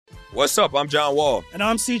What's up? I'm John Wall. And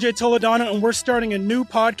I'm CJ Toledano, and we're starting a new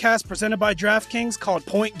podcast presented by DraftKings called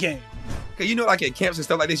Point Game. Okay, you know, like at camps and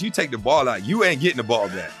stuff like this, you take the ball out, you ain't getting the ball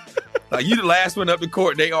back. Like, you the last one up the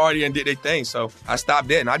court, they already did their thing. So I stopped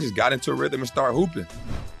that, and I just got into a rhythm and started hooping.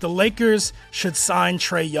 The Lakers should sign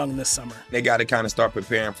Trae Young this summer. They got to kind of start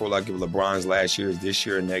preparing for, like, if LeBron's last year is this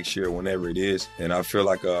year, next year, whenever it is. And I feel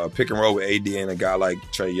like a pick and roll with AD and a guy like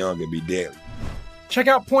Trae Young would be deadly. Check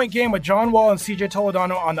out Point Game with John Wall and CJ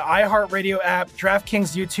Toledano on the iHeartRadio app,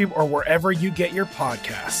 DraftKings YouTube, or wherever you get your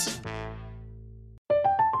podcasts.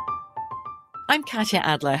 I'm Katya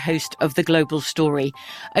Adler, host of The Global Story.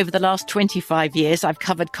 Over the last 25 years, I've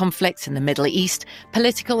covered conflicts in the Middle East,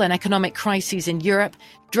 political and economic crises in Europe,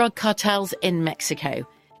 drug cartels in Mexico.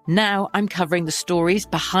 Now I'm covering the stories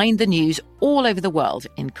behind the news all over the world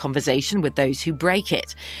in conversation with those who break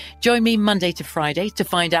it. Join me Monday to Friday to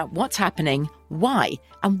find out what's happening, why,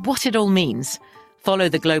 and what it all means. Follow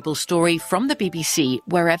The Global Story from the BBC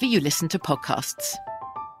wherever you listen to podcasts.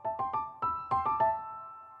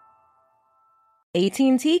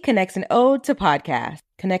 AT&T connects an ode to podcasts.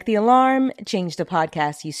 Connect the alarm, change the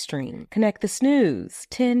podcast you stream. Connect the snooze,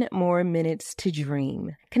 10 more minutes to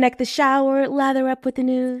dream. Connect the shower, lather up with the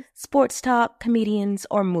news, sports talk, comedians,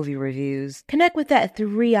 or movie reviews. Connect with that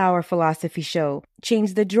 3-hour philosophy show.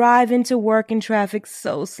 Change the drive into work and traffic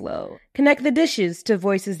so slow. Connect the dishes to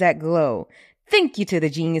voices that glow. Thank you to the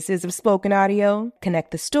geniuses of spoken audio.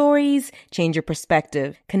 Connect the stories, change your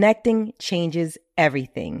perspective. Connecting changes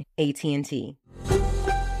everything. AT&T.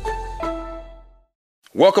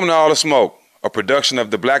 Welcome to All the Smoke, a production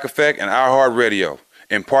of The Black Effect and iHeartRadio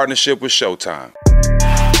in partnership with Showtime.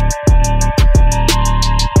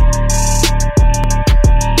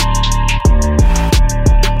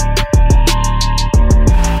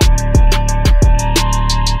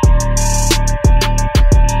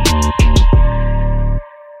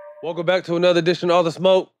 Welcome back to another edition of All the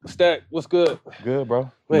Smoke. Stack, what's good? Good,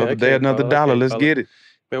 bro. Man, another day, another dollar. Let's get it.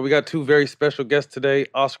 Man, we got two very special guests today,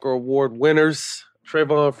 Oscar Award winners,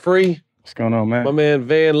 Trayvon Free. What's going on, man? My man,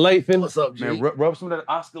 Van Lathan. What's up, G? Man, rub some of that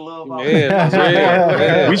Oscar love out.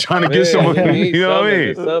 Man, we trying to get some, you know what I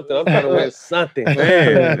mean? Something. I'm trying to win something.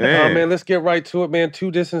 Man, let's get right to it, man.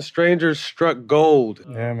 Two Distant Strangers struck gold.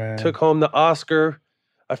 Yeah, man. Took home the Oscar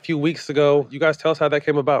a few weeks ago. You guys tell us how that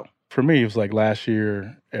came about. For me, it was like last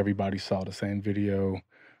year, everybody saw the same video,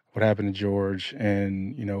 what happened to George,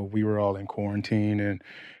 and, you know, we were all in quarantine, and,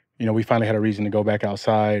 you know, we finally had a reason to go back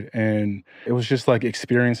outside, and it was just like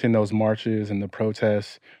experiencing those marches and the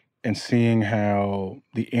protests and seeing how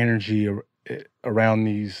the energy around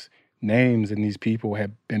these names and these people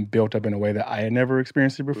had been built up in a way that I had never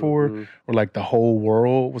experienced it before, or like the whole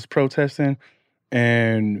world was protesting.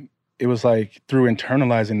 And it was like through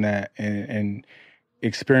internalizing that and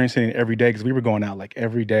experiencing it every day, because we were going out like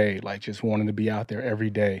every day, like just wanting to be out there every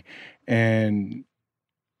day. And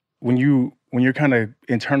when you're kind of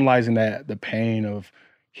internalizing that, the pain of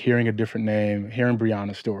hearing a different name, hearing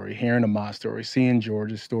Breonna's story, hearing Ahmaud's story, seeing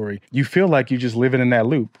George's story, you feel like you're just living in that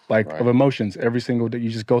loop, like of emotions every single day. You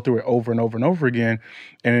just go through it over and over and over again.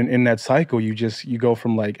 And in that cycle, you go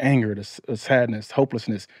from like anger to sadness,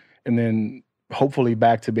 hopelessness, and then hopefully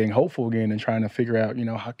back to being hopeful again and trying to figure out, you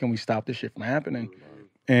know, how can we stop this shit from happening?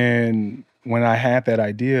 And when I had that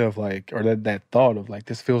idea of like, or that thought of like,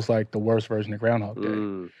 this feels like the worst version of Groundhog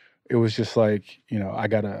Day, it was just like, you know, I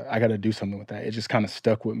gotta do something with that. It just kind of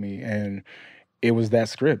stuck with me, and it was that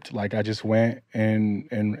script. Like I just went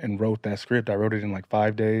and wrote that script. I wrote it in like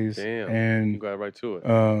 5 days. Damn, and you got right to it.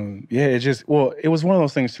 Yeah, it was one of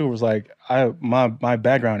those things too. It was like my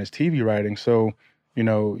background is TV writing, so you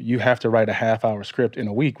know you have to write a half-hour script in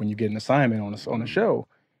a week when you get an assignment on a show.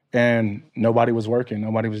 And nobody was working,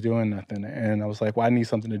 nobody was doing nothing. And I was like, well, I need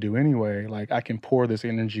something to do anyway. Like I can pour this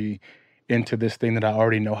energy into this thing that I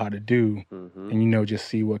already know how to do, and, you know, just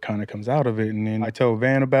see what kind of comes out of it. And then I told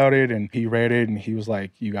Van about it, and he read it, and he was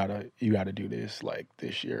like, you gotta do this like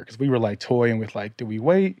this year. Because we were like toying with like, do we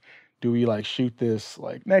wait? Do we like shoot this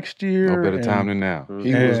like next year? No better time than now.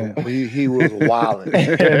 He was wilding.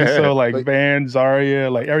 And so like Van, Zaria,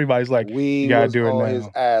 like everybody's like, you gotta do it now. His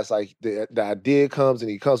ass, like the idea comes and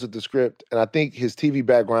he comes with the script. And I think his TV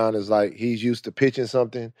background is like he's used to pitching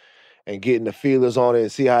something and getting the feelers on it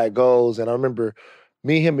and see how it goes. And I remember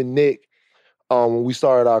me, him, and Nick, when we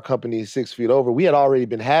started our company 6 Feet Over, we had already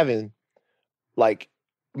been having like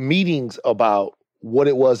meetings about what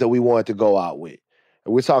it was that we wanted to go out with.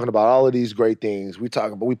 And we're talking about all of these great things. We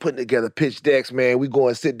putting together pitch decks, man. We go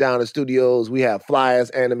and sit down in studios. We have flyers,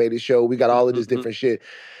 animated show. We got all of this different shit.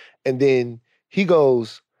 And then he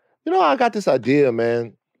goes, you know, I got this idea,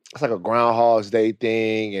 man. It's like a Groundhog's Day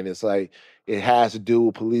thing. And it's like, it has to do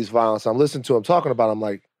with police violence. I'm listening to him talking about it. I'm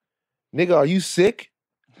like, nigga, are you sick?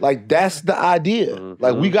 Like, that's the idea.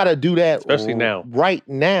 Like, we got to do that especially now. Right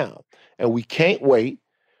now. And we can't wait.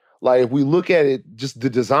 Like, if we look at it, just the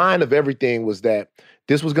design of everything was that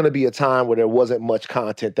this was going to be a time where there wasn't much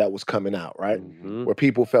content that was coming out, right? Where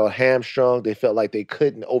people felt hamstrung. They felt like they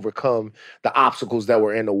couldn't overcome the obstacles that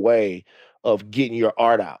were in the way of getting your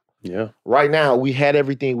art out. Yeah. Right now, we had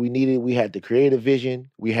everything we needed. We had the creative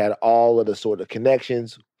vision. We had all of the sort of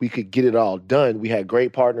connections. We could get it all done. We had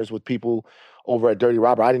great partners with people over at Dirty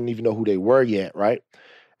Robert. I didn't even know who they were yet, right?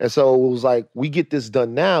 And so it was like, we get this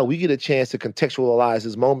done now. We get a chance to contextualize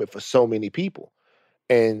this moment for so many people.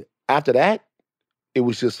 And after that, it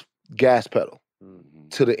was just gas pedal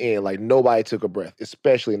to the end. Like, nobody took a breath,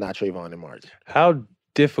 especially not Trayvon and Martin. How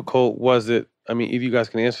difficult was it? I mean, if you guys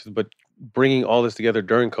can answer this, but bringing all this together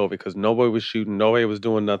during COVID, because nobody was shooting, nobody was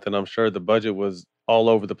doing nothing. I'm sure the budget was all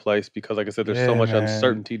over the place because, like I said, there's so much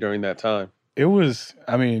uncertainty during that time. It was,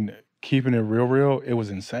 I mean, keeping it real, it was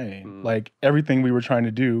insane. Like, everything we were trying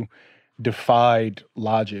to do defied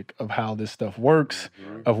logic of how this stuff works,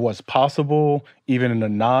 of what's possible, even in a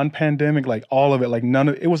non-pandemic, like all of it, like none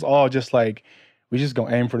of it was all just like, we just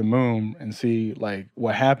gonna aim for the moon and see like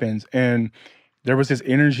what happens. And there was this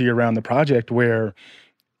energy around the project where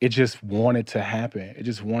it just wanted to happen. It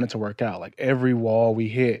just wanted to work out. Like, every wall we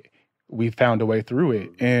hit, we found a way through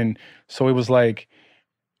it. And so it was like,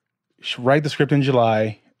 write the script in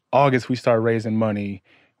July. August, we start raising money.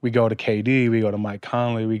 We go to KD, we go to Mike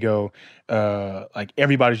Conley, we go, like,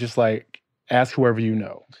 everybody's just like, ask whoever you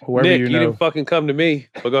know. Whoever Nick, you know. you didn't fucking come to me.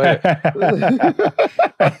 But go ahead.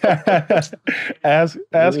 ask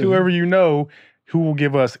whoever you know who will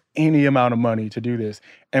give us any amount of money to do this.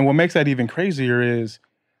 And what makes that even crazier is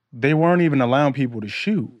they weren't even allowing people to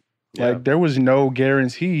shoot. Yeah. Like, there was no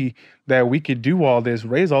guarantee that we could do all this,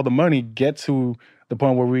 raise all the money, get to the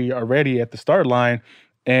point where we are ready at the start line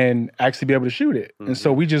and actually be able to shoot it. And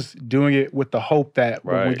so we just doing it with the hope that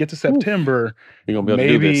when we get to September, you're gonna be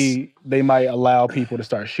able to do this. They might allow people to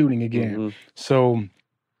start shooting again. So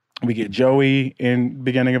we get Joey in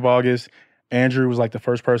beginning of August. Andrew was like the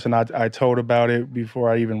first person I told about it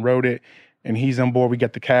before I even wrote it. And he's on board. We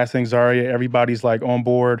get the casting, Zaria, everybody's like on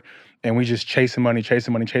board. And we just chasing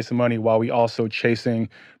money while we also chasing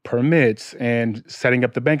permits and setting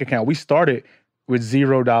up the bank account. We started with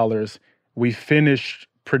 $0. We finished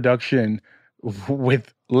production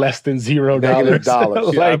with less than $0.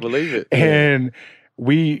 $. Yeah, I believe it. And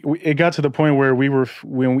it got to the point where we were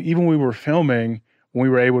filming, when we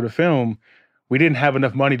were able to film, we didn't have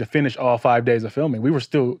enough money to finish all 5 days of filming. We were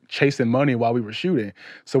still chasing money while we were shooting.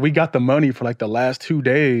 So we got the money for like the last 2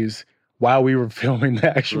 days while we were filming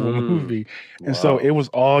the actual movie. And so it was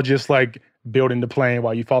all just like building the plane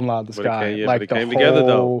while you falling out of the sky. Like, the came whole, together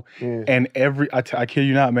though. And I kid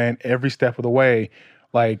you not, man, every step of the way,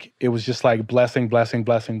 like, it was just like blessing. Like,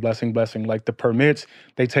 the permits,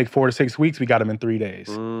 they take 4 to 6 weeks. We got them in 3 days.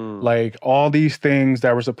 Like, all these things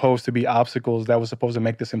that were supposed to be obstacles, that was supposed to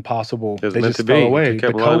make this impossible, they just fell away. The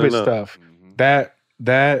COVID stuff,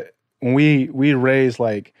 that when we raised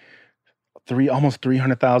like almost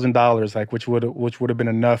 $300,000, like, which would have been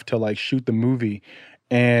enough to like shoot the movie,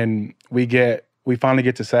 and we finally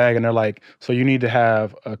get to SAG, and they're like, so you need to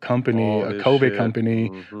have a company, a COVID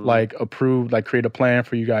company, like, approved, like, create a plan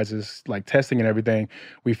for you guys' like testing and everything.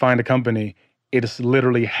 We find a company. It is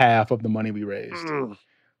literally half of the money we raised.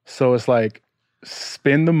 So it's like,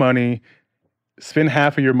 spend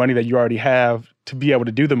half of your money that you already have to be able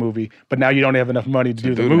to do the movie, but now you don't have enough money to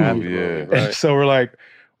do the movie. And so we're like,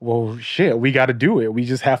 well, shit, we got to do it. We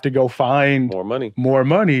just have to go find more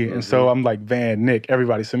money. And so I'm like, Van, Nick,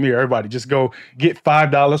 everybody, Samir, everybody, just go get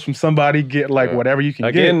 $5 from somebody, get like whatever you can get.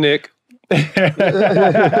 Again, Nick. But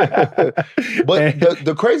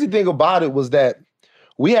the crazy thing about it was that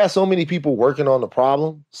we had so many people working on the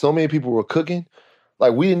problem. So many people were cooking.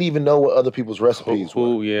 Like, we didn't even know what other people's recipes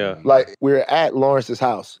were. Yeah. Like, we were at Lawrence's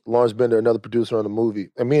house, Lawrence Bender, another producer on the movie.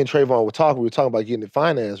 And me and Trayvon we were talking about getting it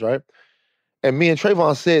financed, right? And me and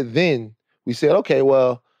Trayvon said we said, okay,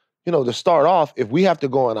 well, you know, to start off, if we have to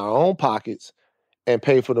go in our own pockets and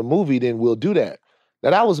pay for the movie, then we'll do that.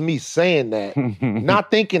 Now, that was me saying that,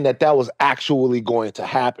 not thinking that was actually going to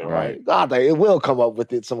happen, right? God, it will come up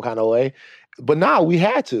with it some kind of way. But now we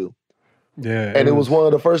had to. Yeah. And it was one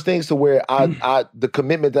of the first things to where the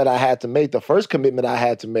commitment that I had to make, the first commitment I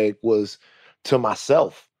had to make was to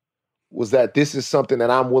myself, was that this is something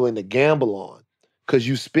that I'm willing to gamble on. Because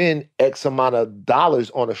you spend X amount of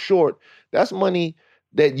dollars on a short, that's money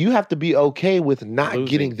that you have to be okay with not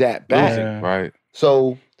getting that back. Right.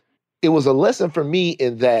 So it was a lesson for me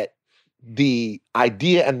in that the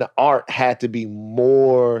idea and the art had to be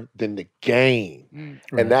more than the game.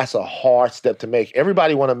 Right. And that's a hard step to make.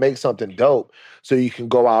 Everybody want to make something dope so you can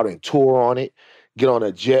go out and tour on it, get on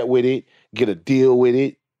a jet with it, get a deal with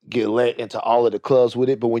it, get let into all of the clubs with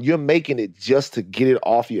it. But when you're making it just to get it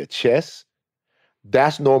off your chest,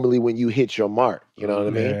 that's normally when you hit your mark. You know what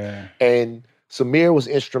I mean? Yeah. And Samir was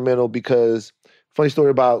instrumental because, funny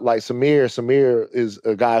story about like Samir. Samir is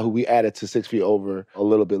a guy who we added to 6 Feet Over a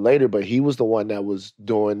little bit later, but he was the one that was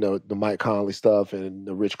doing the Mike Conley stuff and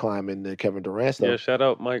the Rich Kleiman, the Kevin Durant stuff. Yeah, shout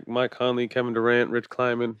out Mike Conley, Kevin Durant, Rich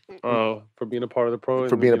Kleiman for being a part of the pro.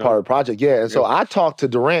 For being a part of the project, yeah. And so I talked to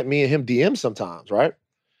Durant, me and him DM sometimes, right?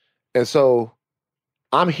 And so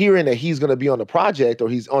I'm hearing that he's going to be on the project or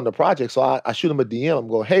he's on the project. So I shoot him a DM. I'm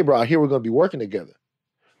going, hey, bro, I hear we're going to be working together.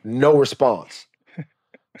 No response.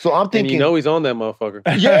 So I'm thinking, and you know he's on that motherfucker.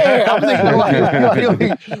 Yeah, I'm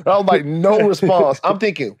thinking, I'm like, no response. I'm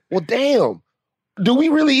thinking, well, damn. Do we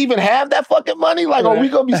really even have that fucking money? Like, are we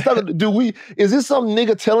gonna be stuck? Is this some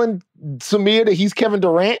nigga telling Samir that he's Kevin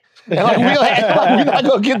Durant? And like, we're not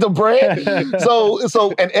gonna get the bread?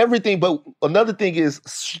 So, and everything. But another thing is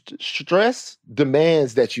stress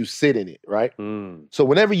demands that you sit in it, right? So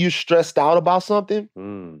whenever you're stressed out about something,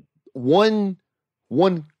 one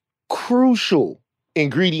crucial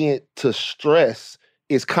ingredient to stress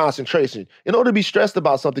is concentration. In order to be stressed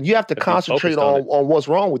about something, you have to concentrate on what's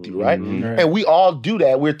wrong with you, right? Right. And we all do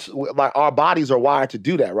that. We're like, our bodies are wired to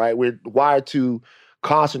do that, right? We're wired to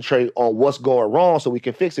concentrate on what's going wrong so we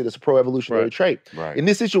can fix it. It's a pro-evolutionary trait. Right. In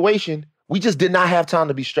this situation, we just did not have time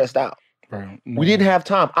to be stressed out. Right. We didn't have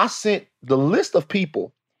time. I sent the list of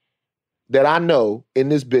people that I know in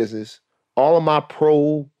this business, all of my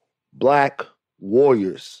pro-Black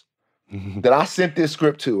warriors that I sent this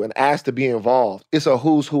script to and asked to be involved. It's a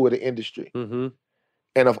who's who of the industry. And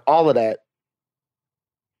of all of that,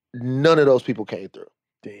 none of those people came through.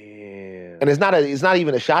 Damn. And it's not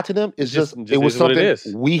even a shot to them. It's just it was something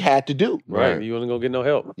we had to do. Right. You wasn't gonna get no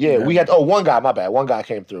help. Yeah, we had one guy, my bad. One guy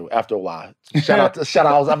came through after a while. Shout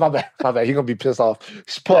out, my bad. He gonna be pissed off.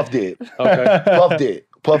 Puff did. Okay. Puff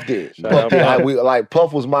did.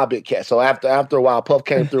 Puff was my big cat. So after a while, Puff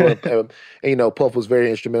came through and you know, Puff was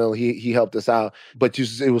very instrumental. He helped us out. But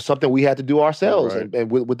it was something we had to do ourselves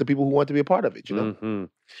and with the people who wanted to be a part of it, you know?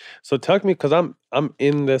 So talk to me, because I'm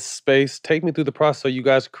in this space. Take me through the process. So you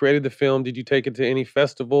guys created the film. Did you take it to any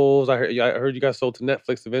festivals? I heard you guys sold to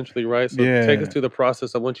Netflix eventually, right? So take us through the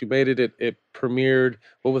process of once you made it, it premiered.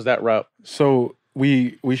 What was that route? So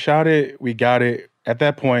we shot it, we got it. At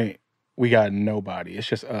that point, we got nobody. It's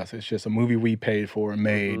just us. It's just a movie we paid for and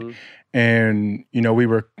made. And, you know, we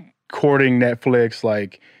were courting Netflix,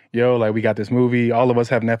 like, yo, like, we got this movie. All of us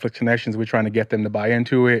have Netflix connections. We're trying to get them to buy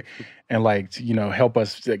into it and, like, you know, help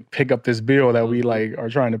us like, pick up this bill that we, like, are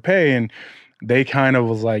trying to pay. And they kind of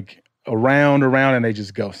was, like, around, and they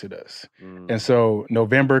just ghosted us. And so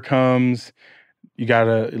November comes. You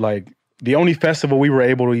gotta, like, the only festival we were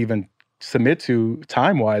able to even submit to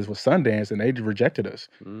time-wise was Sundance, and they rejected us.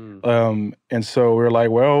 And so we were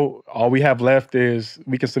like, well, all we have left is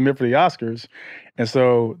we can submit for the Oscars. And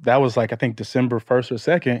so that was like, I think December 1st or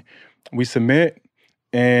 2nd, we submit,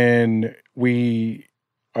 and we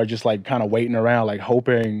are just like kind of waiting around, like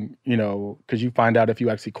hoping, you know, because you find out if you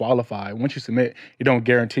actually qualify. Once you submit, it don't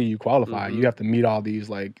guarantee you qualify. You have to meet all these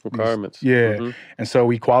like requirements. And so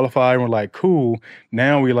we qualify and we're like, cool.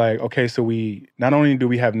 Now we like, okay, so we, not only do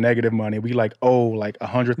we have negative money, we like owe like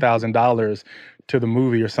 $100,000 to the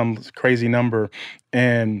movie or some crazy number.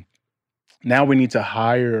 And now we need to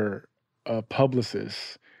hire a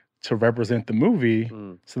publicist to represent the movie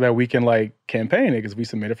so that we can like campaign it because we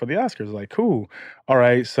submitted for the Oscars. Like, cool. All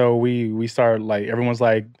right. So we start like, everyone's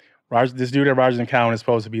like, this dude at Rogers & Cowan is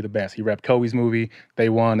supposed to be the best. He repped Kobe's movie. They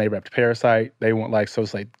won. They repped Parasite. They won. Like, so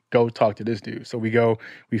it's like, go talk to this dude. So we go,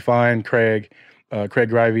 we find Craig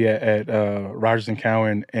Grivey at Rogers &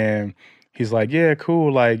 Cowan, and he's like, yeah,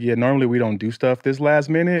 cool. Like, yeah, normally we don't do stuff this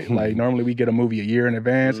last minute. Like, normally we get a movie a year in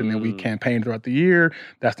advance and then we campaign throughout the year.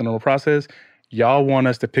 That's the normal process. Y'all want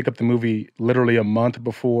us to pick up the movie literally a month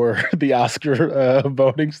before the Oscar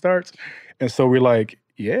voting starts. And so we're like,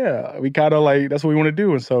 yeah, we kind of like, that's what we want to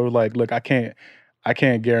do. And so like, look, I can't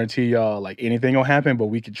guarantee y'all like anything will happen, but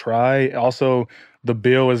we could try. Also, the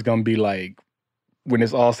bill is going to be like, when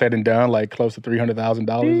it's all said and done, like close to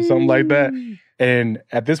 $300,000 or something like that. And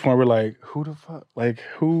at this point, we're like, who the fuck? Like,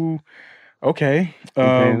 who? Okay.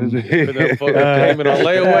 Payment on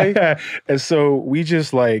layaway. And so we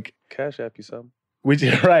just like, Cash App you something. We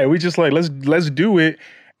just like, let's do it.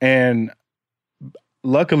 And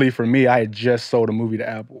luckily for me, I had just sold a movie to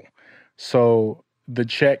Apple. So the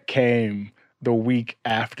check came the week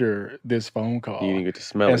after this phone call. You didn't get to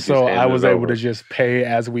smell it. And just so I handed was it able over. to just pay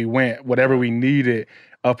as we went, whatever we needed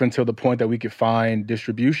up until the point that we could find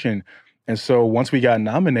distribution. And so once we got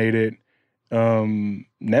nominated,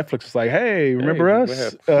 Netflix was like, hey, remember Hey,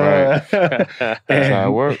 us? Right. That's how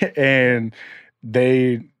it worked. And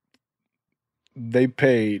they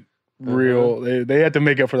paid real, they had to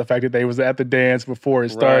make up for the fact that they was at the dance before it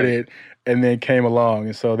started and then came along.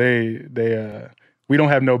 And so they we don't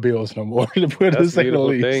have no bills no more, to put That's it say a the beautiful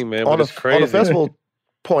least. thing, man. On But it's crazy. the festival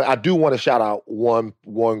point, I do want to shout out one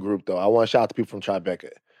group though. I want to shout out the people from Tribeca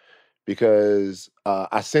because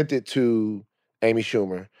I sent it to Amy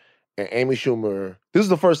Schumer, and Amy Schumer. This is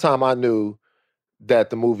the first time I knew that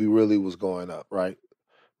the movie really was going up, right?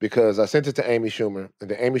 Because I sent it to Amy Schumer, and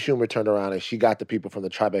then Amy Schumer turned around and she got the people from the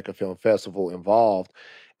Tribeca Film Festival involved,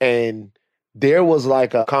 and there was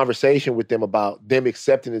like a conversation with them about them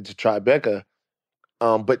accepting it to Tribeca.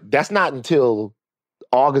 But that's not until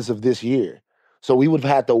August of this year. So we would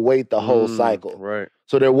have had to wait the whole cycle. Right.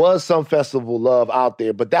 So there was some festival love out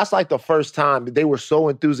there, but that's like the first time they were so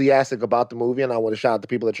enthusiastic about the movie. And I want to shout out the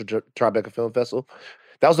people at Tribeca Film Festival.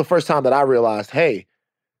 That was the first time that I realized, hey,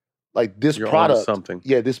 like this You're product, onto something.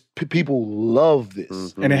 yeah, this people love this.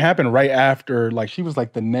 Mhm. And it happened right after, like, she was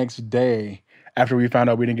like the next day after we found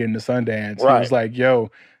out we didn't get into Sundance. She Right. was like, yo,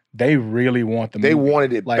 they really want the movie. They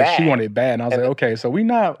wanted it like, bad. she wanted it bad. And I was And like, okay, so we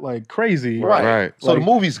not like crazy. Right. Right. So the Like-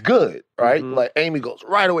 movie's good, right? Mhm. Like Amy goes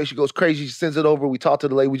right away. She goes crazy. She sends it over. We talked to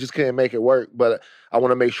the lady. We just couldn't make it work. But I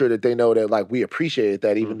want to make sure that they know that like we appreciate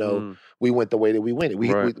that, even though Mhm. we went the way that we went.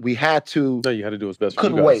 Right. We had to. No, you had to do what's best for you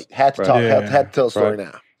Couldn't guys. wait. Had to Right. talk. Yeah. Had to tell the story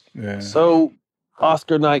Right. now. Yeah. So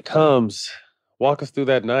Oscar night comes. Walk us through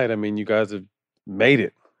that night. I mean, you guys have made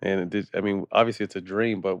it. And it did, I mean, obviously it's a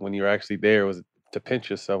dream, but when you're actually there, was it to pinch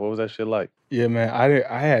yourself? What was that shit like? Yeah, man,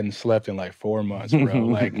 I hadn't slept in like 4 months, bro.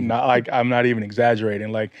 Like, not like I'm not even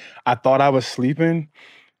exaggerating. Like, I thought I was sleeping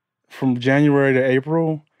from January to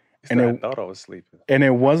April, He And said, I it- thought I was sleeping. and it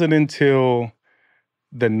wasn't until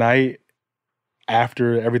the night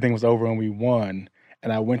after everything was over and we won,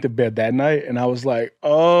 and I went to bed that night, and I was like,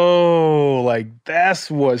 oh, like that's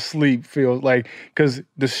what sleep feels like, because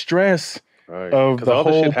the stress Right. of 'Cause the all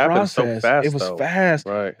this whole shit happened so process, fast, it was though. fast.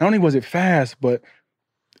 Right. Not only was it fast, but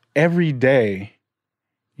every day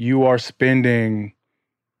you are spending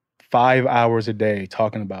 5 hours a day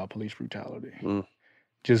talking about police brutality. Mm.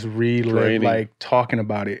 Just relive, Draining. like talking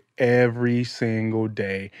about it every single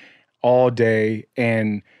day, all day.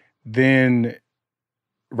 And then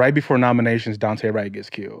right before nominations, Dante Wright gets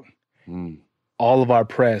killed. Mm. All of our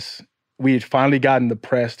press, we had finally gotten the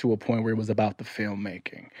press to a point where it was about the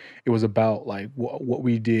filmmaking. It was about like what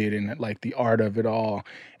we did and like the art of it all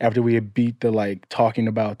after we had beat the like talking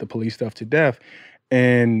about the police stuff to death.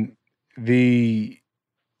 And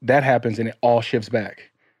that happens and it all shifts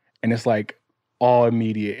back. And it's like all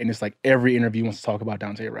immediate. And it's like every interview wants to talk about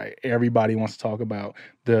Dante Wright. Everybody wants to talk about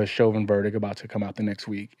the Chauvin verdict about to come out the next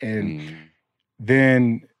week. And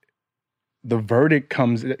then the verdict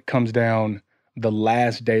comes down the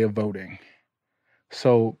last day of voting.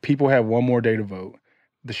 So people have one more day to vote.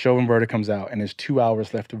 The Chauvin verdict comes out and there's 2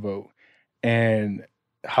 hours left to vote. And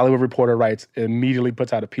Hollywood Reporter writes, immediately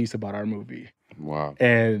puts out a piece about our movie. Wow.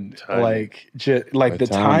 And Timing. like just like The the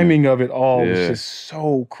timing timing. of it all was Yeah. just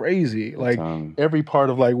so crazy. Like Timing. every part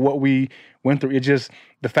of like what we went through, it just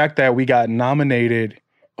the fact that we got nominated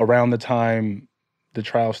around the time the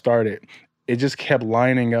trial started, it just kept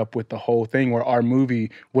lining up with the whole thing where our movie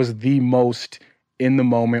was the most in the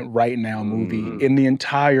moment right now movie Mhm. in the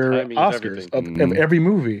entire Timing is Oscars of everything. every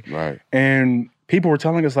movie. Right. And people were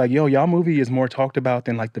telling us like, yo, y'all movie is more talked about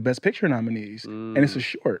than like the Best Picture nominees. And it's a Mm.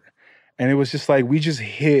 short. And it was just like, we just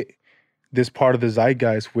hit this part of the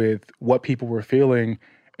zeitgeist with what people were feeling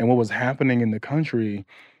and what was happening in the country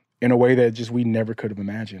in a way that just we never could have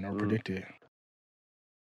imagined or Mm. predicted.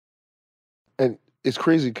 And it's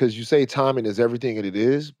crazy because you say timing is everything, and it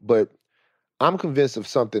is, but I'm convinced of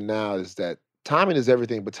something now is that timing is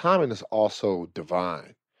everything, but timing is also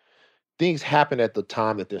divine. Things happen at the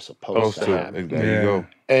time that they're supposed to happen. There Yeah. you go.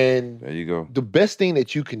 And There you go. the best thing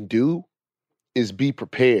that you can do is be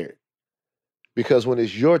prepared. Because when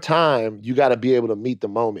it's your time, you got to be able to meet the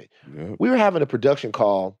moment. Yep. We were having a production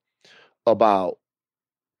call about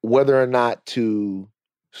whether or not to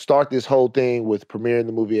start this whole thing with premiering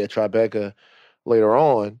the movie at Tribeca later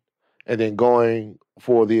on, and then going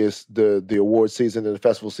for the award season and the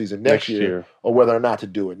festival season next year, or whether or not to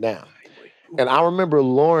do it now. And I remember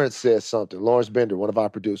Lawrence said something. Lawrence Bender, one of our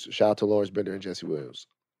producers. Shout out to Lawrence Bender and Jesse Williams.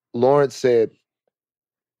 Lawrence said,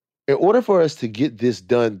 in order for us to get this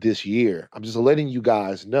done this year, I'm just letting you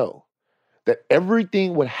guys know that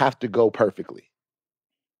everything would have to go perfectly.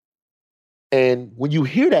 And when you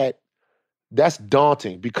hear that, that's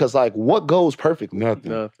daunting because, like, what goes perfectly?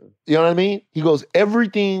 Nothing. You know what I mean? He goes,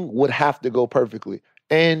 everything would have to go perfectly.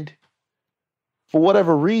 And for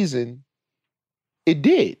whatever reason, it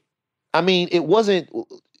did. I mean, it wasn't,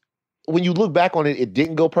 when you look back on it, it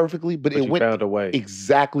didn't go perfectly, but it went found a way.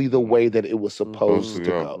 exactly the way that it was supposed to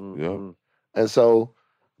go. Yeah. And so,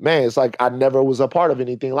 man, it's like I never was a part of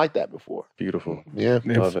anything like that before. Beautiful. Yeah.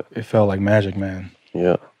 Love it. It felt like magic, man.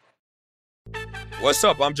 Yeah. What's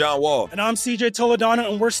up? I'm John Wall. And I'm CJ Toledano,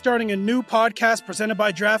 and we're starting a new podcast presented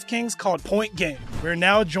by DraftKings called Point Game. We're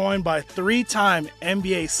now joined by 3-time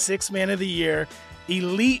NBA Sixth Man of the Year,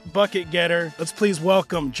 elite bucket getter. Let's please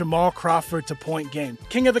welcome Jamal Crawford to Point Game.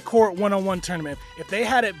 King of the Court one-on-one tournament. If they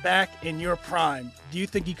had it back in your prime, do you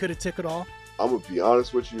think you could have took it all? I'm going to be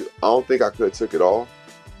honest with you. I don't think I could have took it all,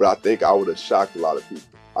 but I think I would have shocked a lot of people.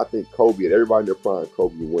 I think Kobe and everybody in their prime,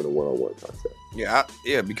 Kobe would win a one-on-one contest.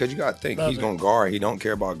 Yeah, because you got to think, he's going to guard. He don't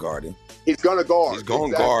care about guarding. He's going to guard. He's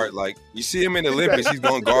going to guard. Like, you see him in the Olympics, he's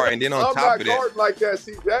going to guard. And then on top of that. I'm not guarding like that,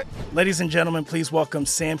 CJ. Ladies and gentlemen, please welcome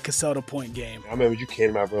Sam Cassell to Point Game. I remember you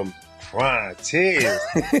came to my room crying, tears,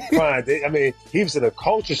 crying. I mean, he was in a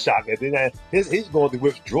culture shock. And then he's going through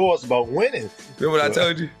withdrawals about winning. Remember what I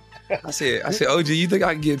told you? I said, OG, you think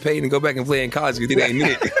I can get paid and go back and play in college because it ain't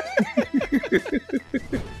it?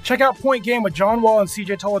 Check out Point Game with John Wall and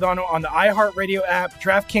CJ Toledano on the iHeartRadio app,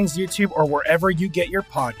 DraftKings YouTube, or wherever you get your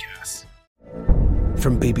podcasts.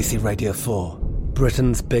 From BBC Radio 4,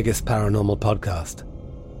 Britain's biggest paranormal podcast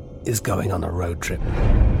is going on a road trip.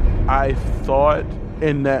 I thought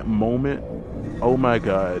in that moment, oh my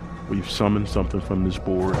God, we've summoned something from this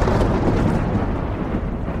board.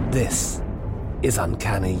 This is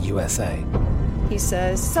Uncanny USA. He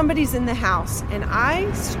says, somebody's in the house, and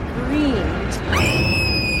I screamed.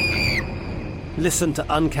 Listen to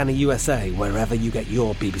Uncanny USA wherever you get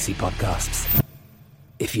your BBC podcasts,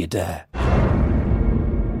 if you dare.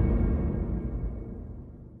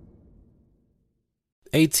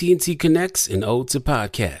 AT&T connects an ode to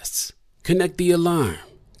podcasts. Connect the alarm.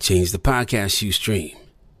 Change the podcast you stream.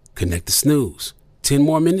 Connect the snooze. 10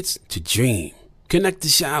 more minutes to dream. Connect the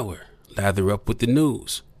shower. Lather up with the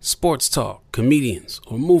news, sports talk, comedians,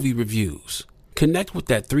 or movie reviews. Connect with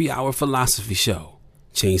that 3-hour philosophy show.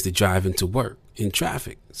 Change the drive into work in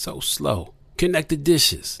traffic so slow. Connect the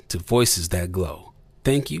dishes to voices that glow.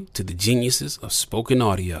 Thank you to the geniuses of spoken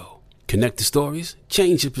audio. Connect the stories,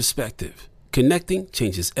 change your perspective. Connecting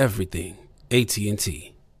changes everything.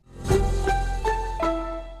 AT&T.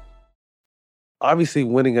 Obviously,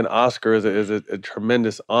 winning an Oscar is a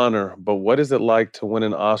tremendous honor, but what is it like to win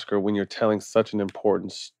an Oscar when you're telling such an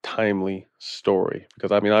important, timely story?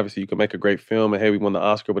 Because, I mean, obviously, you can make a great film and, hey, we won the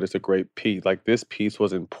Oscar, but it's a great piece. Like, this piece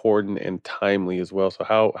was important and timely as well. So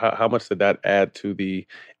how much did that add to the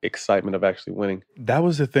excitement of actually winning? That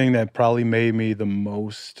was the thing that probably made me the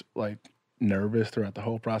most, like, nervous throughout the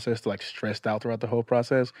whole process, like, stressed out throughout the whole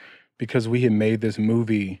process, because we had made this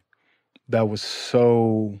movie that was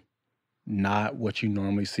so not what you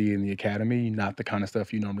normally see in the Academy, not the kind of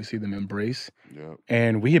stuff you normally see them embrace. Yep.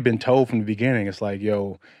 And we had been told from the beginning, it's like,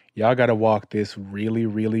 yo, y'all got to walk this really,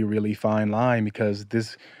 really, really fine line, because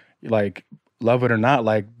this, like, love it or not,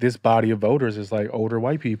 like, this body of voters is like older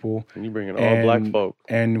white people. And you bring in all black folk.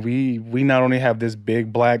 And we not only have this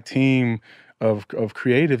big black team of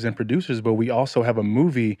creatives and producers, but we also have a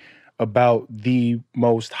movie about the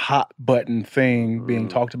most hot button thing being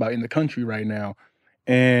talked about in the country right now.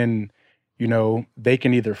 And you know, they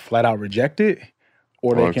can either flat out reject it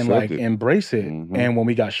or they can like embrace it. Mm-hmm. And when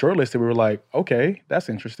we got shortlisted, we were like, okay, that's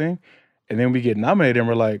interesting. And then we get nominated and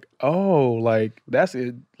we're like, oh, like that's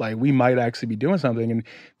it. Like we might actually be doing something. And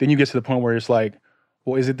then you get to the point where it's like,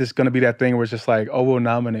 well, is it this going to be that thing where it's just like, oh, we'll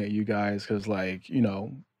nominate you guys because like, you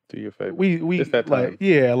know, do your favor. We it's that time. Like,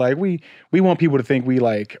 yeah, like we want people to think we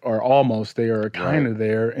like are almost there or kind of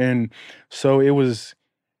there. And so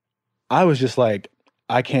I was just like,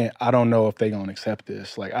 I don't know if they're going to accept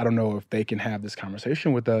this. Like, I don't know if they can have this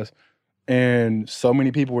conversation with us. And so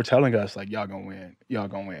many people were telling us, like, y'all going to win. Y'all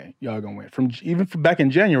going to win. Y'all going to win. Even back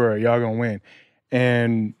in January, y'all going to win.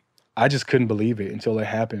 And I just couldn't believe it until it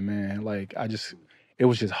happened, man. Like, it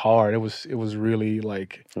was just hard. It was really,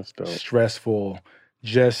 like, stressful.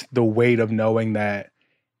 Just the weight of knowing that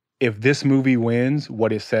if this movie wins,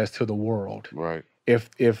 what it says to the world. Right. If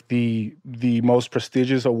the most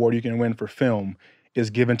prestigious award you can win for film is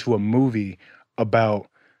given to a movie that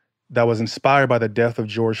was inspired by the death of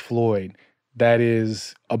George Floyd, that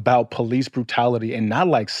is about police brutality and not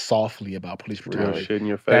like softly about police brutality. Real shit in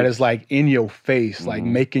your face. That is like in your face, like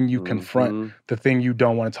making you confront the thing you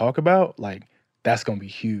don't want to talk about. Like that's going to be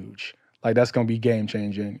huge. Like that's going to be game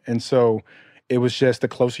changing. And so it was just the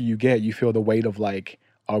closer you get, you feel the weight of like,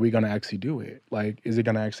 are we going to actually do it? Like, is it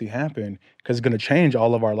going to actually happen? Because it's going to change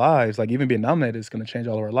all of our lives. Like even being nominated is going to change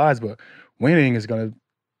all of our lives, but winning is going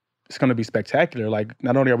to be spectacular. Like,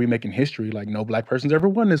 not only are we making history, like no Black person's ever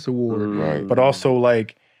won this award, but also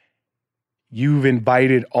like you've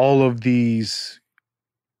invited all of these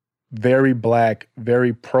very Black,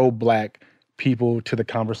 very pro-Black people to the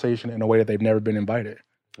conversation in a way that they've never been invited.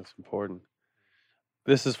 That's important.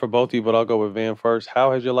 This is for both of you, but I'll go with Van first.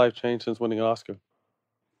 How has your life changed since winning an Oscar?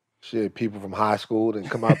 Shit, people from high school didn't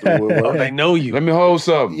come out the woodwork. Oh, they know you. Let me hold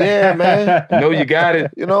something. Yeah, man. Know you got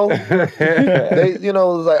it. You know, they, you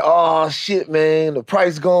know, it's like, oh shit, man, the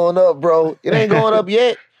price going up, bro. It ain't going up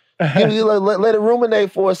yet. You let it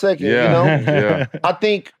ruminate for a second. Yeah. You know, Yeah. I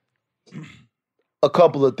think a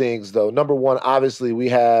couple of things though. Number one, obviously, we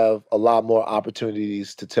have a lot more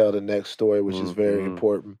opportunities to tell the next story, which is very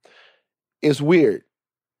important. It's weird.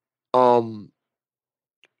 For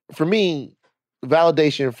me,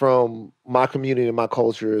 validation from my community and my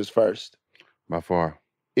culture is first. By far.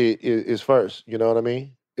 It is first. You know what I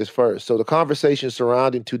mean? It's first. So the conversation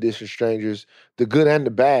surrounding Two Distant Strangers, the good and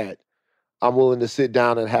the bad, I'm willing to sit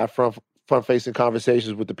down and have front-facing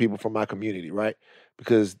conversations with the people from my community, right?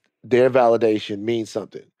 Because their validation means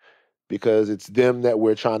something. Because it's them that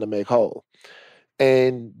we're trying to make whole.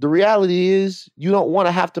 And the reality is, you don't want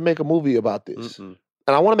to have to make a movie about this. And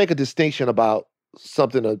I want to make a distinction about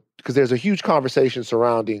something, because there's a huge conversation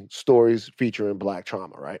surrounding stories featuring Black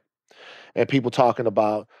trauma, right? And people talking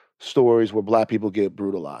about stories where Black people get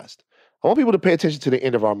brutalized. I want people to pay attention to the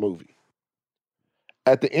end of our movie.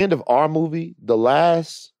 At the end of our movie, the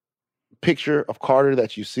last picture of Carter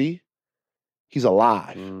that you see, he's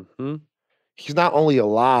alive. He's not only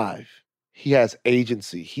alive, he has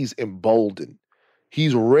agency. He's emboldened.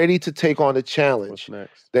 He's ready to take on a challenge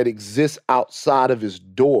that exists outside of his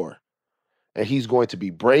door. And he's going to be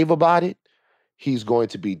brave about it. He's going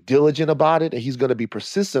to be diligent about it. And he's going to be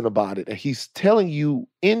persistent about it. And he's telling you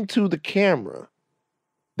into the camera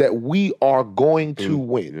that we are going to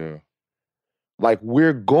win. Yeah. Like,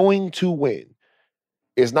 we're going to win.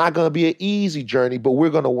 It's not going to be an easy journey, but we're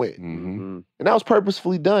going to win. And that was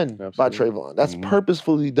purposefully done by Trayvon. That's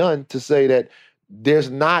purposefully done to say that there's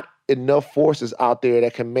not enough forces out there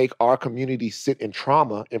that can make our community sit in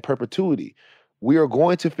trauma in perpetuity. We are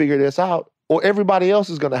going to figure this out, or everybody else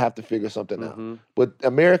is going to have to figure something out. But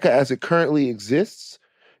America as it currently exists,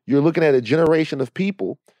 you're looking at a generation of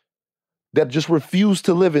people that just refuse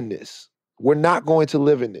to live in this. We're not going to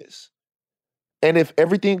live in this. And if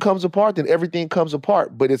everything comes apart, then everything comes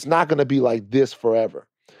apart. But it's not going to be like this forever.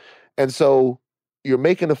 And so you're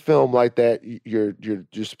making a film like that. You're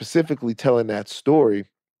specifically telling that story.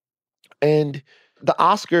 And the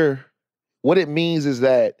Oscar, what it means is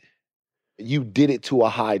that you did it to a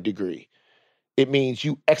high degree. It means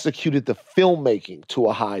you executed the filmmaking to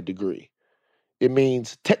a high degree. It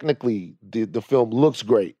means technically the film looks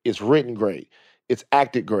great. It's written great. It's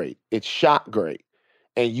acted great. It's shot great.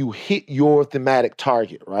 And you hit your thematic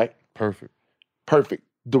target, right? Perfect.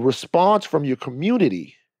 The response from your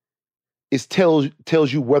community is tells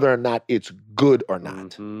you whether or not it's good or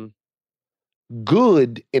not.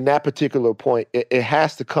 Good in that particular point, it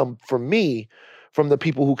has to come from me, from the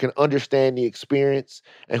people who can understand the experience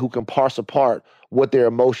and who can parse apart what their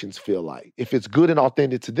emotions feel like. If it's good and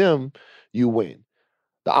authentic to them, you win.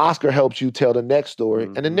 The Oscar helps you tell the next story.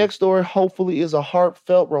 And the next story hopefully is a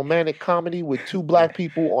heartfelt romantic comedy with two Black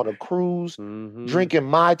people on a cruise, drinking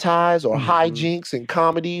Mai Tais or hijinks and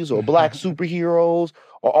comedies or Black superheroes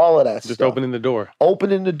or all of that stuff. Just opening the door.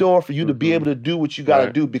 Opening the door for you to be able to do what you got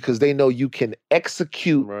to do, because they know you can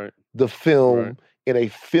execute the film in a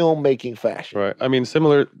filmmaking fashion. Right. I mean,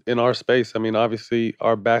 similar in our space. I mean, obviously,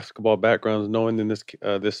 our basketball backgrounds, knowing in this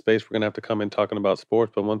space, we're going to have to come in talking about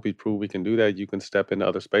sports. But once we prove we can do that, you can step into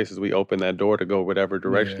other spaces. We open that door to go whatever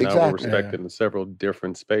direction. Now we're respected in several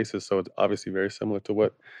different spaces. So it's obviously very similar to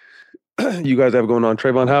what you guys have going on.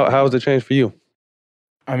 Trayvon, how has it changed for you?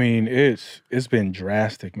 I mean, it's been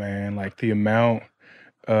drastic, man. Like the amount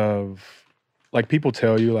of, like, people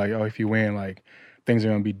tell you, like, oh, if you win, like, things are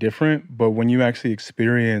going to be different. But when you actually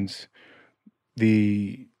experience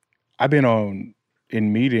I've been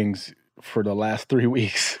in meetings for the last 3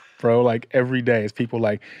 weeks, bro, like every day. It's people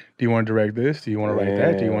like, do you want to direct this? Do you want to write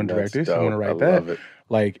that? Do you want to direct this? Do you want to write that? Love it.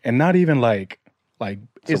 Like, and not even like some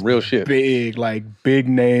it's real shit. Big, like big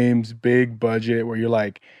names, big budget, where you're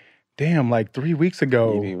like, damn, like 3 weeks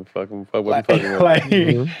ago, You didn't even fucking wasn't fucking with like,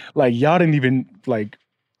 it. like y'all didn't even like.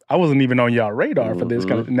 I wasn't even on y'all radar for this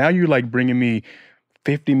kind of. Now you're like bringing me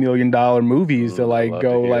 $50 million movies to like love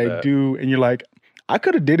go to hear like that. do, and you're like, I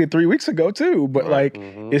could have did it 3 weeks ago too, but like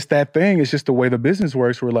it's that thing. It's just the way the business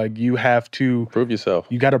works. Where like you have to prove yourself.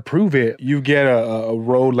 You got to prove it. You get a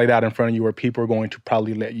road laid out in front of you where people are going to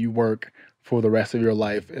probably let you work for the rest of your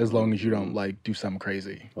life as long as you don't like do something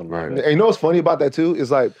crazy. Right. And you know what's funny about that too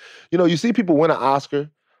is like, you know, you see people win an Oscar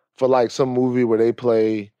for like some movie where they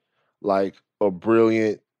play like a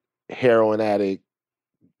brilliant heroin addict,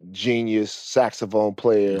 genius saxophone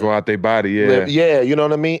player. Go out their body, Yeah, you know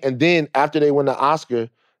what I mean? And then after they win the Oscar,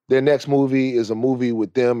 their next movie is a movie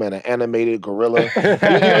with them and an animated gorilla.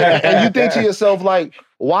 And you think to yourself, like,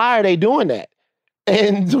 why are they doing that?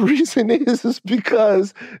 And the reason is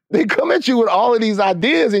because they come at you with all of these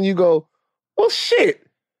ideas and you go, well, shit.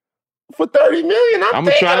 For $30 million, I'm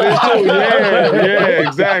gonna try this too. Yeah,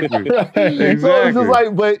 exactly. So it's just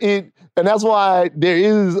like, and that's why there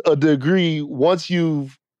is a degree once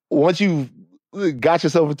you've got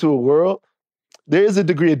yourself into a world, there is a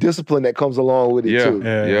degree of discipline that comes along with it too.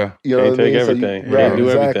 Yeah. You know Can't what I take mean? everything. Right, Can't do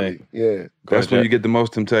exactly. everything. Yeah. That's when you get the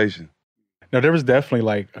most temptation. No, there was definitely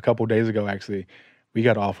like a couple days ago, actually, we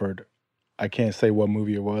got offered, I can't say what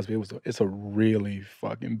movie it was, but it's a really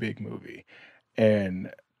fucking big movie.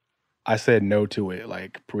 And I said no to it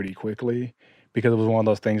like pretty quickly because it was one of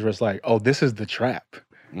those things where it's like, oh, this is the trap.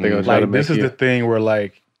 They're gonna try to Like, this make is you- the thing where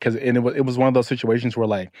like, because it was one of those situations where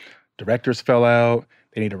like directors fell out,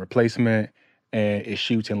 they need a replacement, and it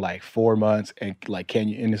shoots in like 4 months, and like, can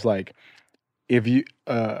you? And it's like, if you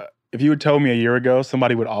had told me a year ago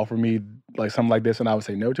somebody would offer me like something like this and I would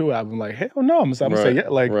say no to it, I'd be like, hell no, I'm gonna say yeah.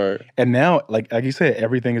 Like, and now, like you said,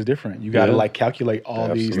 everything is different. You got to like calculate all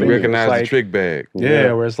these things. Recognize It's the like, trick bag.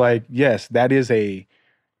 yeah, where it's like, yes, that is a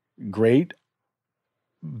great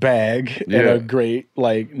bag and a great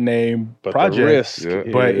like name But the project, risk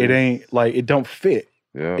but it is- ain't like it don't fit.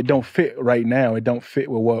 Yeah. It don't fit right now. It don't fit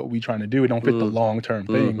with what we trying to do. It don't fit the long term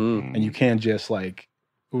thing, and you can't just like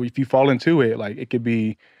if you fall into it, like it could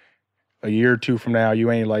be a year or two from now,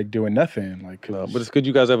 you ain't like doing nothing. Like, No, but it's good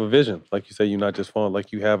you guys have a vision. Like you say, you're not just falling.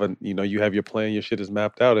 Like you have you have your plan, your shit is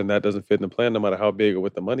mapped out, and that doesn't fit in the plan, no matter how big or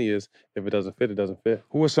what the money is. If it doesn't fit, it doesn't fit.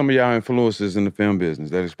 Who are some of y'all influences in the film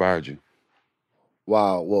business that inspired you?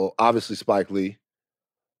 Wow. Well, obviously Spike Lee.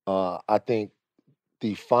 I think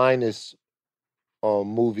the finest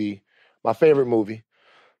movie, my favorite movie,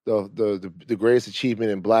 the greatest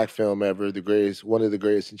achievement in Black film ever, one of the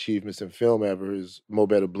greatest achievements in film ever is Mo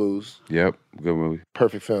Better Blues. Yep, good movie.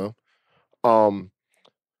 Perfect film.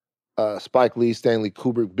 Spike Lee, Stanley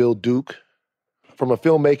Kubrick, Bill Duke. From a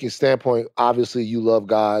filmmaking standpoint, obviously you love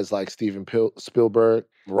guys like Steven Spielberg.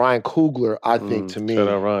 Ryan Coogler, I think to me. Shout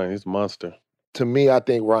out Ryan, he's a monster. To me, I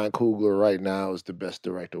think Ryan Coogler right now is the best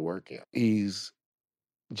director working. He's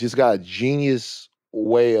just got a genius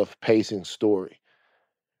way of pacing story.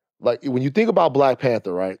 Like when you think about Black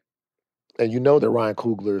Panther, right? And you know that Ryan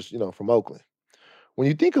Coogler's, from Oakland. When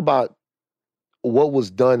you think about what was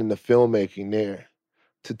done in the filmmaking there,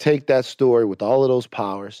 to take that story with all of those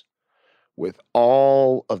powers, with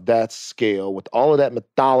all of that scale, with all of that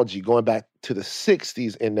mythology going back to the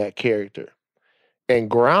 60s in that character, and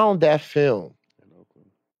ground that film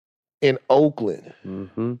in Oakland,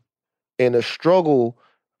 in a struggle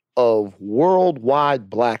of worldwide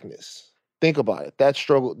Blackness. Think about it. That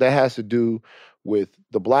struggle, that has to do with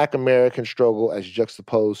the Black American struggle as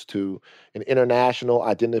juxtaposed to an international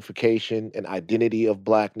identification and identity of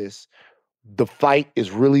Blackness. The fight is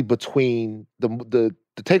really between, the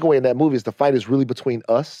takeaway in that movie is the fight is really between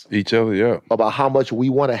us. Each other, yeah. About how much we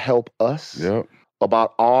want to help us. Yep.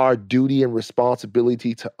 About our duty and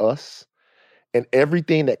responsibility to us. And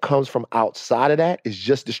everything that comes from outside of that is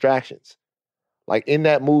just distractions. Like in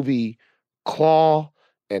that movie, Claw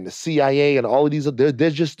and the CIA and all of these, they're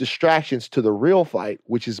just distractions to the real fight,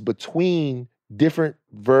 which is between different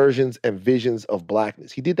versions and visions of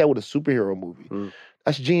Blackness. He did that with a superhero movie.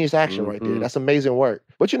 That's genius action right there. That's amazing work.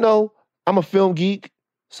 But I'm a film geek.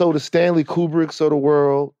 So the Stanley Kubricks of the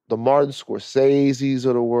world, the Martin Scorseses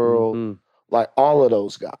of the world, like all of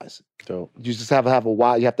those guys. Dope. You just have to have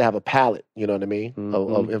you have to have a palette, you know what I mean,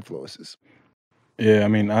 of influences. Yeah, I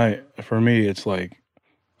mean, for me, it's like,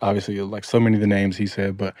 obviously, like so many of the names he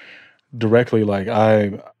said, but directly, like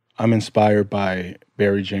I'm inspired by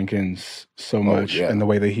Barry Jenkins so much, and the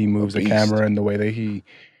way that he moves the camera and the way that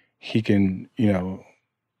he can,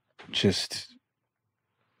 just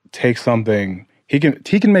take something. He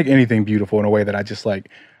can make anything beautiful in a way that I just like.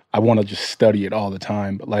 I want to just study it all the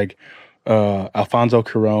time. But like Alfonso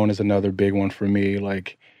Cuarón is another big one for me.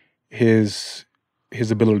 Like his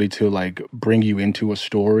ability to like bring you into a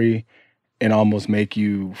story and almost make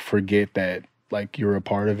you forget that like you're a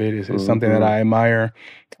part of it is something that I admire.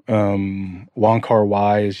 Wong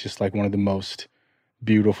Kar-wai is just like one of the most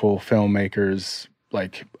beautiful filmmakers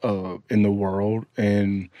like in the world,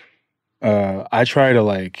 and I try to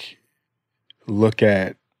like look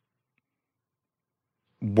at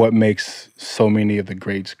what makes so many of the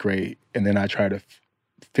greats great, and then I try to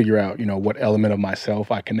figure out, you know, what element of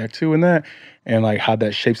myself I connect to in that, and like how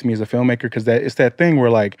that shapes me as a filmmaker. Because that it's that thing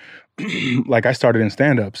where like, like I started in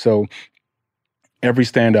stand-up, so every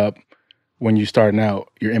stand-up, when you're starting out,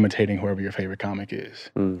 you're imitating whoever your favorite comic is.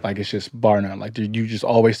 Like it's just bar none. Like you just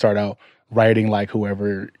always start out writing like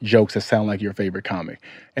whoever jokes that sound like your favorite comic,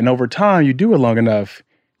 and over time, you do it long enough,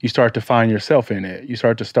 you start to find yourself in it. You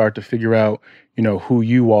start to figure out, you know, who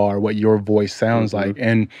you are, what your voice sounds like.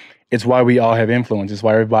 And it's why we all have influence. It's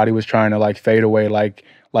why everybody was trying to like fade away like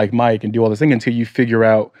Mike and do all this thing until you figure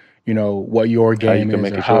out, you know, what your game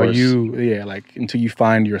is, or how you, like until you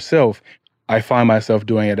find yourself. I find myself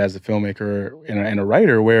doing it as a filmmaker and a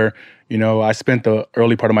writer where, you know, I spent the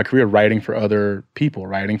early part of my career writing for other people,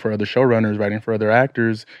 writing for other showrunners, writing for other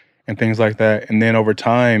actors and things like that. And then over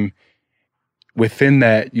time, within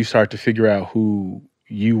that, you start to figure out who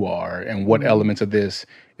you are and what elements of this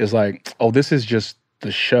is like, oh, this is just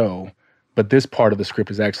the show, but this part of the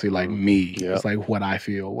script is actually like me. Yeah. It's like what I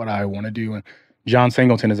feel, what I want to do. And John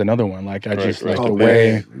Singleton is another one. Like I just like the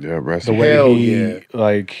way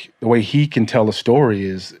the way he can tell a story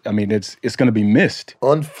is, I mean, it's going to be missed.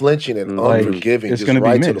 Unflinching and unforgiving. It's going to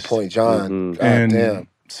be missed. To the point, John. And damn.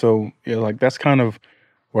 So yeah, like that's kind of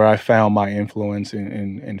where I found my influence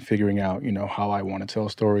in figuring out, you know, how I want to tell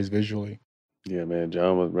stories visually. Yeah, man.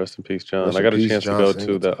 John was rest in peace, John. Rest I got in a peace, chance John to go Singleton.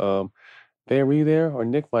 to the Van, were you there? Or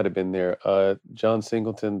Nick might have been there. John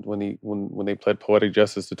Singleton when they played Poetic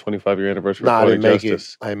Justice, the 25-year anniversary of Poetic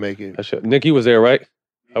Justice. I didn't make it. Nick, you was there, right?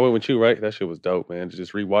 I went with you, right? That shit was dope, man. To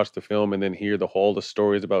just rewatch the film and then hear the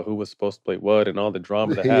stories about who was supposed to play what and all the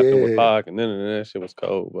drama that happened with Pac, and then that shit was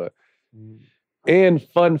cold. But and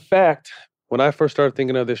fun fact, when I first started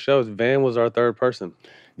thinking of this show, Van was our third person.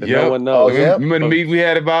 No one knows. Remember the meeting we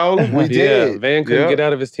had at Viola? We did. Van couldn't get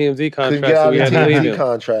out of his TMZ contract, so we had to leave him.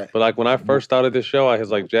 But like when I first started this show, I was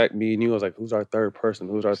like, Jack, me and you, I was like, who's our third person?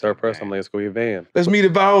 Who's our third person? I'm like, let's go get Van. Let's meet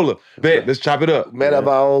at Viola. Bet, let's chop it up. Met at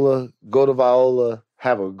Viola, go to Viola,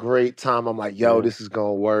 have a great time. I'm like, yo, this is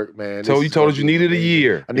going to work, man. So you told us you needed a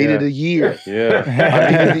year. I needed a year. Yeah.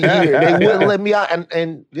 I needed a year. They wouldn't let me out.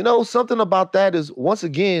 And you know, something about that is, once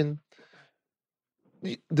again,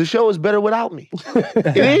 the show is better without me.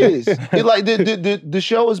 It is. It, like the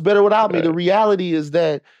show is better without me. The reality is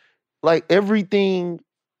that, like, everything,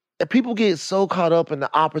 people get so caught up in the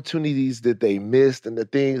opportunities that they missed and the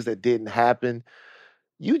things that didn't happen.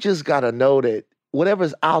 You just gotta know that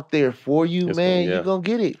whatever's out there for you, man, you're gonna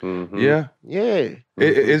get it. Yeah. Yeah.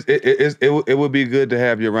 It would be good to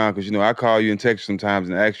have you around because, you know, I call you and text sometimes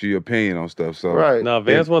and ask you your opinion on stuff. So No,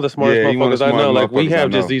 Van's one of the smartest motherfuckers I know. Like, we have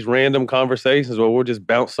just these random conversations where we'll just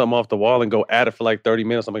bounce something off the wall and go at it for like 30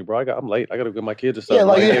 minutes. I'm like, bro, I'm late. I gotta get my kids or something.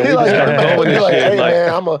 Yeah, Hey,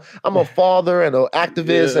 man, I'm a father and an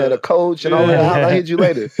activist and a coach and all that. I'll hit you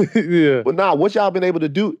later. But nah, what y'all been able to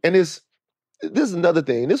do, and this is another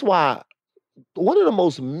thing. This is why one of the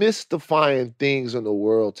most mystifying things in the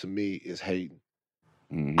world to me is hating.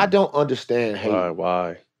 I don't understand hating.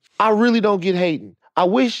 Why? I really don't get hating. I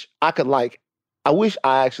wish I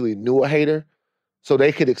actually knew a hater so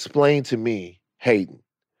they could explain to me hating.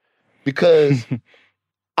 Because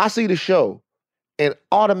I see the show and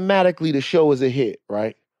automatically the show is a hit,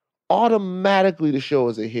 right? Automatically the show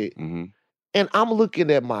is a hit. And I'm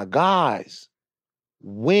looking at my guys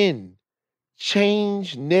win,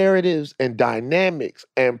 change narratives and dynamics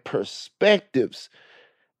and perspectives.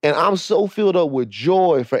 And I'm so filled up with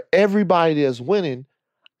joy for everybody that's winning.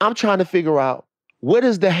 I'm trying to figure out, where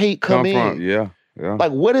does the hate come in? From? Yeah.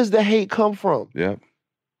 Like, where does the hate come from? Yeah.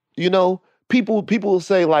 You know, people will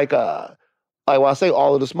say like when I say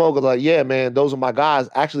all of the smokers, like, yeah, man, those are my guys.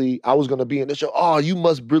 Actually, I was gonna be in the show. Oh, you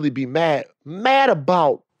must really be mad. Mad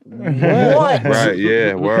about what? Right,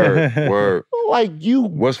 yeah, word. Like, you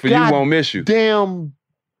what's for you won't miss you. Damn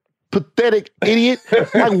pathetic idiot.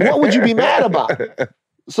 Like, what would you be mad about?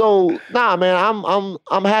 So, nah, man,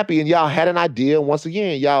 I'm happy. And y'all had an idea. And once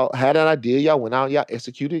again, y'all had an idea. Y'all went out, y'all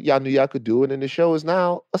executed. Y'all knew y'all could do it. And the show is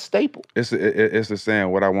now a staple. It's a saying,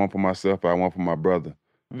 what I want for myself, I want for my brother.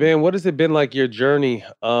 Van, what has it been like, your journey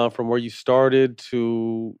from where you started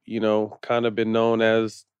to, you know, kind of been known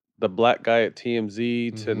as the black guy at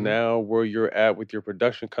TMZ to Mm-hmm. now where you're at with your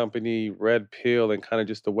production company, Red Pill, and kind of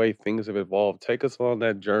just the way things have evolved. Take us on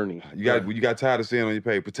that journey. You got tired of seeing on your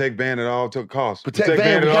page, protect Van at all costs. Protect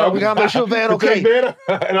Van. We gotta make sure Van okay. Protect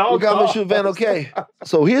Van at all We gotta make costs. sure Van okay.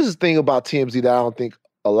 So here's the thing about TMZ that I don't think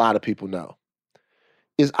a lot of people know.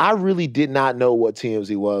 Is I really did not know what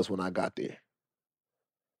TMZ was when I got there.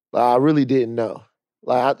 I really didn't know.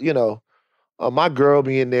 My girl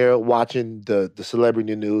being there watching the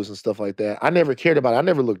celebrity news and stuff like that, I never cared about it. I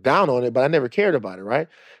never looked down on it, but I never cared about it, right?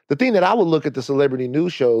 The thing that I would look at the celebrity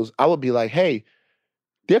news shows, I would be like, hey,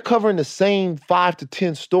 they're covering the same 5 to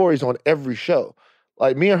 10 stories on every show.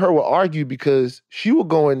 Like me and her would argue because she would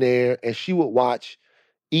go in there and she would watch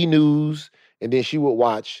E! News, and then she would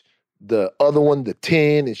watch the other one, the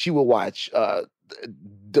 10, and she would watch the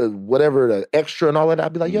extra and all that.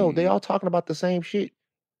 I'd be like, yo, they all talking about the same shit.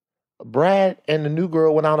 Brad and the new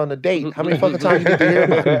girl went out on a date. How many fucking times you get to hear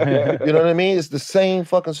about it? You know what I mean? It's the same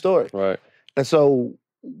fucking story. Right. And so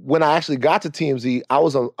when I actually got to TMZ, I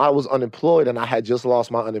was unemployed, and I had just lost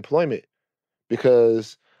my unemployment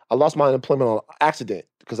because I lost my unemployment on accident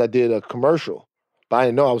because I did a commercial, but I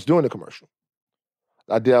didn't know I was doing a commercial.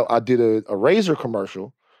 I did a razor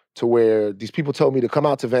commercial to where these people told me to come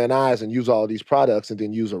out to Van Nuys and use all these products and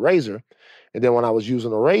then use a razor. And then when I was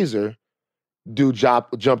using a razor, dude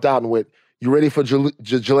jumped out and went, you ready for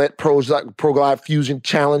Gillette Pro Glide Fusion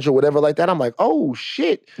Challenge or whatever like that? I'm like, oh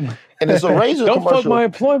shit. And it's a razor Don't commercial. fuck my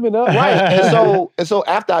employment up. Right. And so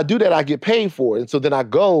after I do that, I get paid for it. And so then I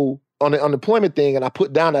go on the unemployment thing and I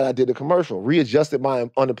put down that I did a commercial, readjusted my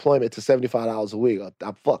unemployment to $75 a week.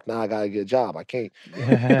 Now I gotta get a job. I can't.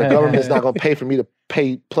 The government's not gonna pay for me to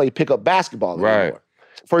play pickup basketball anymore.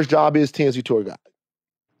 First job is TMZ tour guide.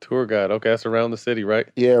 Tour guide. Okay, that's around the city, right?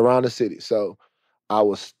 Yeah, around the city. So I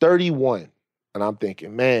was 31 and I'm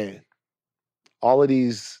thinking, man, all of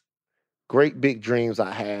these great big dreams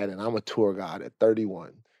I had, and I'm a tour guide at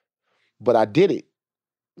 31. But I did it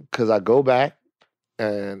because I go back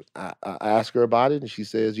and I ask her about it, and she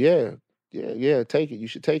says, yeah, take it. You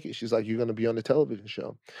should take it. She's like, you're going to be on the television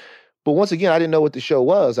show. But once again, I didn't know what the show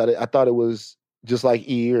was. I thought it was just like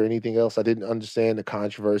E! Or anything else. I didn't understand the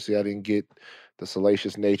controversy. I didn't get the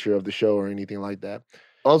salacious nature of the show or anything like that.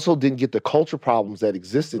 Also didn't get the culture problems that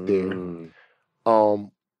existed there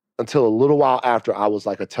until a little while after I was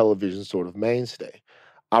like a television sort of mainstay.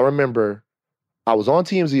 I remember I was on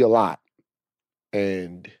TMZ a lot,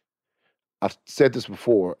 and I've said this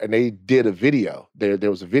before, and they did a video. There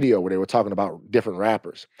was a video where they were talking about different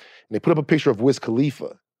rappers, and they put up a picture of Wiz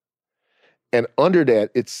Khalifa, and under that,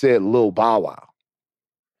 it said Lil Bow Wow.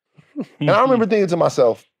 And I remember thinking to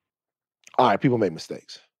myself, all right, people make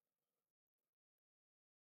mistakes.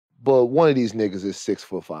 But one of these niggas is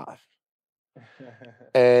 6'5".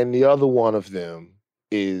 And the other one of them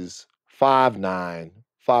is 5'9".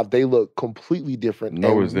 They look completely different.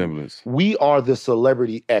 No resemblance. We are the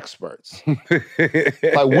celebrity experts.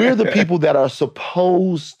 Like, we're the people that are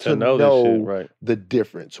supposed to know shit, right. the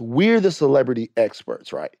difference. We're the celebrity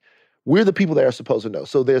experts, right? We're the people that are supposed to know.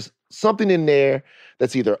 So there's something in there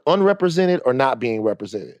that's either unrepresented or not being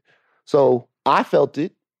represented. So I felt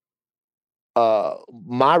it,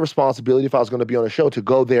 my responsibility if I was going to be on a show to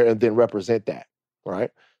go there and then represent that, right?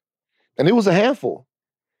 And it was a handful.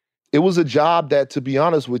 It was a job that, to be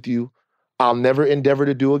honest with you, I'll never endeavor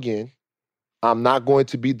to do again. I'm not going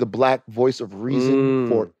to be the black voice of reason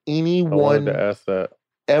for anyone I wanted to ask that.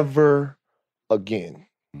 ever again.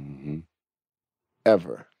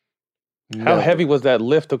 Ever. How heavy was that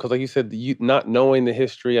lift? Because like you said, you not knowing the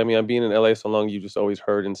history. I mean, I'm being in LA so long, you just always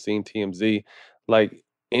heard and seen TMZ. Like,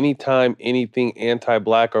 anytime anything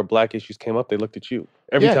anti-black or black issues came up, they looked at you.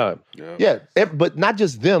 Every time. Yeah, but not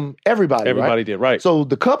just them, everybody. Everybody did, right. So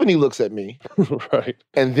the company looks at me. Right.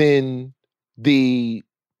 And then the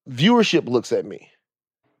viewership looks at me.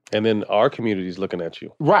 And then our community's looking at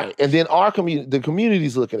you. Right. And then the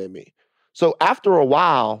community's looking at me. So after a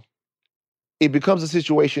while, it becomes a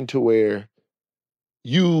situation to where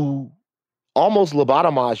you almost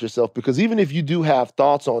lobotomize yourself, because even if you do have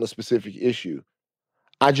thoughts on a specific issue,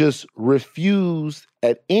 I just refused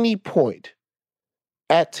at any point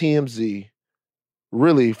at TMZ,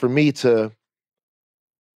 really, for me to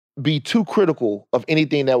be too critical of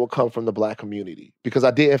anything that would come from the black community, because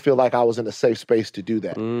I didn't feel like I was in a safe space to do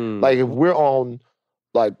that. Like, if we're on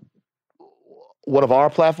like one of our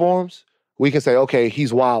platforms, we can say, okay,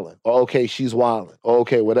 he's wilding, or okay, she's wilding, or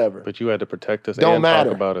okay, whatever. But you had to protect us Don't and matter.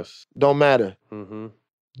 talk about us. Don't matter.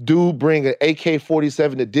 Dude bring an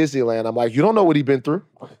AK-47 to Disneyland. I'm like, you don't know what he's been through.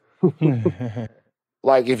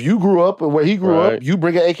 Like, if you grew up where he grew up, you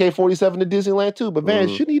bring an AK-47 to Disneyland too. But man,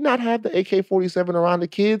 shouldn't he not have the AK-47 around the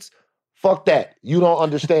kids? Fuck that. You don't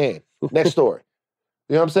understand. Next story.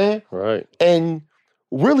 You know what I'm saying? Right. And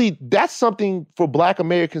really, that's something for Black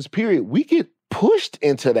Americans, period. We get pushed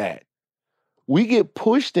into that. We get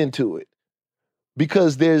pushed into it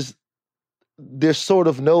because there's sort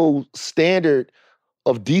of no standard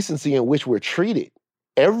of decency in which we're treated.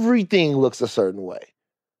 Everything looks a certain way.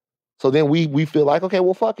 So then we feel like, okay,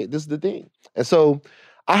 well, fuck it. This is the thing. And so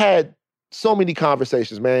I had so many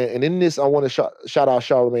conversations, man. And in this, I want to shout out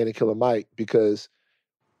Charlamagne and Killer Mike because...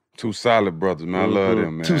 Two solid brothers, man. I love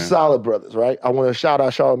them, man. Two solid brothers, right? I want to shout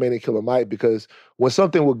out Charlamagne and Killer Mike because when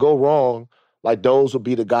something would go wrong, like those would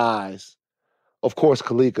be the guys, of course,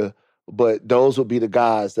 Kalika, but those would be the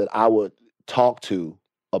guys that I would talk to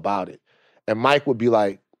about it. And Mike would be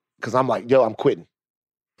like, because I'm like, yo, I'm quitting.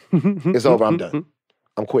 It's over, I'm done.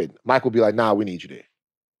 I'm quitting. Mike would be like, nah, we need you there.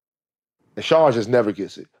 And Char just never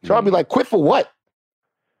gets it. Char would be like, quit for what?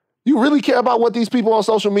 You really care about what these people on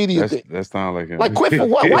social media think? That sounds like him. Like, quit for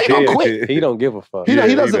what? Why you gonna quit? He don't give a fuck. He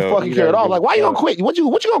doesn't fucking care at all. Like, why you gonna quit? What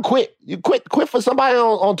you gonna quit? You quit for somebody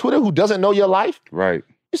on Twitter who doesn't know your life? Right.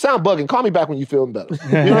 You sound bugging. Call me back when you feeling better.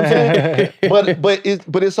 You know what I'm saying?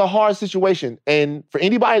 but it's a hard situation. And for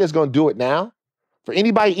anybody that's gonna do it now, for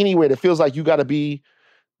anybody anywhere that feels like you gotta be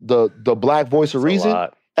the Black voice of reason,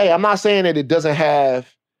 hey, I'm not saying that it doesn't have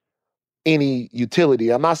any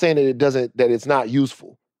utility. I'm not saying that it's not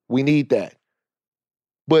useful. We need that.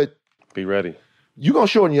 But be ready. You're gonna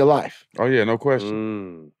shorten your life. Oh yeah, no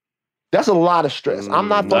question. That's a lot of stress. I'm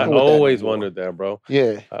not fucking with that. I always wondered that, bro.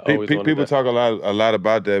 Yeah. People talk a lot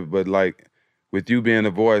about that, but like with you being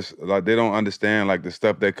a voice, like they don't understand like the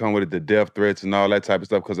stuff that come with it, the death threats and all that type of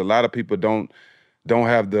stuff. Because a lot of people don't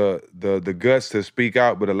have the guts to speak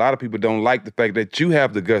out, but a lot of people don't like the fact that you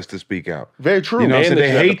have the guts to speak out. Very true. You know what I'm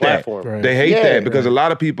saying? They hate that. Right. They hate that because a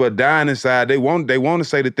lot of people are dying inside. They want to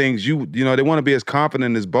say the things you know, they want to be as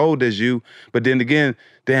confident, as bold as you, but then again,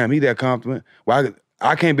 damn, he that confident. Well,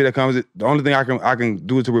 I can't be that confident. The only thing I can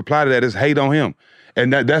do to reply to that is hate on him.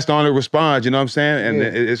 And that's the only response, you know what I'm saying? And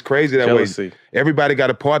it's crazy that way. Everybody got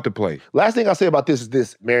a part to play. Last thing I'll say about this is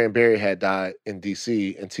this. Marion Barry had died in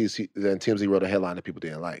D.C. and TMZ wrote a headline that people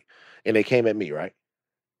didn't like. And they came at me, right?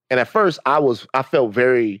 And at first I got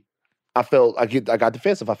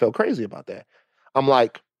defensive. I felt crazy about that. I'm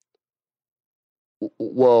like,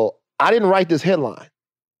 well, I didn't write this headline.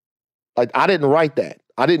 Like, I didn't write that.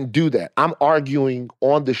 I didn't do that. I'm arguing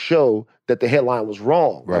on the show that the headline was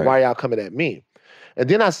wrong. Right. Like, why are y'all coming at me? And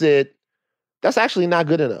then I said, that's actually not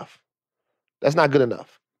good enough. That's not good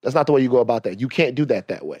enough. That's not the way you go about that. You can't do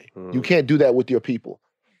that way. You can't do that with your people.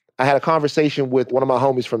 I had a conversation with one of my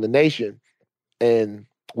homies from The Nation, and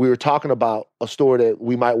we were talking about a story that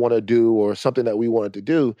we might want to do or something that we wanted to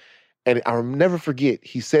do. And I'll never forget,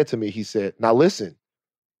 he said to me, now listen,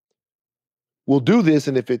 we'll do this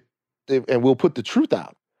and we'll put the truth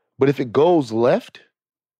out. But if it goes left,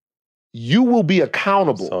 you will be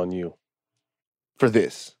accountable. It's on you. For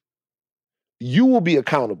this. You will be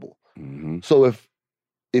accountable. Mm-hmm. So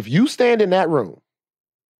if you stand in that room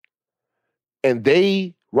and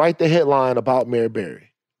they write the headline about Mary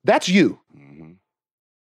Berry, that's you. Mm-hmm.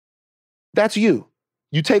 That's you.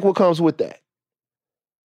 You take what comes with that.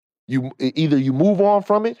 Either you move on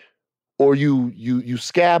from it or you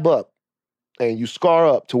scab up and you scar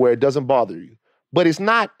up to where it doesn't bother you. But it's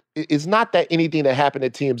not that anything that happened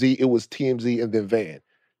at TMZ, it was TMZ and then Van.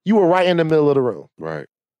 You were right in the middle of the room. Right.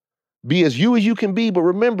 Be as you can be, but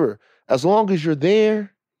remember, as long as you're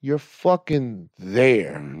there, you're fucking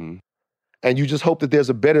there. Mm-hmm. And you just hope that there's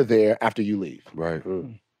a better there after you leave. Right.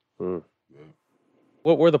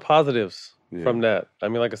 What were the positives from that? I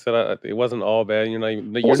mean, like I said, it wasn't all bad. You're not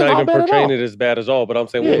even portraying it as bad as all. But I'm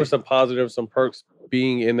saying, what were some positives, some perks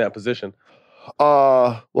being in that position?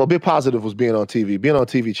 Well, a big positive was being on TV. Being on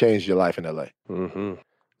TV changed your life in LA. Mm-hmm.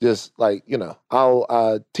 Just like, you know,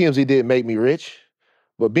 TMZ did make me rich,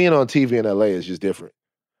 but being on TV in LA is just different.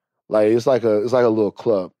 Like it's like a little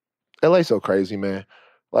club. LA's so crazy, man.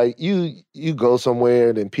 Like you go somewhere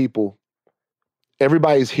and then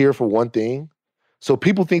everybody's here for one thing. So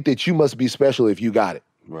people think that you must be special if you got it.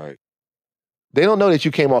 Right. They don't know that you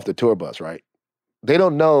came off the tour bus, right? They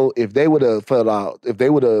don't know if they would have gone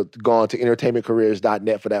to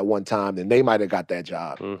entertainmentcareers.net for that one time, then they might have got that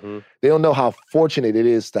job. Mm-hmm. They don't know how fortunate it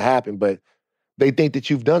is to happen, but they think that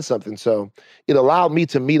you've done something. So it allowed me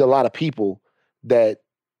to meet a lot of people that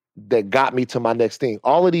got me to my next thing.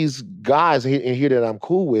 All of these guys in here that I'm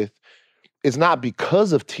cool with, it's not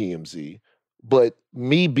because of TMZ, but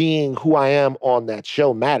me being who I am on that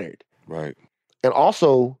show mattered. Right. And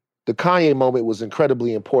also, the Kanye moment was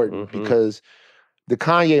incredibly important because the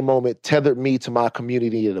Kanye moment tethered me to my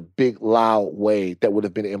community in a big, loud way that would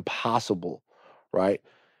have been impossible, right?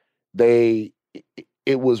 It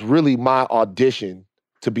was really my audition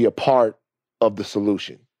to be a part of the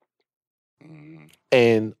solution.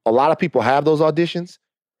 And a lot of people have those auditions,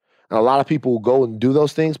 and a lot of people go and do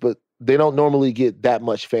those things, but they don't normally get that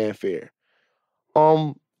much fanfare.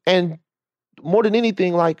 And more than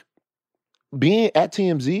anything, like being at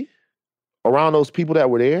TMZ around those people that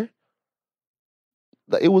were there,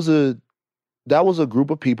 that was a group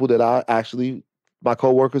of people that my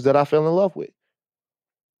coworkers that I fell in love with.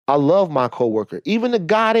 I love my coworker. Even the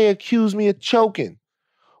guy they accused me of choking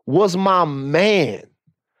was my man,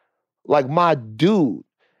 like my dude.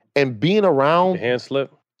 And being around the hand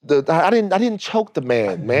slip. I didn't choke the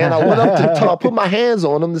man. I went up to talk, put my hands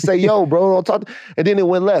on him to say, "Yo, bro, don't talk." And then it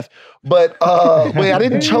went left. But I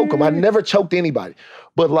didn't choke him. I never choked anybody.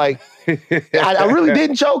 But like, I really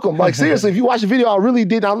didn't choke him. Like seriously, if you watch the video, I really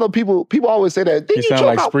didn't. I know people always say that. You sound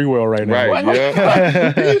like Sprewell right now. Right?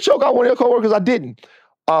 Yeah. Did you choke out one of your coworkers? I didn't.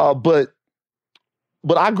 But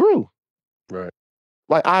I grew. Right.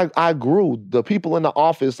 Like I grew. The people in the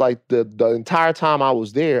office, like the entire time I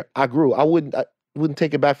was there, I grew. I wouldn't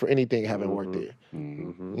take it back for anything having worked there.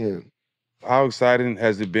 Yeah. How exciting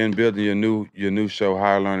has it been building your new show,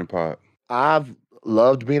 Higher Learning Pod? I've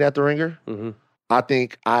loved being at the Ringer. I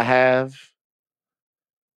think I have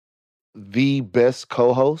the best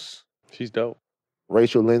co-host. She's dope.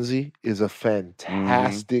 Rachel Lindsay is a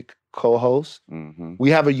fantastic co-host. We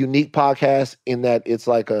have a unique podcast in that it's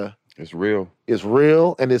like it's real. It's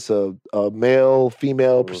real, and it's a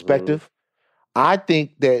male-female perspective. I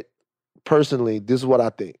think that personally, this is what I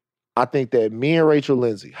think. I think that me and Rachel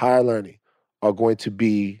Lindsay, Higher Learning, are going to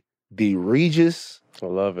be the Regis. I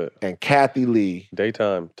love it. And Kathy Lee.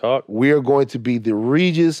 Daytime talk. We are going to be the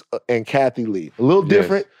Regis and Kathy Lee. A little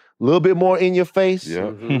different, a little bit more in your face,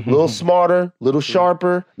 a little smarter, a little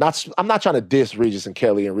sharper. I'm not trying to diss Regis and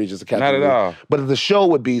Kelly and Regis and Kathy Lee. Not at all. But the show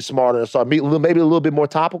would be smarter, so maybe a little bit more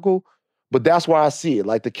topical. But that's where I see it.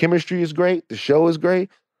 Like the chemistry is great, the show is great.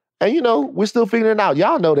 And we're still figuring it out.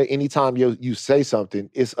 Y'all know that anytime you say something,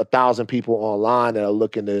 it's 1,000 people online that are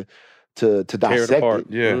looking to dissect it.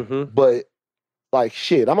 Yeah. But like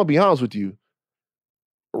shit, I'm gonna be honest with you.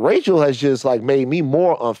 Rachel has just like made me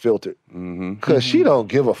more unfiltered because she don't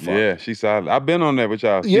give a fuck. Yeah, she's solid. I've been on there with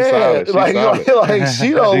y'all. She's Yeah, solid. She's like solid.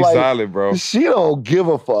 she don't She's like solid, bro. She don't give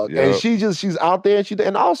a fuck, and she's out there.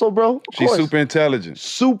 And also, bro, of she's course, super intelligent.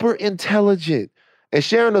 super intelligent, and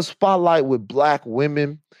sharing the spotlight with Black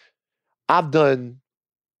women. I've done,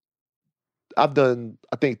 I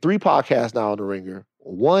think 3 podcasts now on the Ringer.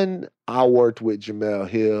 One, I worked with Jemele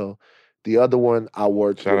Hill. The other one, I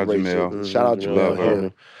worked with Rachel. Jemele. Shout out Jemele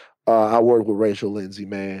Hill. I worked with Rachel Lindsay,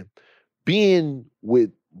 man. Being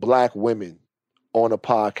with Black women on a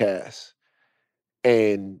podcast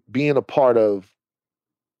and being a part of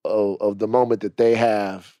the moment that they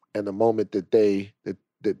have and the moment that they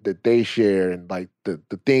share and like the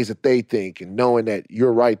things that they think and knowing that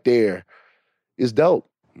you're right there is dope.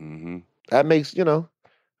 That makes, I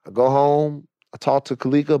go home, I talk to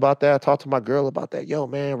Kalika about that, I talk to my girl about that. Yo,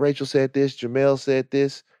 man, Rachel said this, Jemele said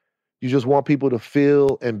this. You just want people to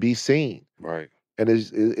feel and be seen. Right.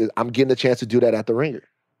 And I'm getting a chance to do that at the Ringer.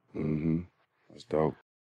 That's dope.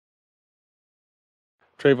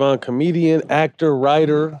 Trayvon, comedian, actor,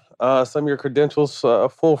 writer, some of your credentials,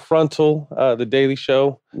 Full Frontal, The Daily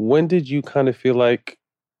Show. When did you kind of feel like,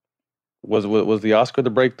 was the Oscar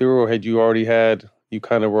the breakthrough, or had you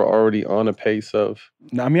kind of were already on a pace of?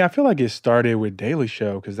 No, I mean, I feel like it started with Daily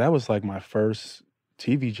Show because that was like my first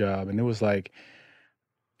TV job. And it was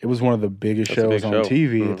one of the biggest shows on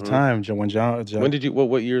TV at the time. When did you,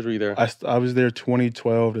 what years were you there? I was there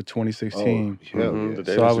 2012 to 2016.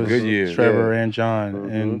 So I was good years. Trevor and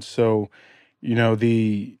John. And so,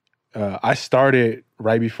 I started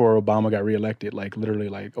right before Obama got reelected, like literally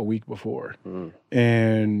like a week before.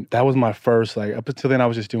 And that was my first, like up until then I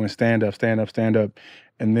was just doing stand-up.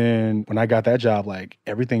 And then when I got that job, like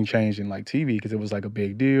everything changed in like TV because it was like a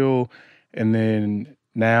big deal. And then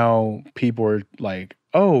now people are like,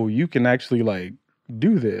 oh, you can actually like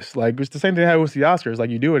do this. Like it's the same thing I had with the Oscars. Like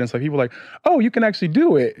you do it and so people are like, oh, you can actually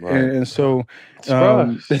do it. Right. And so,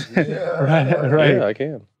 right. Yeah, I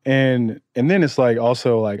can. And then it's like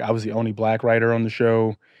also like I was the only Black writer on the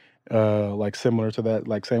show, like similar to that,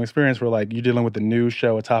 like same experience where like you're dealing with a news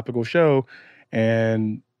show, a topical show,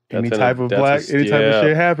 and any type of shit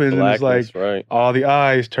happens, and it's like all the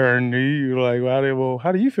eyes turn to you, like,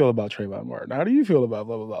 how do you feel about Trayvon Martin? How do you feel about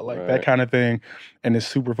blah blah blah, like that kind of thing, and it's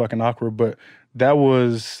super fucking awkward. But that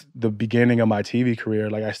was the beginning of my TV career.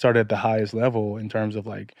 Like I started at the highest level in terms of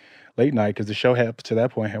like late night, because the show had to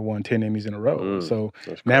that point had won 10 Emmys in a row. So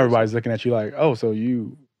now everybody's looking at you like, oh, so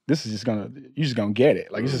you're just gonna get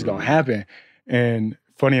it. Like it's just gonna happen. And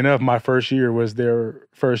funny enough, my first year was their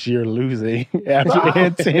first year losing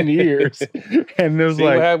after 10 years. And it was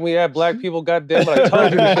what happened? We had black people, goddamn it. I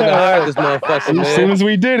told you we should have hired this motherfucker, man. As soon as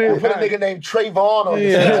we did it. Put a nigga named Trayvon on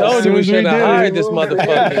this. I told you we should have hired this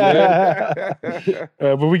motherfucker, man.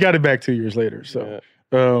 But we got it back 2 years later. So,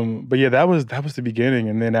 but yeah, that was the beginning.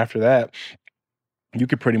 And then after that, you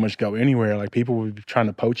could pretty much go anywhere. Like people would be trying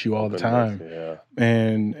to poach you all the time. Yeah.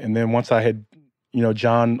 And then once I had,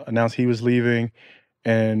 John announced he was leaving,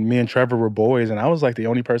 and me and Trevor were boys, and I was like the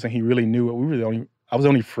only person he really knew. I was the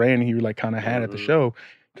only friend he like kind of had at the show,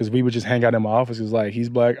 because we would just hang out in my office. It was like, he's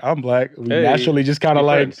black, I'm black. We naturally just kind of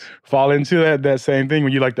like fall into that same thing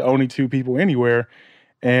when you're like the only two people anywhere.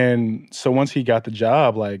 And so once he got the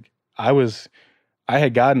job, like I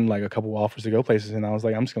had gotten like a couple offers to go places, and I was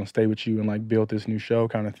like, I'm just gonna stay with you and like build this new show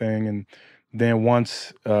kind of thing. And then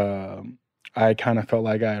once I kind of felt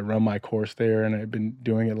like I had run my course there and I'd been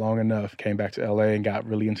doing it long enough, came back to LA and got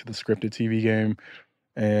really into the scripted TV game.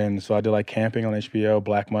 And so I did like Camping on HBO,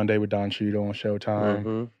 Black Monday with Don Cheadle on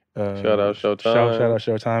Showtime. Shout out Showtime. Shout out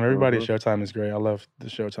Showtime. Everybody at Showtime is great. I love the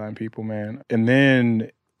Showtime people, man. And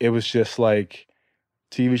then it was just like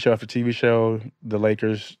TV show after TV show. The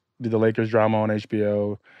Lakers did the Lakers drama on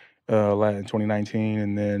HBO in 2019.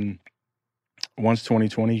 And then once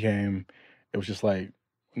 2020 came, it was just like,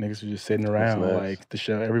 niggas were just sitting around. Like the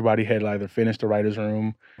show, everybody had either finished the writer's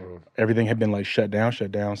room, everything had been like shut down.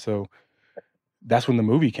 So that's when the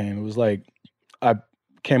movie came. It was like, I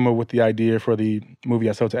came up with the idea for the movie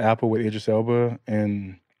I sold to Apple with Idris Elba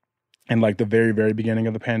and like the very, very beginning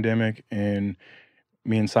of the pandemic. And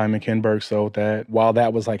me and Simon Kinberg sold that. While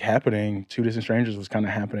that was like happening, Two Distant Strangers was kind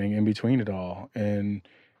of happening in between it all. And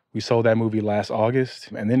we sold that movie last August.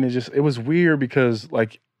 And then it was weird because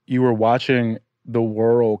like you were watching the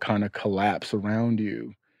world kind of collapse around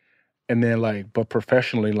you. And then like, but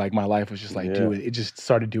professionally, like my life was just like, it just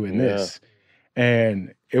started doing this.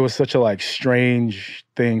 And it was such a like strange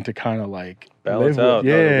thing to kind of like balance live out.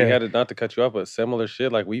 with. Yeah. We had it, not to cut you off, but similar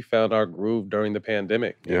shit. Like we found our groove during the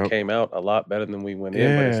pandemic. It came out a lot better than we went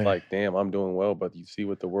in. But it's like, damn, I'm doing well. But you see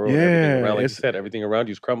what the world, everything around, like you said, everything around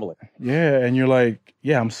you is crumbling. Yeah. And you're like,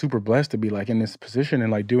 I'm super blessed to be like in this position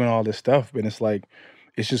and like doing all this stuff. But it's like,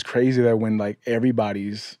 it's just crazy that when like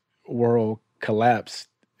everybody's world collapsed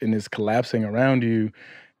and is collapsing around you,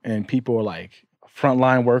 and people are like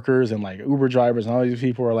frontline workers and like Uber drivers and all these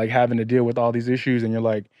people are like having to deal with all these issues, and you're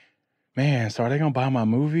like, man, so are they gonna buy my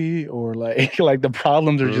movie? Or like the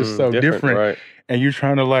problems are just so different. Right. And you're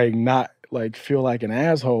trying to like not like feel like an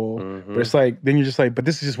asshole. But it's like, then you're just like, but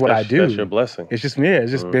this is just what I do. That's your blessing. It's just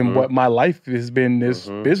it's just been what my life has been, this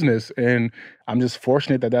business. And I'm just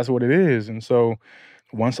fortunate that that's what it is. And so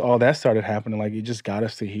once all that started happening, like it just got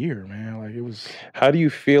us to here, man. Like it was. How do you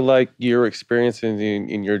feel like your experiences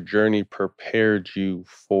in your journey prepared you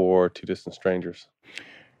for Two Distant Strangers?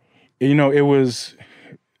 It was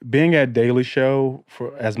being at Daily Show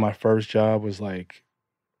as my first job was like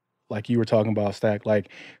you were talking about, Stack, like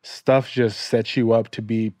stuff just sets you up to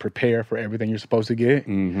be prepared for everything you're supposed to get.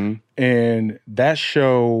 And that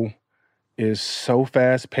show is so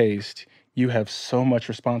fast paced. You have so much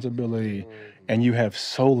responsibility and you have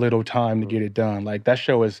so little time to get it done. Like that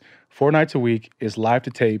show is 4 nights a week, is live to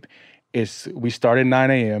tape. We start at 9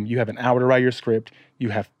 a.m. You have an hour to write your script. You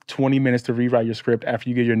have 20 minutes to rewrite your script after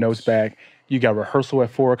you get your notes back. You got rehearsal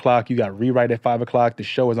at 4 o'clock. You got rewrite at 5 o'clock. The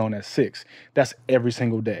show is on at 6. That's every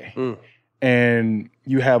single day. And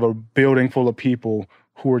you have a building full of people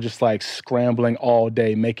who are just like scrambling all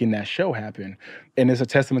day making that show happen. And it's a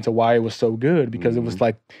testament to why it was so good, because it was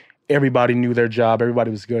like everybody knew their job,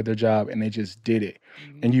 everybody was good at their job, and they just did it.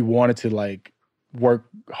 And you wanted to like work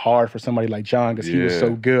hard for somebody like John because he was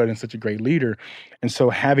so good and such a great leader. And so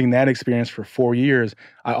having that experience for 4 years,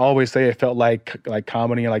 I always say it felt like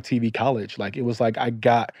comedy and like TV college. Like it was like I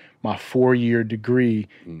got my 4-year degree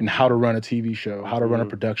in how to run a TV show, how to run a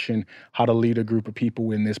production, how to lead a group of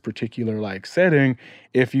people in this particular like setting,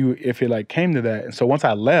 if it like came to that. And so once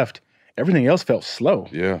I left, everything else felt slow.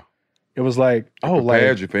 Yeah. It was like,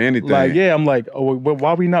 prepared you for anything. Like, I'm like, oh,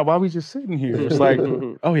 why we just sitting here? It's like,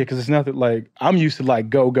 oh yeah, because it's nothing like, I'm used to like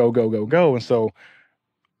go. And so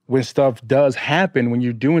when stuff does happen, when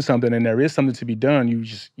you're doing something and there is something to be done, you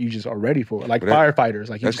just are ready for it. Like firefighters.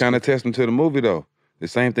 Like that's kind of testament to the movie though. The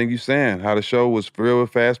same thing you saying, how the show was real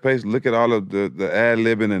fast paced. Look at all of the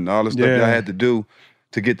ad-libbing and all the stuff y'all had to do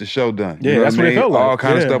to get the show done. Yeah, you know that's what it felt like. All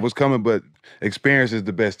kind of stuff was coming, but Experience is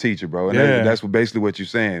the best teacher, bro. And Yeah. that's basically what you're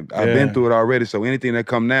saying. I've been through it already, so anything that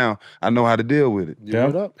come now, I know how to deal with it.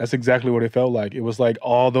 Yeah, that's exactly what it felt like. It was like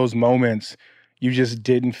all those moments you just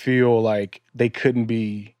didn't feel like they couldn't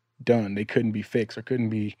be done. They couldn't be fixed or couldn't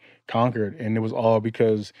be conquered. And it was all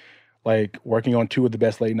because like working on 2 of the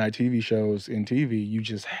best late night TV shows in TV, you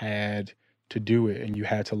just had to do it and you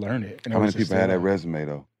had to learn it. And How many people had that resume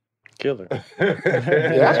though? Killer.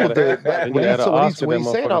 That's what when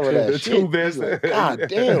he's saying all of that The shit. 2 best. God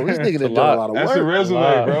damn, this nigga done done a lot of work. That's a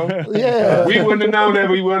resume, bro. Yeah. We wouldn't have known that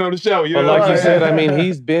if we went on the show. You But know like what you I'm said, saying? I mean,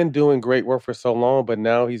 he's been doing great work for so long, but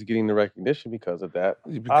now he's getting the recognition because of that.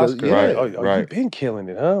 Because- Oscar. yeah. You've been killing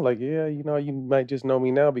it, huh? Like, yeah, you know, you might just know me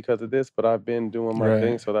now because of this, but I've been doing my Right.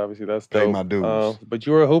 thing, so obviously that's Pay dope. my dues. But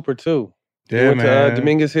you were a hooper too. Yeah, you went man. to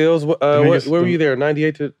Dominguez Hills. Dominguez- Where were you there?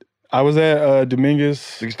 98 to. I was at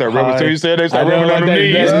Dominguez. You start rubbing. So you said they start I know, rubbing on the like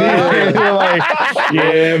knees. that- They're like,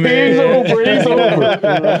 yeah, man. He's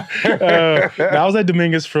over. I was at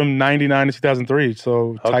Dominguez from 99 to 2003.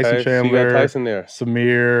 So Okay, Tyson so you got Chandler, Tyson there.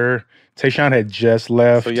 Samir, Tayshaun had just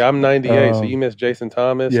left. So yeah, I'm 98. So Um, you missed Jason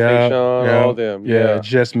Thomas, yeah, Tayshaun, yeah, all them. Yeah, Yeah.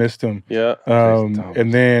 just missed him. Yeah.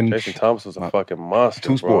 And then Jason Thomas was a fucking monster.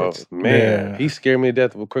 2 sports. Bro. Man, Yeah. he scared me to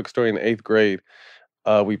death. A quick story in the 8th grade.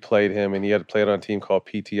 We played him, and he had to play it on a team called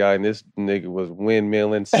PTI, and this nigga was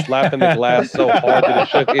windmilling, slapping the glass so hard that it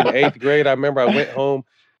shook. In 8th grade, I remember I went home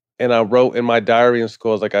and I wrote in my diary in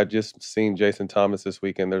school, I was like, I just seen Jason Thomas this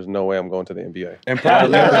weekend. There's no way I'm going to the NBA. And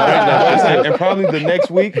probably, and probably the next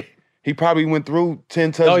week, he probably went through 10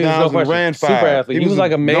 No, touchdowns he was no and question. ran 5. Super athlete. He was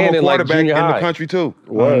like a man number in, like, quarterback junior in high. the country too.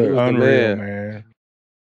 Word. He was the unreal, man. man.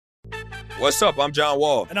 What's up? I'm John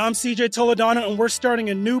Wall. And I'm CJ Toledano, and we're starting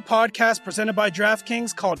a new podcast presented by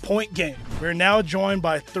DraftKings called Point Game. We're now joined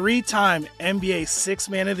by 3-time NBA Sixth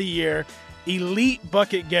Man of the Year, elite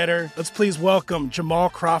bucket getter. Let's please welcome Jamal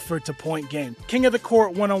Crawford to Point Game. King of the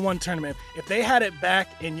Court one-on-one tournament. If they had it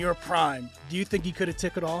back in your prime, do you think you could have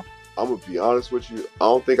took it all? I'm gonna be honest with you. I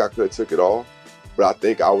don't think I could have took it all, but I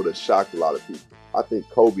think I would have shocked a lot of people. I think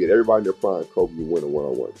Kobe and everybody in their prime, Kobe would win a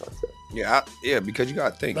one-on-one contest. Yeah, because you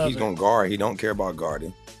got to think, Love he's it. going to guard. He don't care about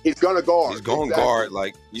guarding. He's gonna guard. He's going to Exactly. guard.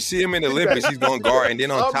 Like, you see him in the Olympics, he's going to guard. And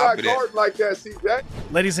then on I'm top not of that, guarding like that, CJ.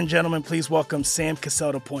 Ladies and gentlemen, please welcome Sam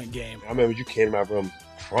Cassell to Point Game. I remember you came to my room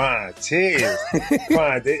crying, tears,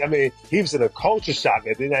 crying. I mean, he was in a culture shock.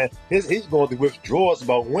 And then he's going through withdrawals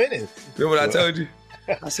about winning. remember what I told you?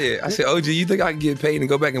 I said, OG, you think I can get paid and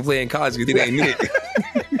go back and play in college because it ain't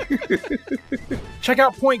it? Check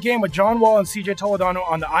out Point Game with John Wall and CJ Toledano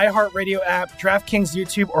on the iHeartRadio app, DraftKings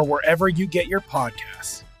YouTube, or wherever you get your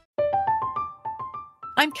podcasts.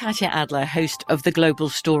 I'm Katya Adler, host of The Global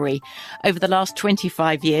Story. Over the last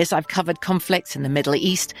 25 years, I've covered conflicts in the Middle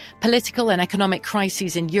East, political and economic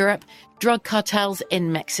crises in Europe, drug cartels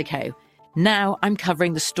in Mexico. Now I'm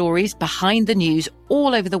covering the stories behind the news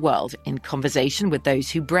all over the world in conversation with those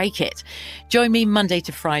who break it. Join me Monday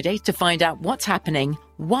to Friday to find out what's happening,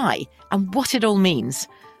 why, and what it all means.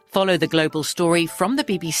 Follow The Global Story from the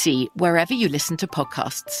BBC wherever you listen to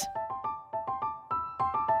podcasts.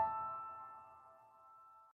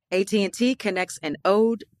 AT&T connects an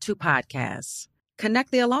ode to podcasts.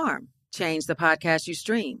 Connect the alarm. Change the podcast you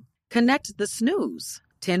stream. Connect the snooze.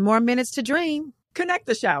 10 more minutes to dream. Connect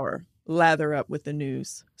the shower. Lather up with the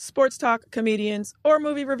news, sports talk, comedians, or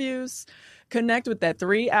movie reviews. Connect with that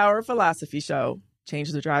 3-hour philosophy show.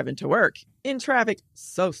 Change the drive into work in traffic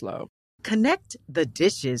so slow. Connect the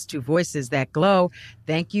dishes to voices that glow.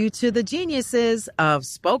 Thank you to the geniuses of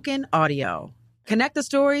spoken audio. Connect the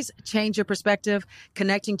stories, change your perspective.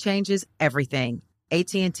 Connecting changes everything.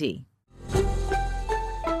 AT&T.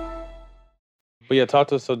 But yeah, talk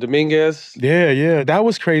to us. So Dominguez. Yeah. That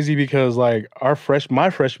was crazy because like my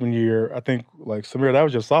freshman year, I think like Samir, that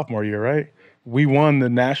was your sophomore year, right? We won the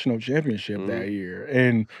national championship that year.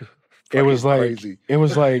 And it was like crazy. It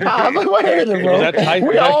was like I was like, wait a minute, bro. Was that Tyson- We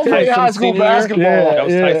was that all played Tyson high school senior year? basketball. That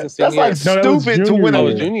was Tyson That's senior like year. No, that was stupid to junior win year. a, Oh,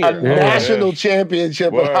 it was junior a year. national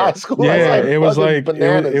championship in high school. Yeah, it was fucking like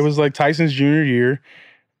bananas. it was like Tyson's junior year,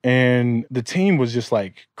 and the team was just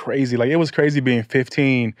like crazy. Like it was crazy being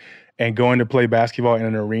 15 and going to play basketball in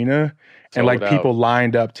an arena, and like Sold out. people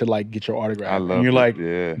lined up to like get your autograph. I love and you're it, like,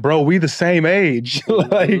 yeah. bro, we the same age.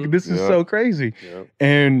 Like this is Yeah. so crazy. Yep.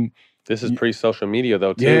 And This is pre-social media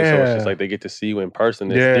though too, so it's Yeah. just like they get to see you in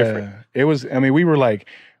person. It's different. it was. I mean, we were like,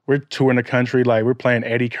 we're touring the country. Like we're playing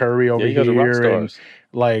Eddie Curry over Yeah, you go to here, and Rockstars.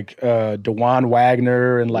 like DeJuan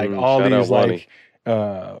Wagner, and like all shout out these like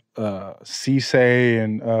Cisse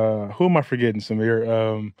and who am I forgetting?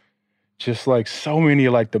 Samir. Just like so many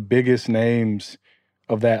like the biggest names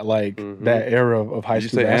of that that era of high Did you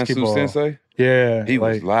school say basketball. Ansu Sensei? Yeah, He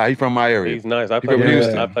was live. He from my area. He's nice. I He from played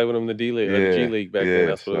Houston. with him in the D League, Yeah, G League back then.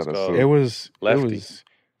 That's what it's shout out called. Sue. It was Lefty.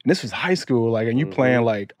 and this was high school, and you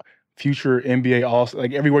playing future NBA all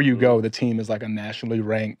everywhere you go, the team is a nationally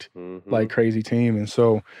ranked crazy team, and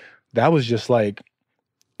so that was just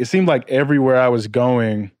it seemed like everywhere I was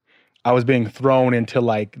going, I was being thrown into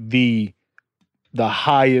the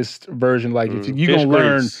highest version. If you gonna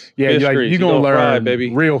learn, you're gonna learn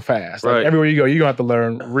real fast. Everywhere you go, you're gonna have to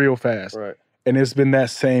learn real fast. Right. And it's been that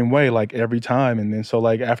same way every time. And then so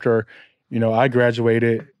after, I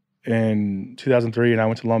graduated in 2003 and I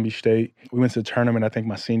went to Long Beach State. We went to the tournament. I think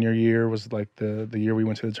my senior year was the year we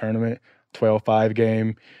went to the tournament. 12-5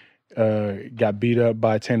 game. Got beat up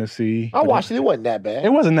by Tennessee. I watched it. It wasn't that bad.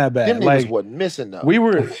 It wasn't that bad. Them niggas wasn't missing though. We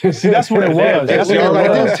were that's what it was. That's what it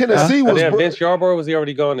was. Tennessee was. Vince Yarbrough, was he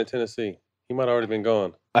already gone to Tennessee? He might have already been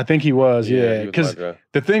gone. I think he was, yeah. Because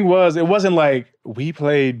the thing was, it wasn't we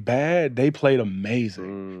played bad; they played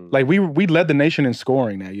amazing. We led the nation in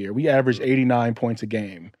scoring that year. We averaged 89 points a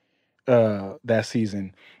game that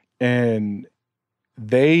season, and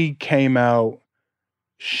they came out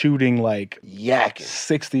shooting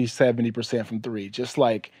 60-70% from three, just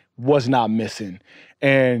was not missing.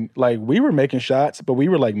 And we were making shots, but we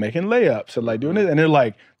were making layups and doing it. And they're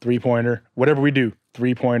 3-pointer, whatever we do,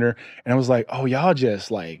 3-pointer. And I was oh, y'all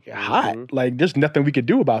just hot. There's nothing we could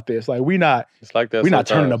do about this. We not, it's like that. We not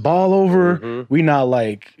turning the ball over. We not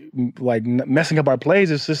messing up our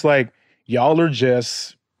plays. It's just y'all are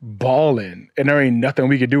just balling and there ain't nothing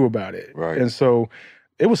we could do about it. Right. And so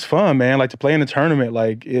it was fun, man. To play in the tournament,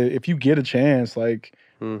 if you get a chance,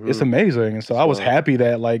 it's amazing. And so I was happy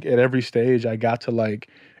that at every stage I got to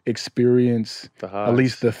experience at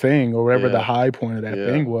least the thing or whatever the high point of that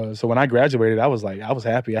thing was. So when I graduated, I was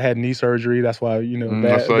happy. I had knee surgery. That's why, I saw you rubbing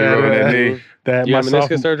that knee. Did you have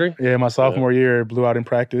meniscus surgery? Yeah, my sophomore year, it blew out in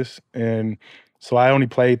practice. And so I only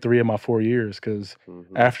played 3 of my 4 years because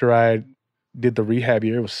after I did the rehab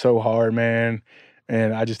year, it was so hard, man.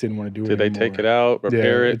 And I just didn't want to do it anymore. Did they take it out,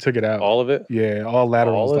 repair it? They took it out. All of it? Yeah, all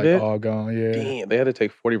lateral was all gone, yeah. Damn, they had to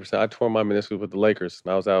take 40%. I tore my meniscus with the Lakers,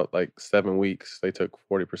 and I was out 7 weeks. They took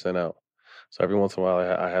 40% out. So every once in a while,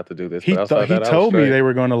 I had to do this. He told me they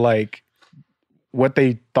were going to what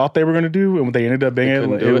they thought they were going to do and what they ended up being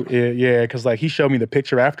able to do. Yeah, because he showed me the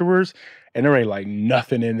picture afterwards, and there ain't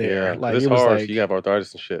nothing in there. Yeah, it's hard. You have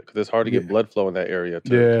arthritis and shit, because it's hard to get blood flow in that area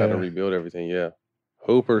to kind of rebuild everything,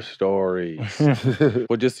 Hooper stories.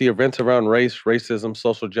 Well, just the events around race, racism,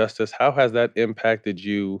 social justice, how has that impacted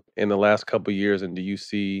you in the last couple of years? And do you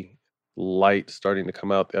see light starting to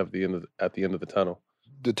come out at the end of the tunnel?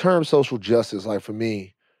 The term social justice, for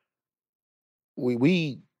me,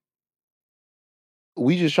 we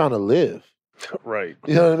just trying to live. Right.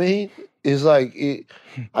 You know what I mean? It's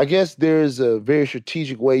I guess there's a very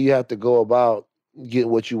strategic way you have to go about getting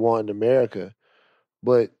what you want in America.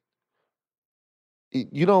 But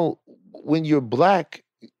when you're Black,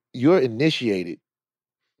 you're initiated.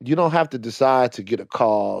 You don't have to decide to get a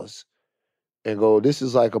cause and go, this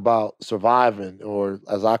is about surviving, or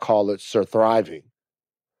as I call it, thriving.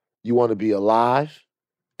 You want to be alive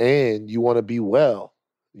and you want to be well,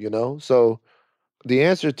 So the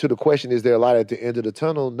answer to the question, is there a light at the end of the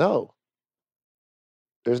tunnel? No.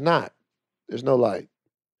 There's not. There's no light.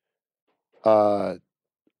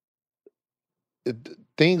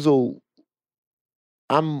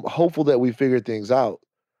 I'm hopeful that we figure things out,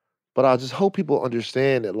 but I just hope people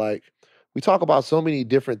understand that we talk about so many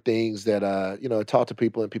different things that talk to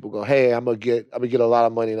people and people go, hey, I'm gonna get a lot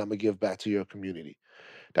of money and I'm gonna give back to your community.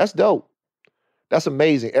 That's dope. That's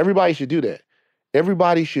amazing. Everybody should do that.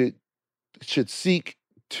 Everybody should seek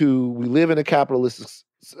to. We live in a capitalist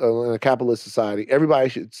society. Everybody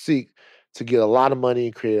should seek to get a lot of money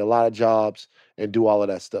and create a lot of jobs and do all of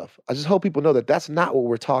that stuff. I just hope people know that that's not what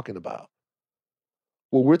we're talking about.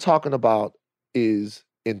 What we're talking about is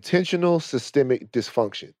intentional systemic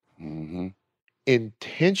dysfunction. Mm-hmm.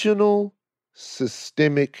 Intentional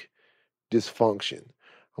systemic dysfunction.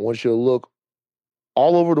 I want you to look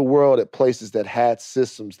all over the world at places that had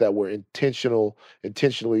systems that were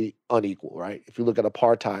intentionally unequal, right? If you look at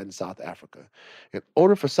apartheid in South Africa, in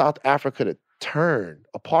order for South Africa to turn,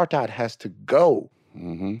 apartheid has to go,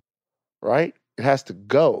 right? It has to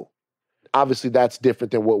go. Obviously, that's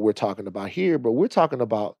different than what we're talking about here, but we're talking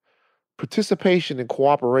about participation and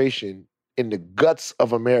cooperation in the guts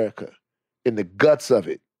of America, in the guts of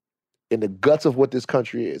it, in the guts of what this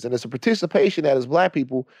country is. And it's a participation that as Black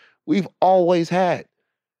people, we've always had.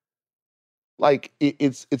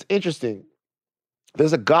 It's interesting.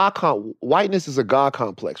 There's whiteness is a God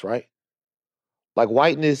complex, right?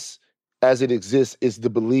 Whiteness as it exists is the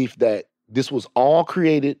belief that this was all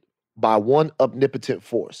created by one omnipotent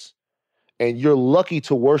force. And you're lucky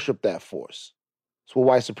to worship that force. That's what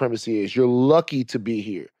white supremacy is. You're lucky to be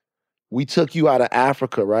here. We took you out of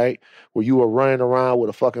Africa, right? Where you were running around with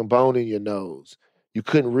a fucking bone in your nose. You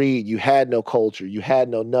couldn't read. You had no culture. You had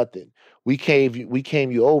no nothing. We came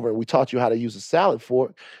you over and we taught you how to use a salad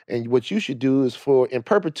fork. And what you should do is in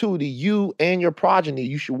perpetuity, you and your progeny,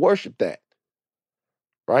 you should worship that.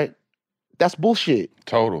 Right? That's bullshit.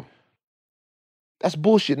 Total. That's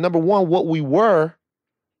bullshit. Number one, what we were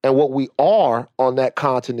and what we are on that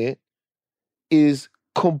continent is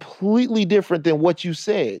completely different than what you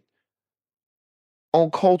said. On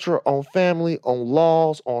culture, on family, on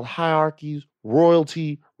laws, on hierarchies,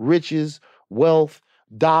 royalty, riches, wealth,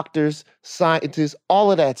 doctors, scientists,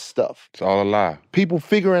 all of that stuff. It's all a lie. People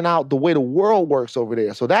figuring out the way the world works over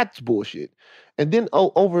there. So that's bullshit. And then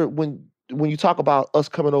over when you talk about us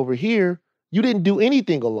coming over here, you didn't do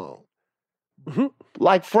anything alone. Mm-hmm.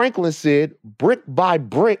 Like Franklin said, brick by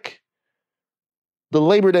brick, the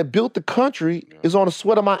labor that built the country is on the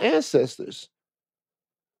sweat of my ancestors.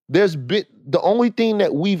 The only thing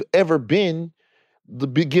that we've ever been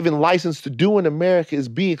given license to do in America is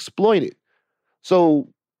be exploited.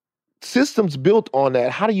 So systems built on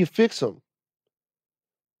that, how do you fix them?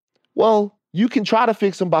 Well, you can try to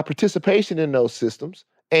fix them by participation in those systems,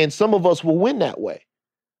 and some of us will win that way.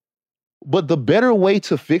 But the better way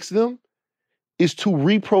to fix them is to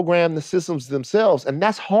reprogram the systems themselves, and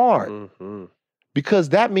that's hard. Mm-hmm. Because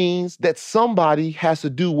that means that somebody has to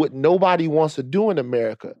do what nobody wants to do in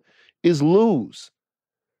America, is lose.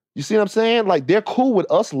 You see what I'm saying? Like, they're cool with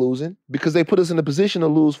us losing because they put us in a position to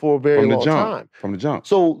lose for a very long time. From the jump.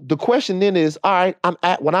 So the question then is, all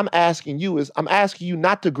right, what I'm asking you is, I'm asking you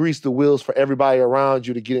not to grease the wheels for everybody around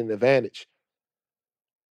you to get an advantage.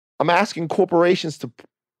 I'm asking corporations to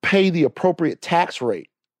pay the appropriate tax rate,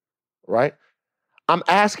 right? I'm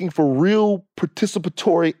asking for real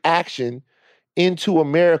participatory action into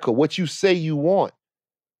America, what you say you want.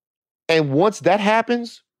 And once that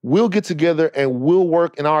happens, we'll get together and we'll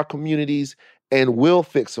work in our communities and we'll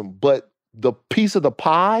fix them. But the piece of the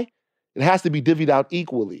pie, it has to be divvied out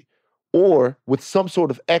equally or with some sort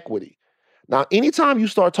of equity. Now, anytime you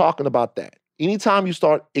start talking about that, anytime you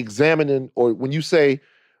start examining, or when you say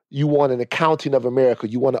you want an accounting of America,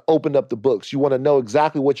 you want to open up the books, you want to know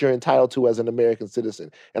exactly what you're entitled to as an American citizen.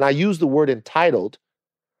 And I use the word entitled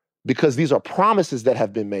because these are promises that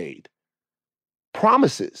have been made.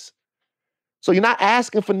 Promises. So you're not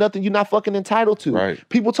asking for nothing you're not fucking entitled to. Right.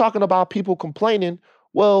 People talking about people complaining.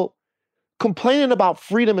 Well, complaining about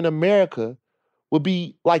freedom in America would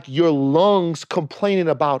be like your lungs complaining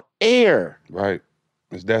about air. Right.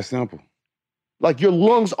 It's that simple. Like, your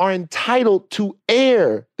lungs are entitled to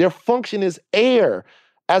air. Their function is air.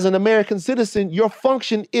 As an American citizen, your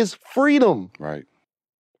function is freedom. Right.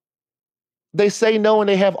 They say no, and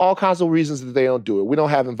they have all kinds of reasons that they don't do it. We don't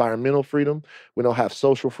have environmental freedom. We don't have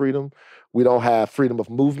social freedom. We don't have freedom of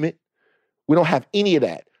movement. We don't have any of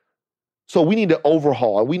that. So we need to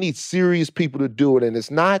overhaul, and we need serious people to do it. And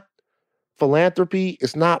it's not philanthropy.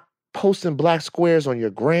 It's not posting black squares on your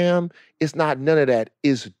gram. It's not none of that.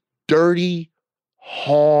 It's dirty,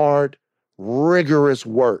 hard, rigorous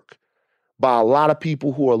work by a lot of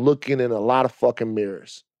people who are looking in a lot of fucking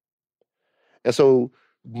mirrors. And so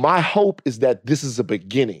my hope is that this is a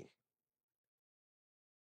beginning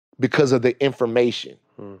because of the information.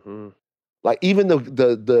 Mm-hmm. Like, even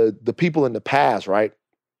the people in the past, right,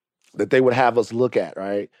 that they would have us look at,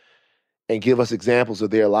 right, and give us examples of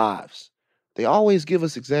their lives. They always give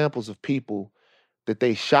us examples of people that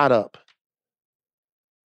they shot up,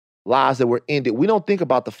 lives that were ended. We don't think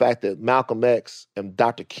about the fact that Malcolm X and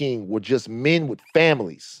Dr. King were just men with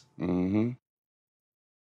families. Mm-hmm.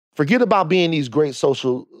 Forget about being these great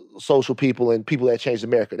social people and people that changed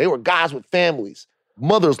America. They were guys with families.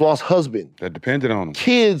 Mothers lost husband. That depended on them.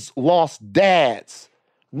 Kids lost dads.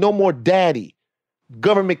 No more daddy.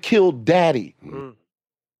 Government killed daddy. Mm.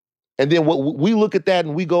 And then we look at that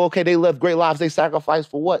and we go, okay, they left great lives. They sacrificed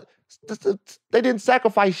for what? They didn't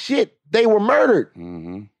sacrifice shit. They were murdered.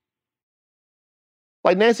 Mm-hmm.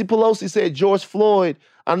 Like Nancy Pelosi said, George Floyd,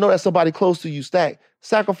 I know that's somebody close to you, Stack,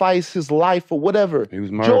 sacrificed his life for whatever. He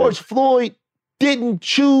was murdered. George Floyd didn't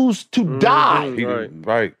choose to die. He didn't,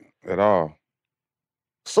 right, at all.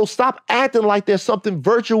 So stop acting like there's something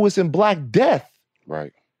virtuous in Black death.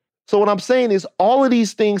 Right. So what I'm saying is all of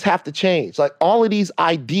these things have to change. Like, all of these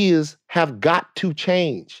ideas have got to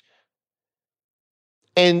change.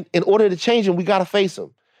 And in order to change them, we got to face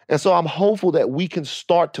them. And so I'm hopeful that we can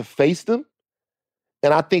start to face them.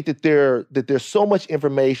 And I think that there's so much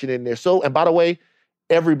information in there. And by the way,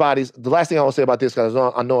 the last thing I want to say about this, because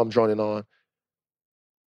I know I'm droning on.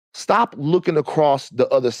 Stop looking across the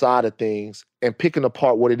other side of things and picking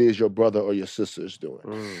apart what it is your brother or your sister is doing.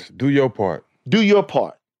 Do your part. Do your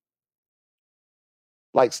part.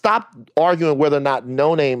 Like, stop arguing whether or not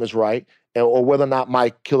No Name is right or whether or not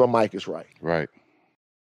Killer Mike is right. Right.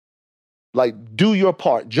 Like, do your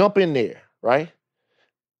part. Jump in there, right?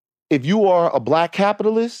 If you are a black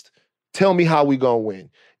capitalist, tell me how we gonna win.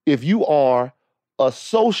 If you are a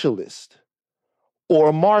socialist or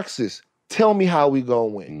a Marxist, tell me how we gonna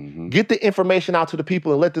win. Mm-hmm. Get the information out to the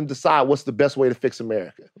people and let them decide what's the best way to fix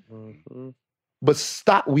America. Mm-hmm. But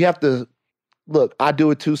stop. We have to, look, I do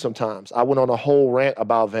it too sometimes. I went on a whole rant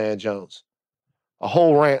about Van Jones. A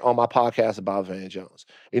whole rant on my podcast about Van Jones.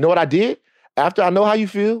 You know what I did? After, I know how you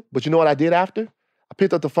feel, but you know what I did after? I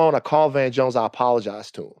picked up the phone, I called Van Jones, I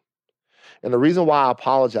apologized to him. And the reason why I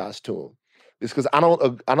apologized to him is because I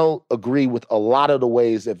don't agree with a lot of the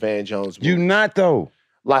ways that Van Jones moves. You not though.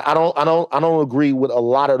 Like, I don't agree with a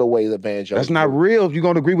lot of the ways that Van Jones That's not moves. real. If you're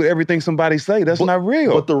gonna agree with everything somebody say, that's not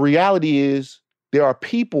real. But the reality is, there are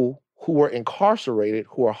people who are incarcerated,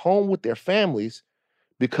 who are home with their families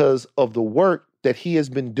because of the work that he has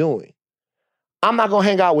been doing. I'm not gonna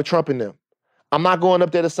hang out with Trump and them. I'm not going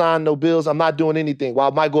up there to sign no bills. I'm not doing anything. Well,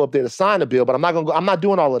 I might go up there to sign a bill, but I'm not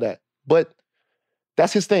doing all of that. But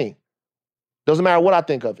that's his thing. Doesn't matter what I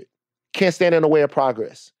think of it. Can't stand in the way of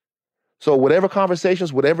progress. So whatever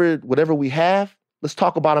conversations, whatever we have, let's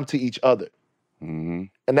talk about them to each other. Mm-hmm.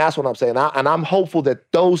 And that's what I'm saying. And I'm hopeful that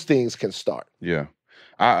those things can start. Yeah.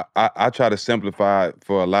 I try to simplify it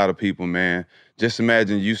for a lot of people, man. Just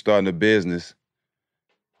imagine you starting a business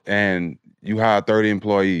and you hire 30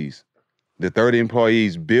 employees. The 30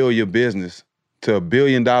 employees build your business to $1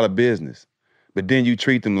 billion business, but then you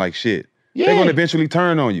treat them like shit. Yeah. They're gonna eventually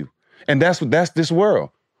turn on you. And that's this world.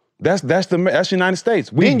 That's the United States.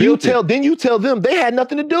 Then you tell them they had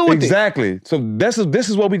nothing to do with it. Exactly. So this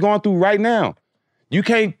is what we're going through right now. You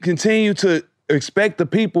can't continue to expect the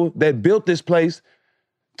people that built this place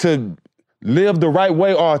to live the right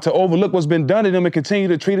way or to overlook what's been done to them and continue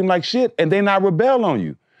to treat them like shit and they not rebel on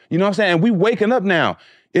you. You know what I'm saying? And we waking up now.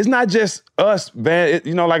 It's not just us, Van.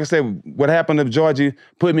 Like I said, what happened to Georgie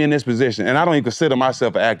put me in this position. And I don't even consider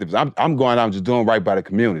myself an activist. I'm going out and just doing right by the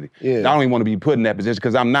community. Yeah. I don't even want to be put in that position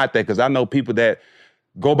because I'm not that, because I know people that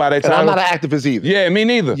go by their title. And I'm not an activist either. Yeah, me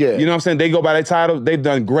neither. Yeah. You know what I'm saying? They go by their title. They've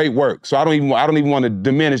done great work. So I don't even want to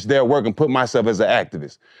diminish their work and put myself as an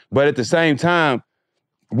activist. But at the same time,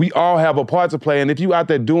 we all have a part to play. And if you out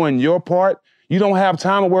there doing your part, you don't have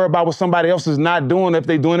time to worry about what somebody else is not doing, if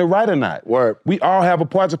they're doing it right or not. Word. We all have a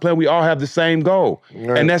part to play. We all have the same goal.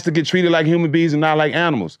 Right. And that's to get treated like human beings and not like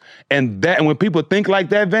animals. And when people think like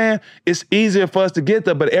that, Van, it's easier for us to get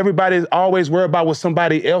there, but everybody's always worried about what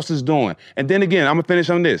somebody else is doing. And then again, I'm gonna finish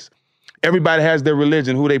on this. Everybody has their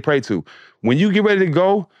religion, who they pray to. When you get ready to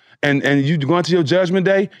go and you go into your judgment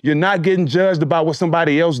day, you're not getting judged about what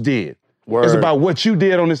somebody else did. Word. It's about what you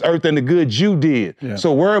did on this earth and the good you did. Yeah.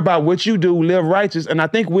 So worry about what you do, live righteous, and I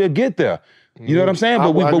think we'll get there. You know what I'm saying?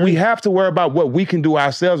 But we have to worry about what we can do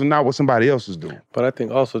ourselves and not what somebody else is doing. But I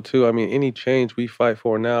think also, too, I mean, any change we fight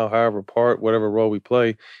for now, however whatever role we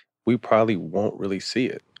play, we probably won't really see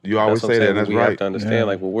it. You always say that, and that's we right. have to understand,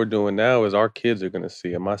 like, what we're doing now is our kids are going to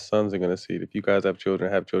see it. My sons are going to see it. If you guys have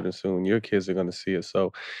children soon, your kids are going to see it.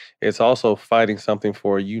 So it's also fighting something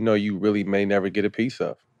for, you really may never get a piece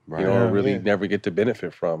of. Right. Or really never get to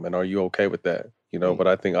benefit from. And are you okay with that? But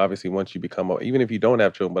I think obviously once you become, even if you don't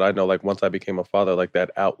have children, but I know like once I became a father, like that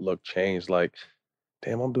outlook changed. Like,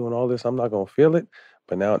 damn, I'm doing all this, I'm not going to feel it.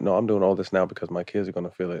 But now, no, I'm doing all this now because my kids are going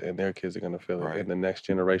to feel it and their kids are going to feel it. And the next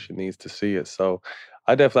generation needs to see it. So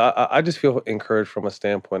I just feel encouraged from a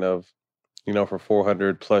standpoint of, for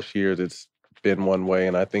 400 plus years, it's been one way.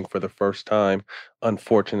 And I think for the first time,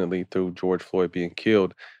 unfortunately, through George Floyd being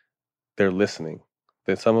killed, they're listening.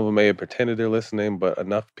 That some of them may have pretended they're listening, but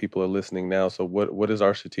enough people are listening now. So what is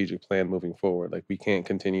our strategic plan moving forward? Like, we can't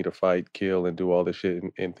continue to fight, kill, and do all this shit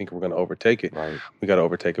and think we're going to overtake it. Right. We got to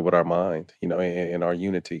overtake it with our mind, and our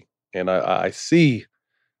unity. And I see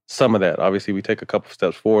some of that. Obviously, we take a couple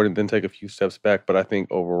steps forward and then take a few steps back. But I think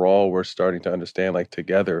overall, we're starting to understand, like,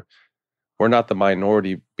 together, we're not the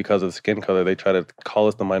minority because of the skin color. They try to call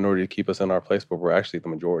us the minority to keep us in our place, but we're actually the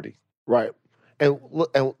majority. Right. And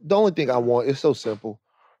the only thing I want, it's so simple,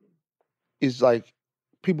 is like,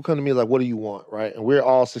 people come to me like, what do you want, right? And we're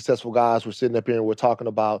all successful guys. We're sitting up here and we're talking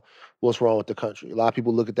about what's wrong with the country. A lot of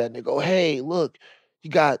people look at that and they go, hey, look, you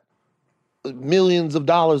got millions of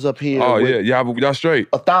dollars up here. Oh, yeah, y'all straight.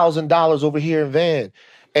 $1,000 over here in Van.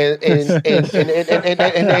 they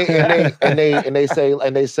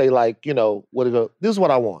say like, you know, this is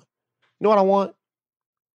what I want. You know what I want?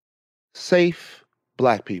 Safe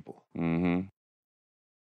Black people. Mm-hmm.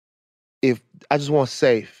 If I just want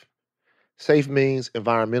safe. Safe means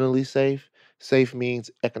environmentally safe. Safe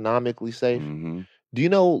means economically safe. Mm-hmm. Do you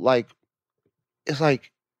know, like, it's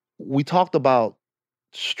like we talked about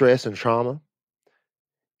stress and trauma.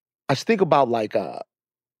 I just think about like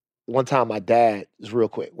one time my dad, just real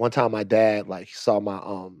quick. One time my dad like saw my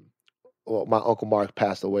Uncle Mark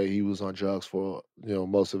passed away. He was on drugs for, you know,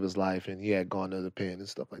 most of his life, and he had gone to the pen and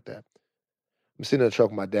stuff like that. I'm sitting in the truck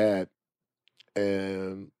with my dad,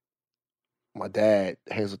 and my dad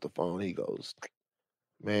hangs up the phone. He goes,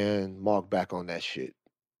 "Man, Mark back on that shit."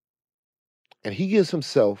 And he gives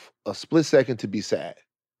himself a split second to be sad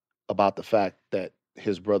about the fact that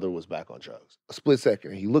his brother was back on drugs. A split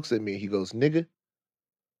second. And he looks at me and he goes, "Nigga,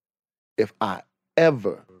 if I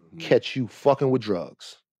ever catch you fucking with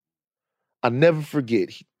drugs, I'll never forget.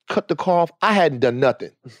 He cut the car off. I hadn't done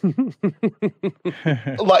nothing."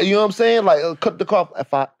 Like, you know what I'm saying? Like, cut the car off.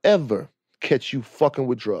 "If I ever catch you fucking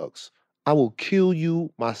with drugs, I will kill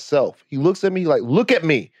you myself." He looks at me like, "Look at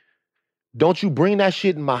me. Don't you bring that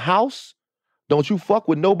shit in my house. Don't you fuck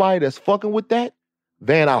with nobody that's fucking with that.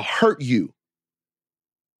 Then I'll hurt you."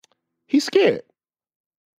 He's scared.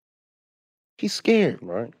 He's scared.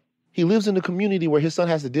 Right. He lives in a community where his son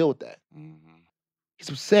has to deal with that. He's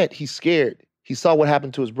upset. He's scared. He saw what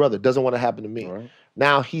happened to his brother. Doesn't want to happen to me. Right.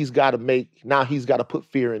 Now he's got to put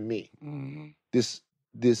fear in me. This,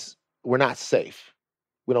 we're not safe.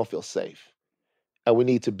 We don't feel safe. And we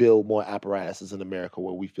need to build more apparatuses in America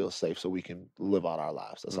where we feel safe so we can live out our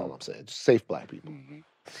lives. That's all I'm saying. Just safe Black people.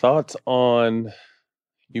 Thoughts on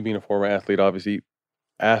you being a former athlete, obviously,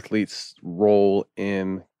 athletes' role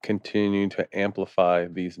in continuing to amplify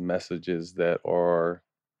these messages that our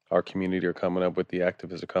community are coming up with, the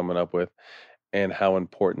activists are coming up with, and how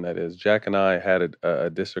important that is. Jack and I had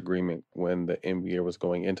a disagreement when the NBA was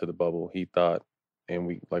going into the bubble. He thought, and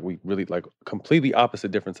we really completely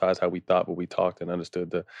opposite different sides how we thought, but we talked and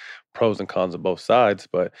understood the pros and cons of both sides.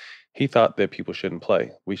 But he thought that people shouldn't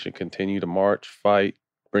play. We should continue to march, fight,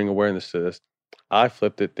 bring awareness to this. I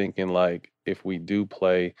flipped it thinking like, if we do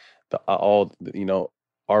play,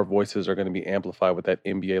 our voices are going to be amplified with that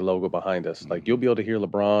NBA logo behind us. Like, you'll be able to hear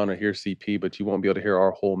LeBron or hear CP, but you won't be able to hear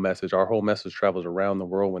our whole message. Our whole message travels around the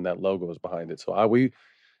world when that logo is behind it. So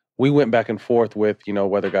we went back and forth with,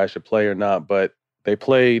 whether guys should play or not, but they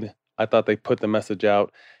played. I thought they put the message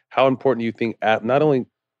out. How important do you think, not only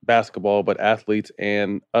basketball, but athletes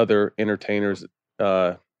and other entertainers,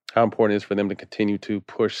 how important it is for them to continue to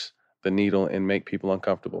push the needle and make people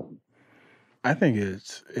uncomfortable? I think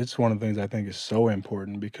it's one of the things I think is so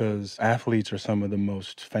important because athletes are some of the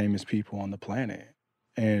most famous people on the planet.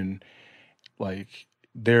 And like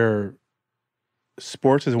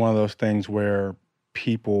sports is one of those things where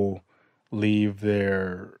people leave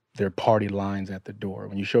their party lines at the door.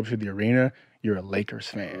 When you show up to the arena, you're a Lakers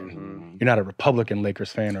fan. You're not a Republican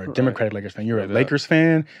Lakers fan or a Democratic Lakers fan. You're a Lakers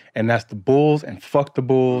fan, and that's the Bulls, and fuck the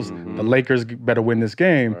Bulls. The Lakers better win this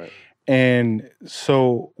game. Right. And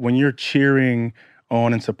so when you're cheering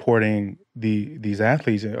on and supporting these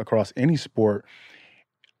athletes across any sport,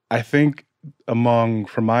 I think from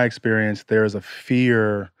my experience, there's a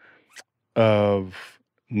fear of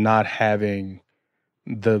not having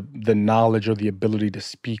the knowledge or the ability to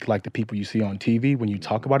speak like the people you see on TV when you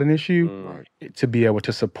talk about an issue, to be able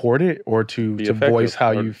to support it or to voice how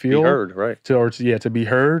you feel. Be heard, right. To be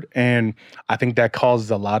heard. And I think that causes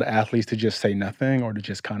a lot of athletes to just say nothing or to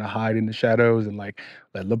just kind of hide in the shadows and like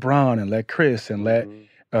let LeBron and let Chris and let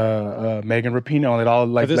Megan Rapinoe and let all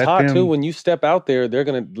like. But it's hot too. When you step out there, they're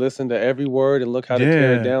gonna listen to every word and look how to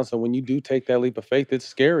tear it down. So when you do take that leap of faith, it's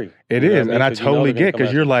scary. It is, and I totally get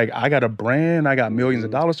because you're like, I got a brand, I got millions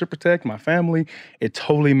of dollars to protect, my family. It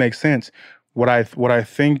totally makes sense. What I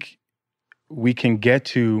think we can get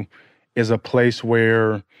to is a place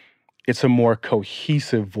where it's a more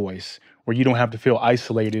cohesive voice, where you don't have to feel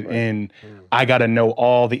isolated and I got to know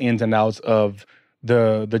all the ins and outs of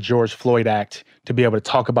the George Floyd Act to be able to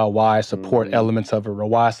talk about why I support elements of it or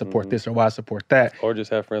why I support this or why I support that. Or just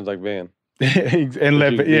have friends like Van. And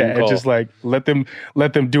just like let them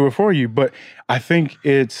do it for you. But I think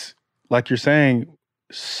it's like you're saying,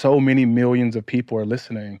 so many millions of people are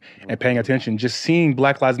listening and paying attention. Just seeing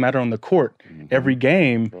Black Lives Matter on the court every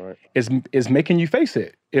game is making you face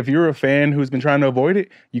it. If you're a fan who's been trying to avoid it,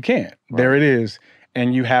 you can't. There it is.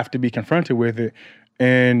 And you have to be confronted with it.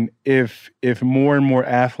 And if more and more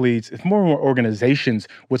athletes, if more and more organizations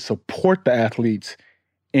would support the athletes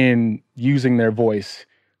in using their voice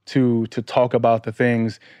to talk about the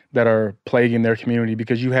things that are plaguing their community,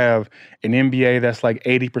 because you have an NBA that's like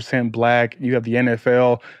 80% black, you have the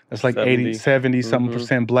NFL that's like 70 something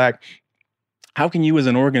percent black. How can you as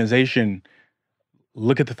an organization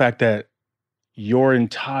look at the fact that your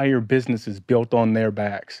entire business is built on their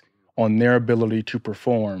backs, on their ability to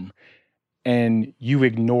perform, and you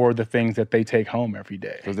ignore the things that they take home every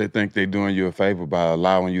day? Because they think they're doing you a favor by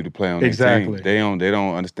allowing you to play on Exactly. their team. They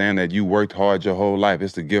don't understand that you worked hard your whole life.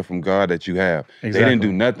 It's a gift from God that you have. They Exactly. didn't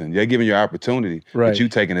do nothing. They're giving you an opportunity, Right. but you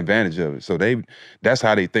taking advantage of it. So that's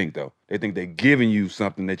how they think, though. They think they're giving you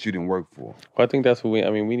something that you didn't work for. Well, I think that's what we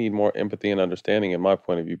need more empathy and understanding, in my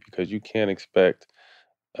point of view, because you can't expect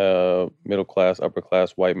middle class, upper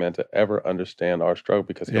class white man to ever understand our struggle,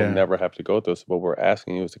 because he'll Yeah. never have to go through. So what we're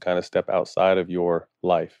asking you is to kind of step outside of your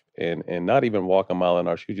life and not even walk a mile in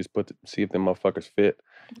our shoes. Just see if them motherfuckers fit,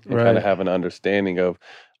 and kind Right. of have an understanding of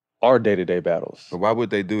our day-to-day battles. But why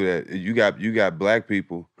would they do that? You got black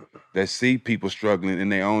people that see people struggling in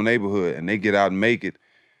their own neighborhood, and they get out and make it,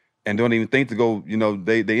 and don't even think to go.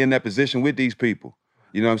 They in that position with these people.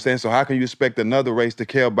 You know what I'm saying? So how can you expect another race to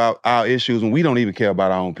care about our issues when we don't even care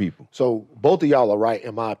about our own people? So both of y'all are right,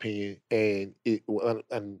 in my opinion, and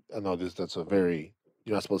I know that's a very,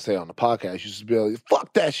 you're not supposed to say it on the podcast. You should be like,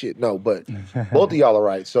 fuck that shit. No, but both of y'all are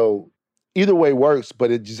right. So either way works,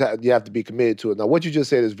 but it just you have to be committed to it. Now, what you just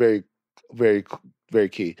said is very, very, very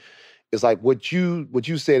key. It's like what you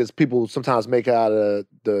said is people sometimes make out of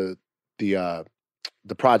the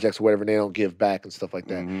projects or whatever, and they don't give back and stuff like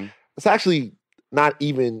that. Mm-hmm. It's actually not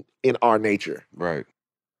even in our nature. Right.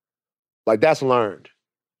 Like that's learned.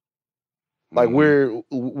 Like Mm-hmm.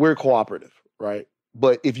 we're cooperative, right?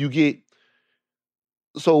 But if you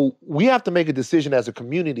so we have to make a decision as a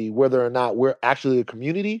community whether or not we're actually a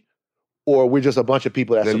community or we're just a bunch of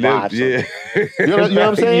people that survive something. Yeah. You know what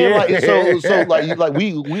I'm saying? Yeah.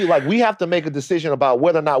 Like we have to make a decision about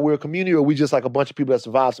whether or not we're a community or we just like a bunch of people that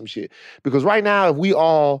survive some shit. Because right now, if we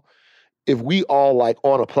all like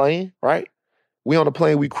on a plane, right? We on a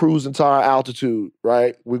plane, we cruising to our altitude,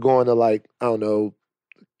 right? We're going to like, I don't know,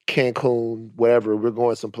 Cancun, whatever. We're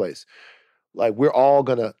going someplace. Like we're all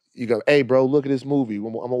you go, hey bro, look at this movie.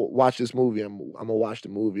 I'm gonna watch this movie. I'm gonna watch the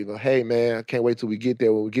movie. You go, hey man, I can't wait till we get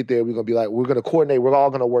there. When we get there, we're gonna be like, we're gonna coordinate. We're all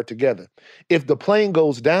gonna work together. If the plane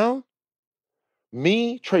goes down,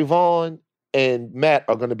 me, Trayvon, and Matt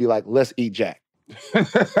are gonna be like, let's eat Jack. To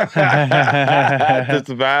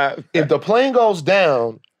survive. If the plane goes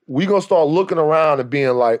down, we're gonna start looking around and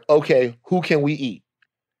being like, okay, who can we eat?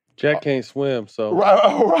 Jack can't swim, so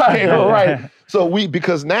right. So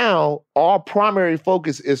because now our primary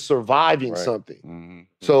focus is surviving something. Mm-hmm.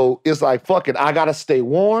 So it's like, fuck it, I gotta stay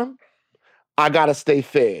warm, I gotta stay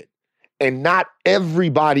fed. And not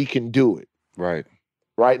everybody can do it. Right.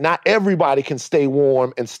 Right? Not everybody can stay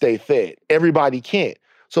warm and stay fed. Everybody can't.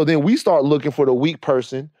 So then we start looking for the weak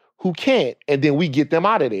person who can't, and then we get them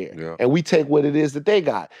out of there. Yeah. And we take what it is that they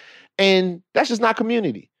got. And that's just not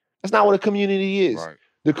community. That's not what a community is. Right.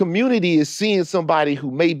 The community is seeing somebody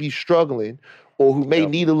who may be struggling or who may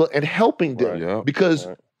need a look and helping them because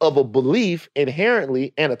of a belief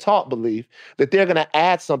inherently and a taught belief that they're going to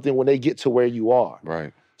add something when they get to where you are.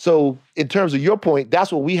 Right. So in terms of your point,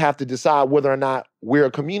 that's what we have to decide, whether or not we're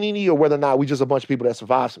a community or whether or not we just a bunch of people that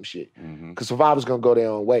survive some shit. Because survivors going to go their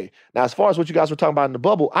own way. Now, as far as what you guys were talking about in the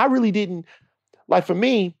bubble, I really didn't, like for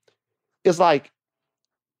me, it's like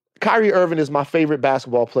Kyrie Irving is my favorite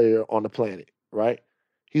basketball player on the planet, right?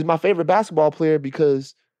 He's my favorite basketball player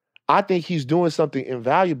because I think he's doing something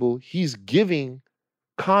invaluable. He's giving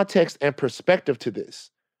context and perspective to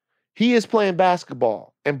this. He is playing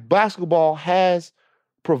basketball, and basketball has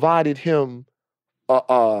provided him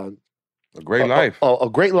a great life. A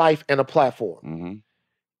great life and a platform. Mm-hmm.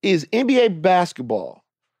 Is NBA basketball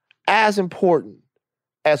as important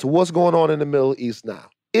as what's going on in the Middle East now?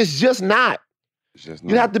 It's just not. It's just not.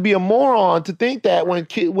 You have to be a moron to think that when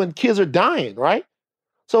kids are dying, right?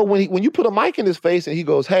 So when you put a mic in his face and he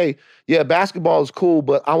goes, hey, yeah, basketball is cool,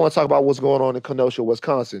 but I want to talk about what's going on in Kenosha,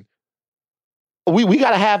 Wisconsin. We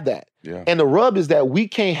got to have that. Yeah. And the rub is that we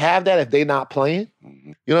can't have that if they're not playing.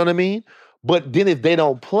 Mm-hmm. You know what I mean? But then if they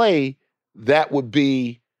don't play, that would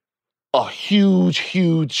be a huge,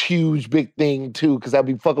 huge, huge big thing too, because that'd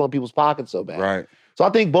be fucking on people's pockets so bad. Right. So I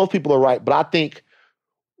think both people are right, but I think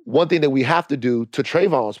one thing that we have to do, to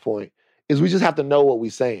Trayvon's point, is we just have to know what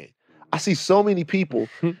we're saying. I see so many people,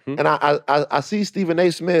 and I see Stephen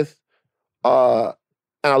A. Smith, and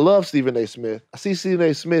I love Stephen A. Smith. I see Stephen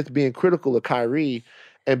A. Smith being critical of Kyrie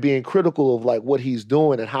and being critical of like what he's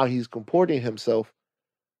doing and how he's comporting himself.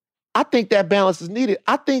 I think that balance is needed.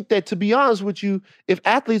 I think that, to be honest with you, if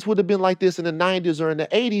athletes would have been like this in the 90s or in the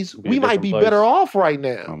 80s, we might be better off right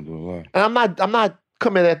now. And I'm not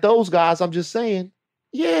coming at those guys. I'm just saying,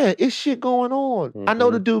 yeah, it's shit going on. I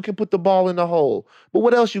know the dude can put the ball in the hole, but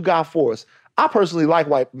what else you got for us? I personally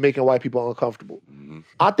like making white people uncomfortable.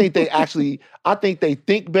 I think they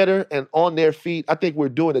think better and on their feet. I think we're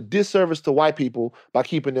doing a disservice to white people by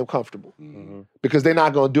keeping them comfortable because they're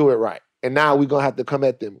not going to do it right. And now we're going to have to come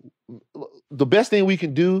at them. The best thing we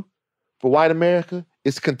can do for white America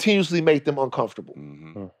is continuously make them uncomfortable.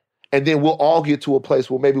 And then we'll all get to a place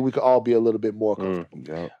where maybe we could all be a little bit more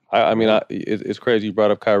comfortable. It's crazy you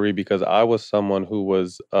brought up Kyrie because I was someone who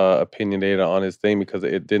was opinionated on his thing because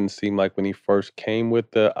it didn't seem like when he first came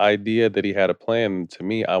with the idea that he had a plan. To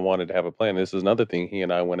me, I wanted to have a plan. This is another thing he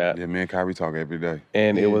and I went at. Yeah, me and Kyrie talk every day.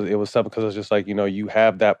 And it was something because it's just like, you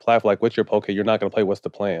have that platform. Like, what's your okay? You're not going to play. What's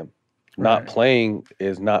the plan? Not playing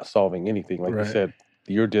is not solving anything. Like you said,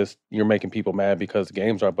 you're making people mad because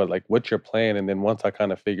games are, but like, what's your plan? And then once I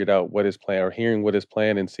kind of figured out what his plan or hearing what his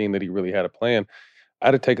plan and seeing that he really had a plan, I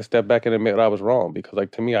had to take a step back and admit that I was wrong. Because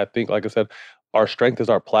like, to me, I think, like I said, our strength is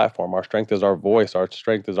our platform. Our strength is our voice. Our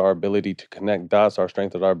strength is our ability to connect dots. Our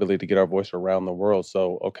strength is our ability to get our voice around the world.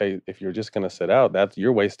 So, okay, if you're just going to sit out,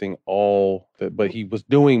 you're wasting all but he was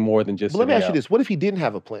doing more than just But let me ask you out. this. What if he didn't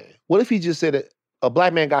have a plan? What if he just said a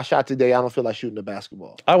black man got shot today, I don't feel like shooting the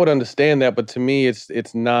basketball? I would understand that, but to me,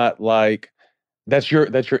 it's not like that's your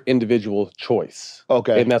individual choice.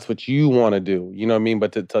 Okay. And that's what you want to do. You know what I mean?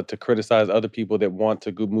 But to criticize other people that want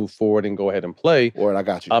to move forward and go ahead and play. Or I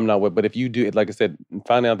got you. I'm not with. But if you do, like I said,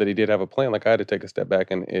 find out that he did have a plan, like I had to take a step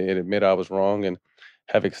back and admit I was wrong and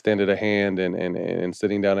have extended a hand and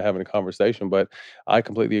sitting down and having a conversation. But I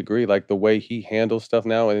completely agree. Like the way he handles stuff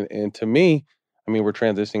now, and to me, I mean, we're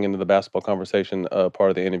transitioning into the basketball conversation part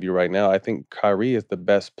of the interview right now. I think Kyrie is the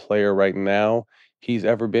best player right now he's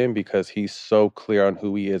ever been because he's so clear on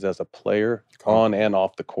who he is as a player on and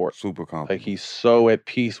off the court. Super confident. Like he's so at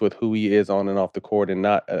peace with who he is on and off the court, and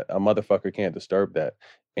not a motherfucker can't disturb that.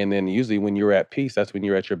 And then usually when you're at peace, that's when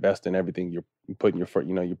you're at your best in everything. You're putting your foot,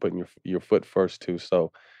 you're putting your foot first too.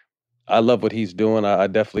 So I love what he's doing. I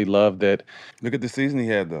definitely love that. Look at the season he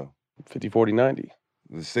had though. 50, 40, 90.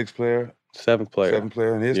 The sixth player. Seventh player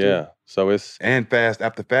in history. Yeah. So it's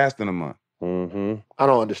after fasting a month. I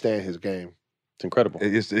don't understand his game. It's incredible.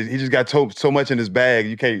 He just got so much in his bag.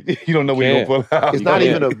 You don't know what you're gonna pull out. It's not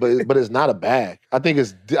even but it's not a bag. I think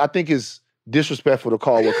it's disrespectful to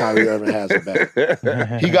call what Kyrie Irving has a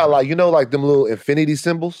bag. He got like them little infinity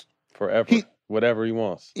symbols. Forever. Whatever he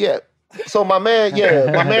wants. Yeah. So my man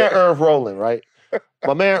Irv Rowland, right?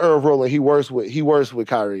 My man Irv Rowland, he works with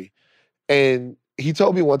Kyrie. And he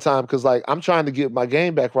told me one time, because like I'm trying to get my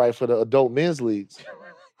game back right for the adult men's leagues.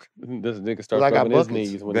 This nigga starts rubbing his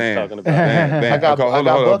knees when he's talking about I got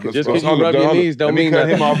buckets. Just because you rub your knees don't mean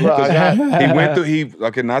nothing. He went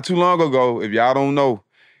through, not too long ago, if y'all don't know,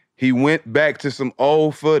 he went back to some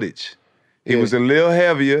old footage. He was a little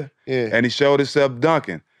heavier, and he showed himself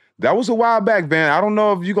dunking. That was a while back, man. I don't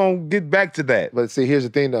know if you're going to get back to that. But see, here's the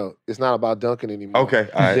thing, though. It's not about dunking anymore. Okay,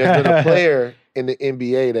 all right. There's been a player in the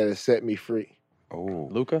NBA that has set me free. Oh.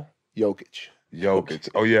 Luka? Jokic.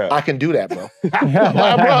 Oh, yeah. I can do that, bro. bro,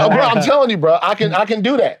 I'm telling you, bro. I can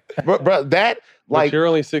do that. Bro, that, like... But you're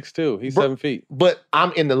only 6'2". He's 7 feet. But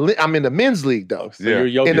I'm in the men's league, though. So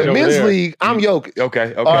you're Jokic in the men's league, I'm Jokic.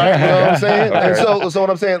 Okay. All right, you know what I'm saying? Okay. And so what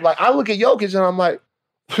I'm saying, like, I look at Jokic and I'm like,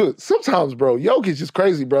 sometimes, bro, Jokic is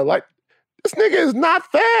crazy, bro. Like, this nigga is not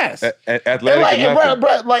fast. Athletic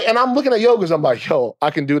and I'm looking at Jokic, I'm like, yo, I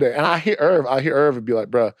can do that. And I hear Irv and be like,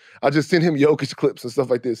 bro, I just send him Jokic clips and stuff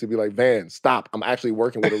like this. He'd be like, Van, stop. I'm actually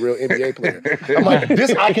working with a real NBA player. I'm like,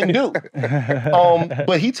 this I can do.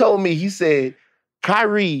 But he told me, he said,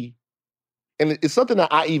 Kyrie, and it's something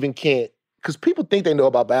that I even can't, because people think they know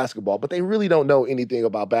about basketball, but they really don't know anything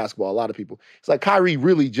about basketball, a lot of people. It's like Kyrie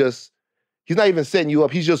really just, he's not even setting you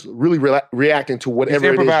up. He's just really reacting to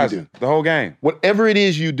whatever it is you do. The whole game. Whatever it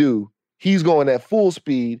is you do, he's going at full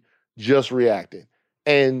speed, just reacting.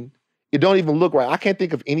 And it don't even look right. I can't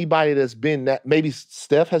think of anybody that's been that, maybe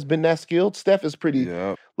Steph has been that skilled. Steph is pretty,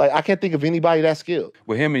 like, I can't think of anybody that skilled.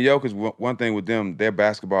 With him and Jokic, one thing with them, their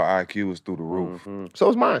basketball IQ is through the roof. So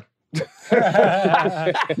is mine.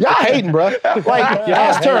 Y'all hating, bro. Like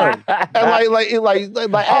ask Term. And ask,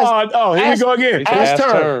 here we go again. Ask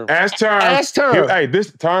Term. Ask Term. Ask Term. Hey,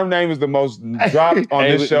 this Term name is the most dropped on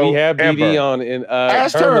this show We have BD ever. on. And,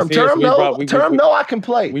 ask Term. Term. Term know I can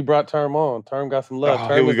play. We brought Term on. Term got some love. Oh,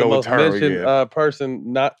 Term here we is the go with most Term mentioned again.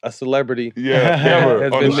 person, not a celebrity. Yeah, ever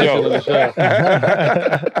has on been the mentioned on the show.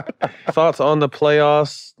 show. Thoughts on the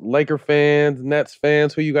playoffs? Laker fans, Nets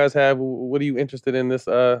fans, who you guys have? What are you interested in this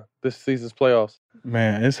season's playoffs?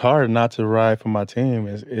 Man, it's hard not to ride for my team.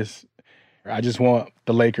 I just want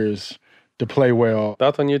the Lakers to play well.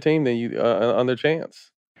 Thoughts on your team? Then you on their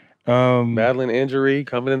chance. Battling injury,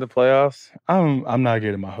 coming into playoffs. I'm not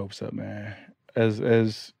getting my hopes up, man. As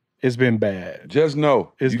it's been bad. Just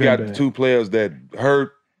know It's you been got bad. two players that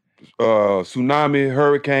hurt. Tsunami,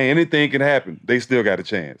 hurricane, anything can happen. They still got a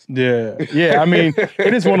chance. Yeah. I mean,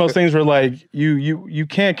 it is one of those things where like you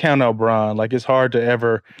can't count out Bron. Like it's hard to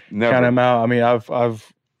ever Never. count him out. I mean,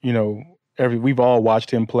 I've we've all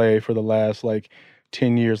watched him play for the last like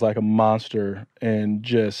 10 years like a monster and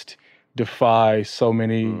just defy so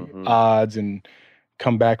many odds and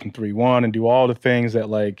come back from 3-1 and do all the things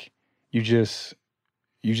that like you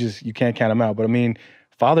can't count him out. But I mean,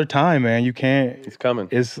 Father Time, man, you can't. He's coming.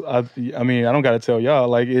 I mean, I don't got to tell y'all.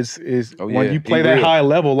 Like, when you play he that real. high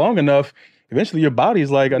level long enough, eventually your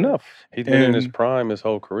body's like enough. He's been in his prime his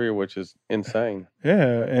whole career, which is insane.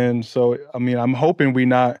 Yeah, and so I mean, I'm hoping we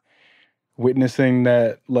not witnessing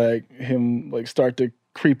that like him like start to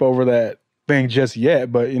creep over that thing just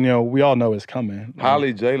yet. But we all know it's coming.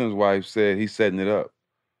 Holly Jalen's wife said he's setting it up.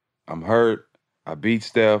 I'm hurt. I beat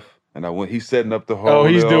Steph. And he's setting up the whole.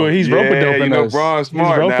 He's rope-a-doping us. Bron's smart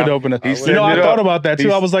He's now. rope-a-doping us. He's setting I it up. thought about that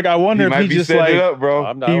too. I was like, I wonder if might he be just setting like, it up, bro.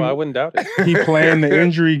 I wouldn't doubt it. he playing the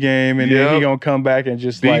injury game and then he gonna come back and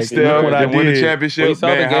just Beat like Steph, look what I then win the did. championship. Well, you saw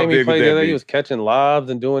Man, the how game he big would played the that other day. be? He was catching lobs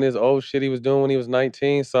and doing his old shit he was doing when he was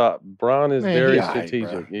 19. So Bron is Man, very he all right, strategic.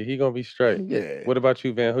 bro. Yeah, he gonna be straight. Yeah. What about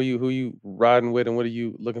you, Van? Who you riding with, and what are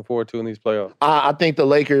you looking forward to in these playoffs? I think the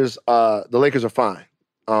Lakers are fine.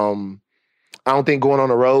 I don't think going on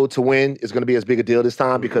the road to win is going to be as big a deal this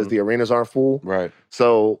time because the arenas aren't full. Right.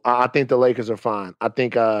 So I think the Lakers are fine. I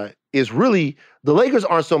think it's really the Lakers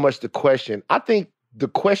aren't so much the question. I think the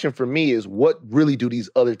question for me is what really do these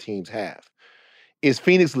other teams have? Is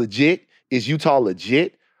Phoenix legit? Is Utah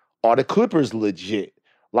legit? Are the Clippers legit?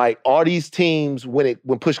 Like, are these teams when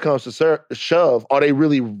push comes to shove, are they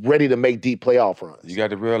really ready to make deep playoff runs? You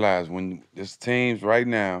got to realize when there's teams right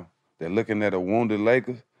now, they're looking at a wounded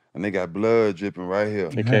Lakers and they got blood dripping right here.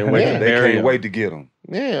 They can't wait. They can't wait to get them.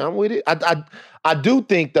 Yeah, I'm with it. I do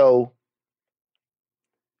think though,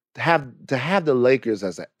 to have the Lakers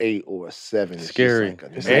as an 8 or a 7 is Scary.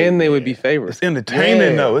 Just like And they would be favored. It's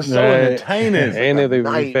entertaining though. It's so entertaining. And if they would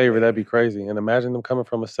be nightmare. favored, that'd be crazy. And imagine them coming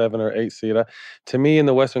from a 7 or 8 seed. To me, in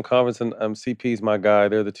the Western Conference, and CP's my guy.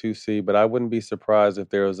 They're the 2 seed, but I wouldn't be surprised if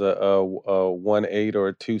there was a 1-8 or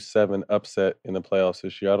a 2-7 upset in the playoffs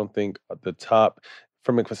this year. I don't think the top,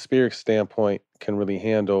 from a conspiracy standpoint, can really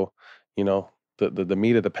handle, the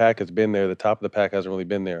meat of the pack has been there. The top of the pack hasn't really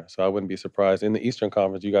been there. So I wouldn't be surprised. In the Eastern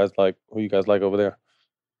Conference, who you guys like over there?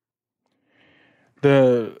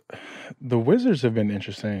 The Wizards have been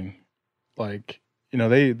interesting. Like,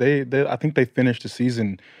 they I think they finished the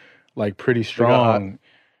season like pretty strong.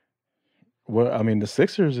 Well, I mean, the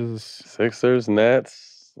Sixers, Nets.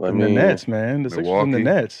 The Nets, man. The Sixers and the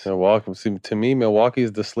Nets. Milwaukee. See, to me, Milwaukee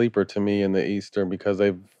is the sleeper to me in the Eastern because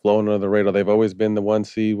they've flown under the radar. They've always been the 1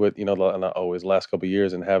 seed with, not always, last couple of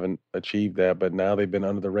years and haven't achieved that. But now they've been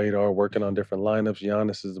under the radar, working on different lineups.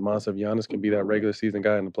 Giannis is the monster. Giannis can be that regular season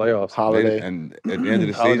guy in the playoffs. Holiday. And at the end of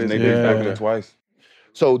the season, they've been back there twice.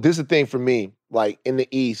 So this is the thing for me. Like in the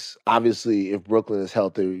East, obviously, if Brooklyn is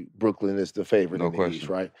healthy, Brooklyn is the favorite in the East,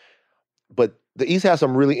 right? But the East has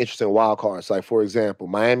some really interesting wild cards. Like, for example,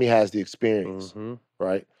 Miami has the experience,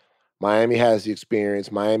 right? Miami has the experience.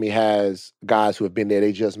 Miami has guys who have been there.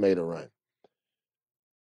 They just made a run.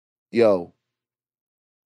 Yo,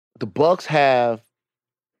 the Bucks have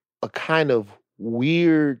a kind of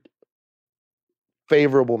weird,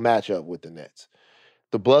 favorable matchup with the Nets.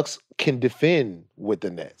 The Bucks can defend with the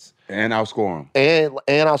Nets and outscore them.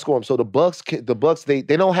 And outscore them. So the Bucks, they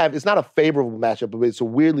don't have. It's not a favorable matchup, but it's a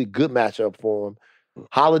weirdly good matchup for them.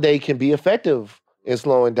 Holiday can be effective in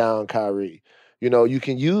slowing down Kyrie. You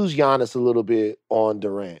can use Giannis a little bit on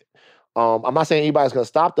Durant. I'm not saying anybody's going to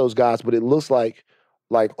stop those guys, but it looks like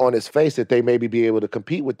on his face that they maybe be able to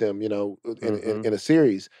compete with them. In a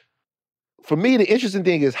series. For me, the interesting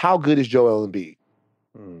thing is how good is Joel Embiid.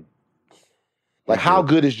 Like, how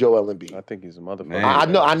good is Joel Embiid? I think he's a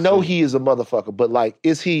motherfucker. I know he is a motherfucker, but like,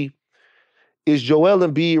 is he is Joel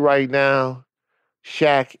Embiid right now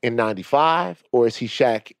Shaq in 95 or is he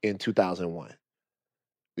Shaq in 2001?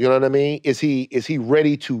 You know what I mean? Is he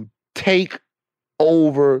ready to take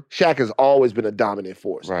over? Shaq has always been a dominant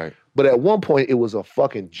force. Right. But at one point, it was a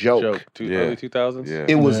fucking joke. Early 2000s? Yeah.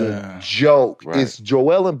 It was a joke. Right. Is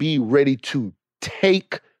Joel Embiid ready to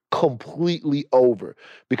take completely over?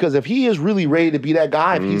 Because if he is really ready to be that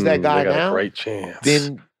guy, if he's that guy they got now, a great chance.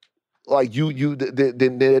 then like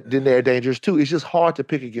then they're dangerous too. It's just hard to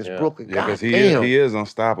pick against Brooklyn. Yeah, God because damn. he is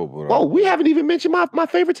unstoppable. Whoa, we haven't even mentioned my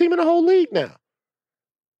favorite team in the whole league now.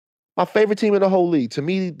 My favorite team in the whole league. To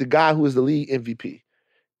me, the guy who is the league MVP.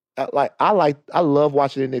 I love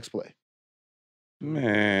watching the Knicks play.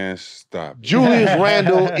 Man, stop. Julius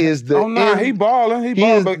Randle is the. Oh no, he balling. He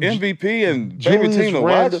balling, but MVP and favorite Julius team to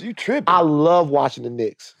Randle. watch. You tripping? I love watching the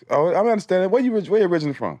Knicks. Oh, I understand that. Where you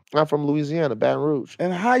originally from? I'm from Louisiana, Baton Rouge.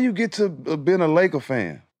 And how you get to being a Laker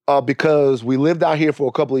fan? Because we lived out here for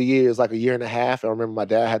a couple of years, like a year and a half. I remember my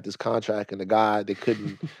dad had this contract, and the guy they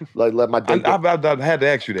couldn't let my dad. I had to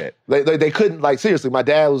ask you that. They couldn't seriously. My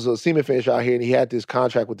dad was a cement finisher out here, and he had this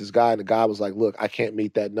contract with this guy, and the guy was like, "Look, I can't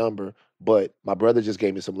meet that number, but my brother just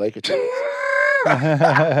gave me some Laker tickets." and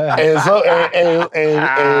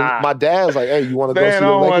my dad was like, "Hey, you want to go see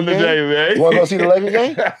the Laker game? Today, You want to go see the Laker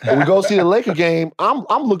game?" And we go see the Laker game.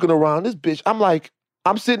 I'm looking around this bitch.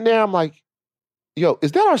 I'm sitting there. I'm like, yo,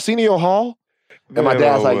 is that Arsenio Hall? And my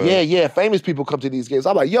dad's like, yeah, famous people come to these games.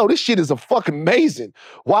 I'm like, yo, this shit is a fucking amazing.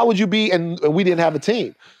 Why would you be? And we didn't have a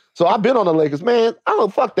team. So I've been on the Lakers. Man, I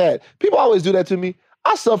don't fuck that. People always do that to me.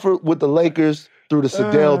 I suffered with the Lakers through the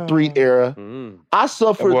Sedell Threet era. I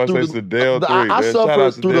suffered through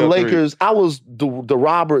the Lakers. I was the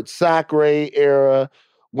Robert Sacre era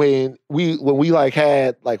when we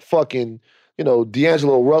had fucking,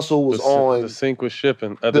 D'Angelo Russell was on. The sink was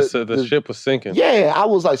shipping. The ship was sinking. Yeah, I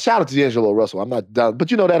was like, shout out to D'Angelo Russell. I'm not done. But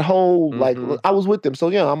that whole, I was with them. So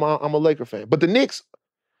yeah, I'm a Laker fan. But the Knicks,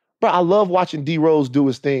 bro, I love watching D Rose do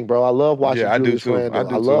his thing, bro. I love watching Julius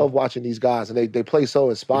Randle. I love watching these guys, and they play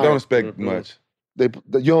so inspiring. You don't expect much. You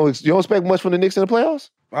don't expect much from the Knicks in the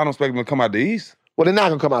playoffs? I don't expect them to come out the East. Well, they're not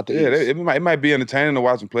gonna come out the East. It might be entertaining to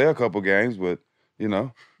watch them play a couple games, but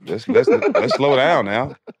let's slow down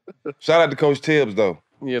now. Shout out to Coach Tibbs though.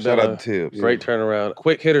 Yeah, shout out to Tibbs. Great turnaround.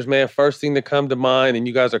 Quick hitters, man. First thing to come to mind, and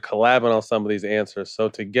you guys are collabing on some of these answers. So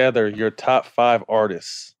together, your top 5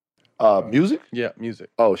 artists. Music? Yeah,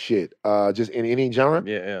 music. Oh shit. Just in any genre?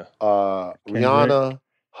 Yeah. Rihanna,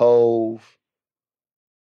 Hove,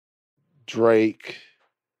 Drake,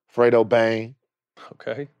 Fredo Bang.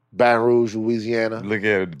 Okay. Baton Rouge, Louisiana. Look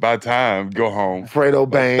at it. By time, go home. Fredo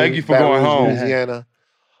Bang. Thank you for Baton going Rouge, home. Louisiana.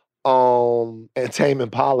 And Tame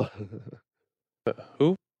Impala.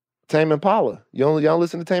 Who? Tame Impala. Y'all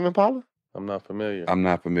listen to Tame Impala? I'm not familiar. I'm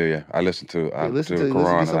not familiar. I listen to listen to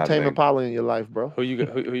Quran some Tame Impala in your life, bro. Who you got?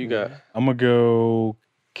 Who you got? I'm gonna go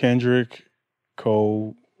Kendrick,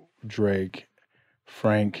 Cole, Drake,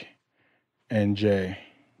 Frank, and Jay.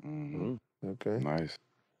 Okay. Nice.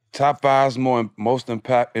 Top 5 most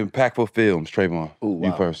impactful films, Trayvon. Ooh, wow.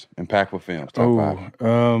 You first. Impactful films. Top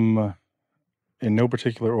 5. In no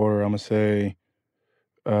particular order, I'm gonna say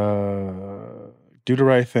Do the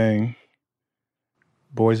Right Thing,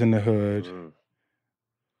 Boys in the Hood,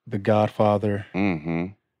 The Godfather,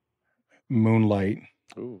 Moonlight,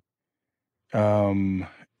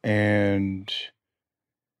 and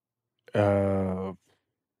oh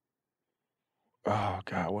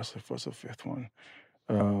God, what's the fifth one?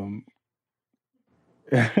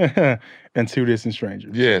 And Two Distant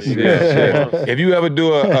Strangers. Yes. If you ever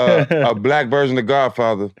do a black version of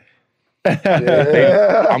Godfather, I'm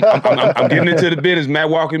getting into the business. Matt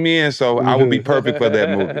walking me in, so I would be perfect for that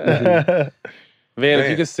movie. Van, if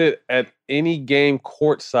you could sit at any game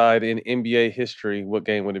courtside in NBA history, what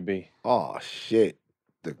game would it be? Oh shit,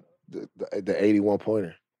 the 81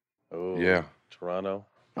 pointer. Oh yeah, Toronto.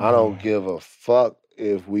 I don't give a fuck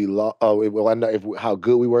if we lost. I know how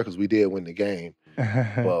good we were because we did win the game.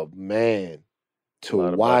 But man,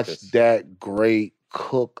 to watch that great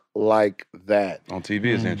cook like that on TV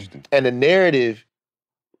is interesting. And the narrative,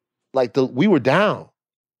 we were down.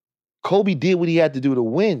 Kobe did what he had to do to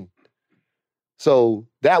win. So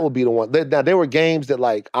that would be the one. Now there were games that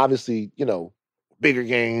obviously, bigger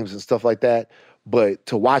games and stuff like that. But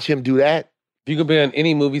to watch him do that. If you could be on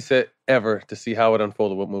any movie set ever to see how it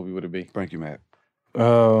unfolded, what movie would it be? Thank you, Matt.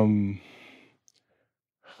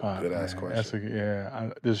 Good ass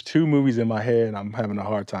question. There's 2 movies in my head. I'm having a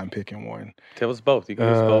hard time picking one. Tell us both. You can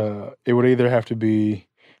use both. It would either have to be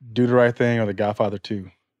Do the Right Thing or The Godfather 2.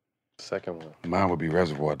 Second one. Mine would be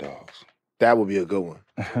Reservoir Dogs. That would be a good one.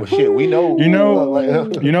 Well, shit, we know. You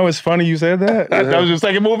know, it's funny you said that. That was your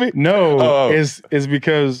second movie? No, it's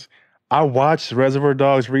because I watched Reservoir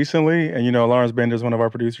Dogs recently, and you know, Lawrence Bender's one of our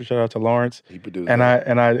producers. Shout out to Lawrence. He produced and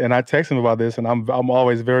that. I text him about this, and I'm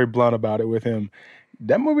always very blunt about it with him.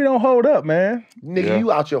 That movie don't hold up, man. Nigga,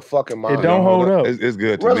 you out your fucking mind. It don't hold up. It's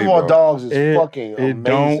good to Reservoir me, bro. Dogs is fucking amazing. It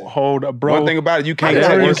don't hold up, bro. One thing about it, you can't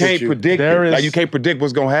predict it. Like, you can't predict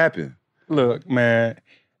what's gonna happen. Look, man,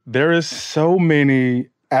 there is so many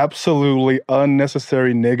absolutely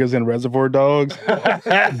unnecessary niggas in Reservoir Dogs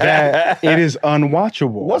that it is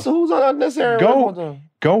unwatchable. Who's unnecessary?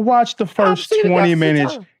 Go watch the first 20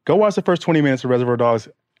 minutes. Go watch the first 20 minutes of Reservoir Dogs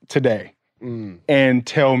today, and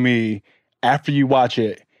tell me after you watch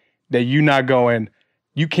it that you're not going.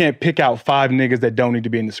 You can't pick out 5 niggas that don't need to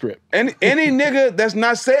be in the script. Any nigga that's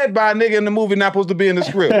not said by a nigga in the movie not supposed to be in the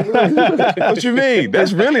script. What you mean?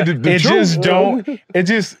 That's really the truth.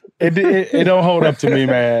 It don't hold up to me,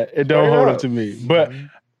 man. It don't hold up to me. But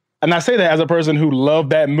and I say that as a person who loved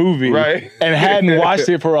that movie, right, and hadn't watched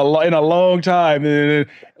it for in a long time. And then,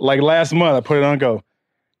 like last month, I put it on and go,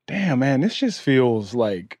 damn, man, this just feels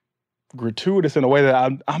like gratuitous in a way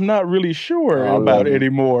that I'm not really sure about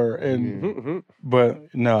anymore. And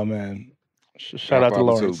but no, man. Shout out to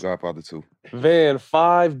Lawrence. Godfather 2. Van,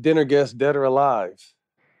 5 dinner guests, dead or alive.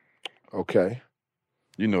 Okay.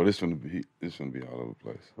 You know this one be all over the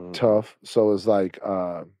place. Tough. So it's like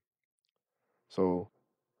Ella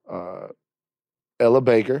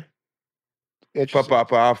Baker.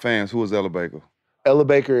 For our fans, who is Ella Baker? Ella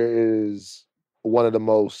Baker is one of the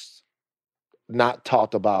most not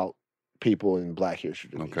talked about people in Black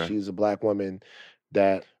history to me. Okay. She's a Black woman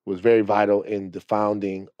that was very vital in the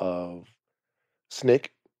founding of SNCC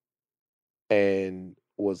and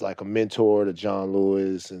was like a mentor to John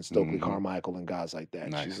Lewis and Stokely Carmichael and guys like that.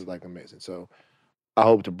 Nice. She's like amazing. So I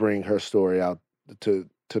hope to bring her story out to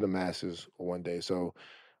the masses one day. So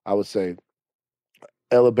I would say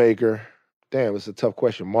Ella Baker. Damn, it's a tough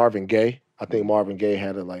question. Marvin Gaye. I think Marvin Gaye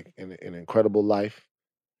had an incredible life.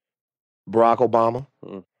 Barack Obama.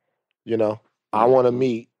 You know, I want to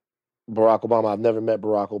meet Barack Obama. I've never met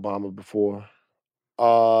Barack Obama before.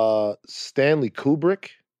 Stanley Kubrick.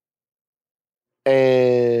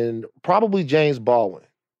 And probably James Baldwin.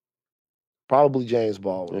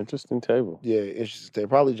 Interesting table. Yeah, interesting table.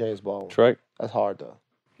 Probably James Baldwin. Trek. That's hard though.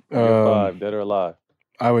 5, dead or alive.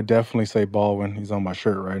 I would definitely say Baldwin. He's on my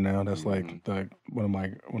shirt right now. That's like one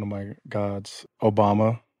of my gods.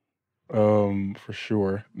 Obama, for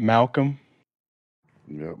sure. Malcolm.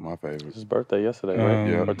 Yeah, my favorite. It's his birthday yesterday, right?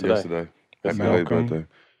 Yeah, or today. yesterday. Happy late birthday.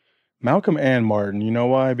 Malcolm and Martin. You know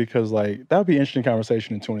why? Because like that would be an interesting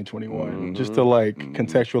conversation in 2021. Just to like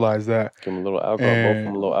contextualize that. Give him a little alcohol, both of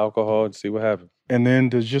them a little alcohol, and see what happens. And then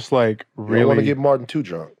to just like really. You don't want to get Martin too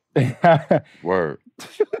drunk. Word.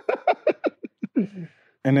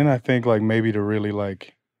 And then I think like maybe to really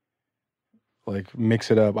like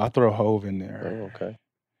mix it up, I throw Hove in there. Oh, okay.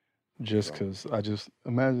 Just because I just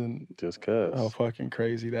imagine how fucking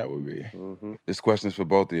crazy that would be. This question is for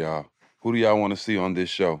both of y'all. Who do y'all want to see on this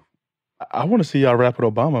show? I want to see y'all rap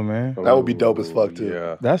with Obama, man. That would be dope as fuck too.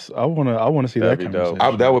 Yeah. I want to see that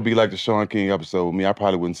conversation. That would be like the Sean King episode with me. I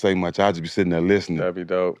probably wouldn't say much. I'd just be sitting there listening. That'd be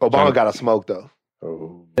dope. Obama got to smoke though.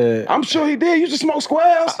 I'm sure he did. You just smoke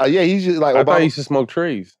squares. Yeah, he's just like I Obama. thought he used to smoke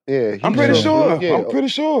trees. Yeah, I'm pretty sure. Yeah, I'm pretty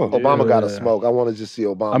sure. Obama got to smoke. I want to just see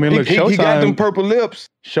Obama. I mean, look, he got them purple lips.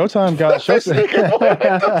 Showtime got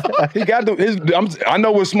Showtime. He got them. I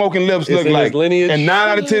know what smoking lips look in like. his lineage? And 9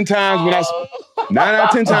 out of 10 times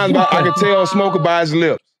I can tell a smoker by his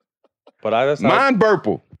lips. But that's mine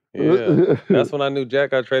purple. Yeah, that's when I knew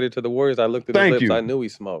Jack got traded to the Warriors. I looked at his Thank lips. you. I knew he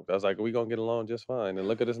smoked. I was like, we gonna get along just fine. And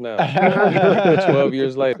look at us now, 12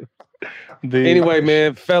 years later. Anyway,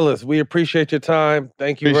 man, fellas, we appreciate your time.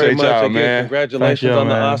 Thank you very Appreciate much. y'all, Again, man. congratulations Thank on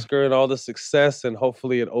the y'all, man. Oscar and all the success. And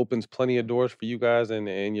hopefully it opens plenty of doors for you guys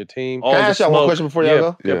and your team. Can I ask y'all one question before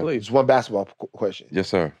y'all go? Yeah, please. Just one basketball question. Yes,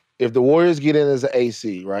 sir. If the Warriors get in as an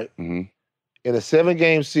AC, right? Mm-hmm. In a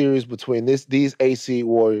 7-game series between these AC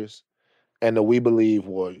Warriors and the We Believe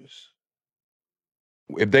Warriors.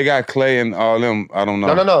 If they got Clay and all them, I don't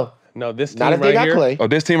know. No, this team Not if they got here, Clay. Oh,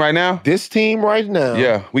 this team right now? This team right now.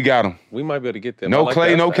 Yeah, we got them. we might be able to get them. No I like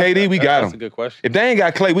Clay, that. no KD, we got That's them. a good question. If they ain't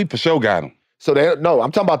got Clay, we for sure got them. So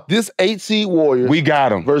I'm talking about this 8-seed Warriors. We got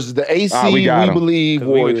them. Versus the AC we got 'em. Believe 'Cause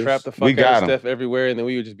we Warriors. would trap the fuck We out got of 'em. Steph everywhere, and then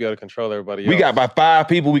we would just be able to control everybody else. We got about 5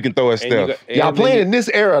 people we can throw at And you Steph. got- Y'all and playing then in this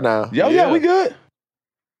era now. Yeah, we good.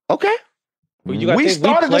 Okay. But you gotta We think,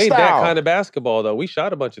 started the we played that style. kind of basketball, though. We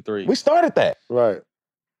shot a bunch of threes. We started that. Right.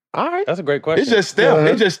 All right. That's a great question. It's just Steph.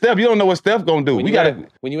 It's just Steph. You don't know what Steph gonna do. When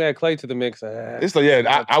you add Clay to the mix, it's like,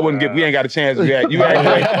 I wouldn't get. We ain't got a chance. You add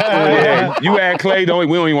Clay. You add Clay. We don't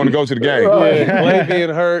even want to go to the game. Clay being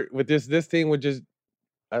hurt with this team would just.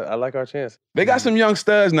 I like our chance. They got some young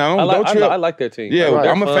studs now. I like their team. Yeah,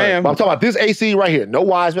 I'm a fan. But I'm talking about this AC right here. No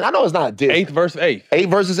Wiseman. I know it's not this. 8th versus 8th. 8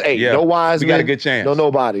 versus 8. Yeah. No Wiseman. We got a good chance. No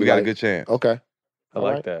nobody. We got a good chance. Okay. I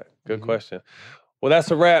like that. Good question. Well,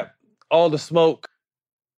 that's a wrap. All the smoke.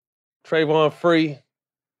 Trayvon Free,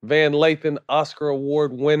 Van Lathan, Oscar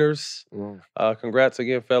Award winners. Congrats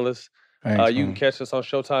again, fellas. Thanks, you can catch us on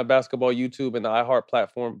Showtime Basketball, YouTube, and the iHeart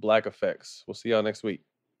platform, Black Effects. We'll see y'all next week.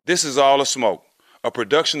 This is All the Smoke, a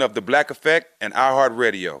production of The Black Effect and iHeart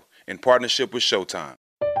Radio in partnership with Showtime.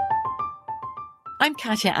 I'm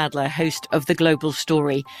Katya Adler, host of The Global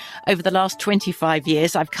Story. Over the last 25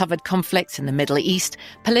 years, I've covered conflicts in the Middle East,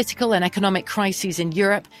 political and economic crises in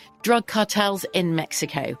Europe, drug cartels in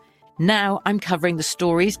Mexico. Now I'm covering the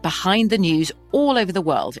stories behind the news all over the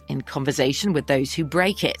world in conversation with those who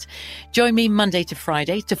break it. Join me Monday to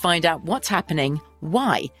Friday to find out what's happening,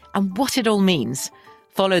 why, and what it all means.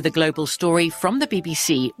 Follow The Global Story from the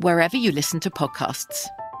BBC wherever you listen to podcasts.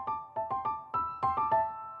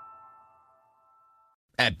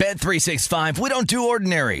 At Bet365, we don't do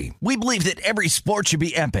ordinary. We believe that every sport should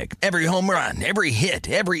be epic. Every home run, every hit,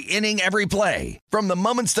 every inning, every play. From the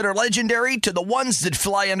moments that are legendary to the ones that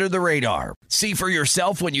fly under the radar. See for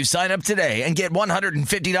yourself when you sign up today and get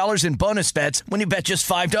 $150 in bonus bets when you bet just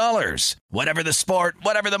 $5. Whatever the sport,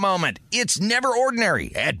 whatever the moment, it's never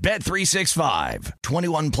ordinary at Bet365.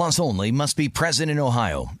 21 plus only. Must be present in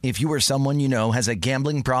Ohio. If you or someone you know has a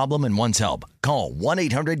gambling problem and wants help, call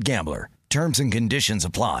 1-800-GAMBLER. Terms and conditions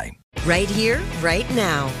apply. Right here, right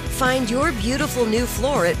now. Find your beautiful new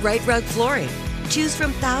floor at Right Rug Flooring. Choose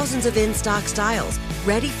from thousands of in-stock styles,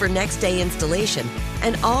 ready for next day installation,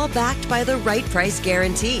 and all backed by the right price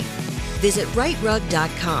guarantee. Visit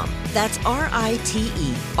rightrug.com. That's RITERUG.com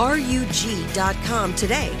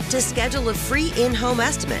today to schedule a free in-home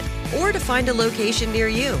estimate or to find a location near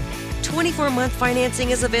you. 24-month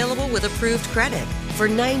financing is available with approved credit. For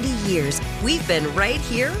 90 years, we've been right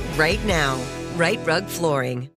here, right now. Right Rug Flooring.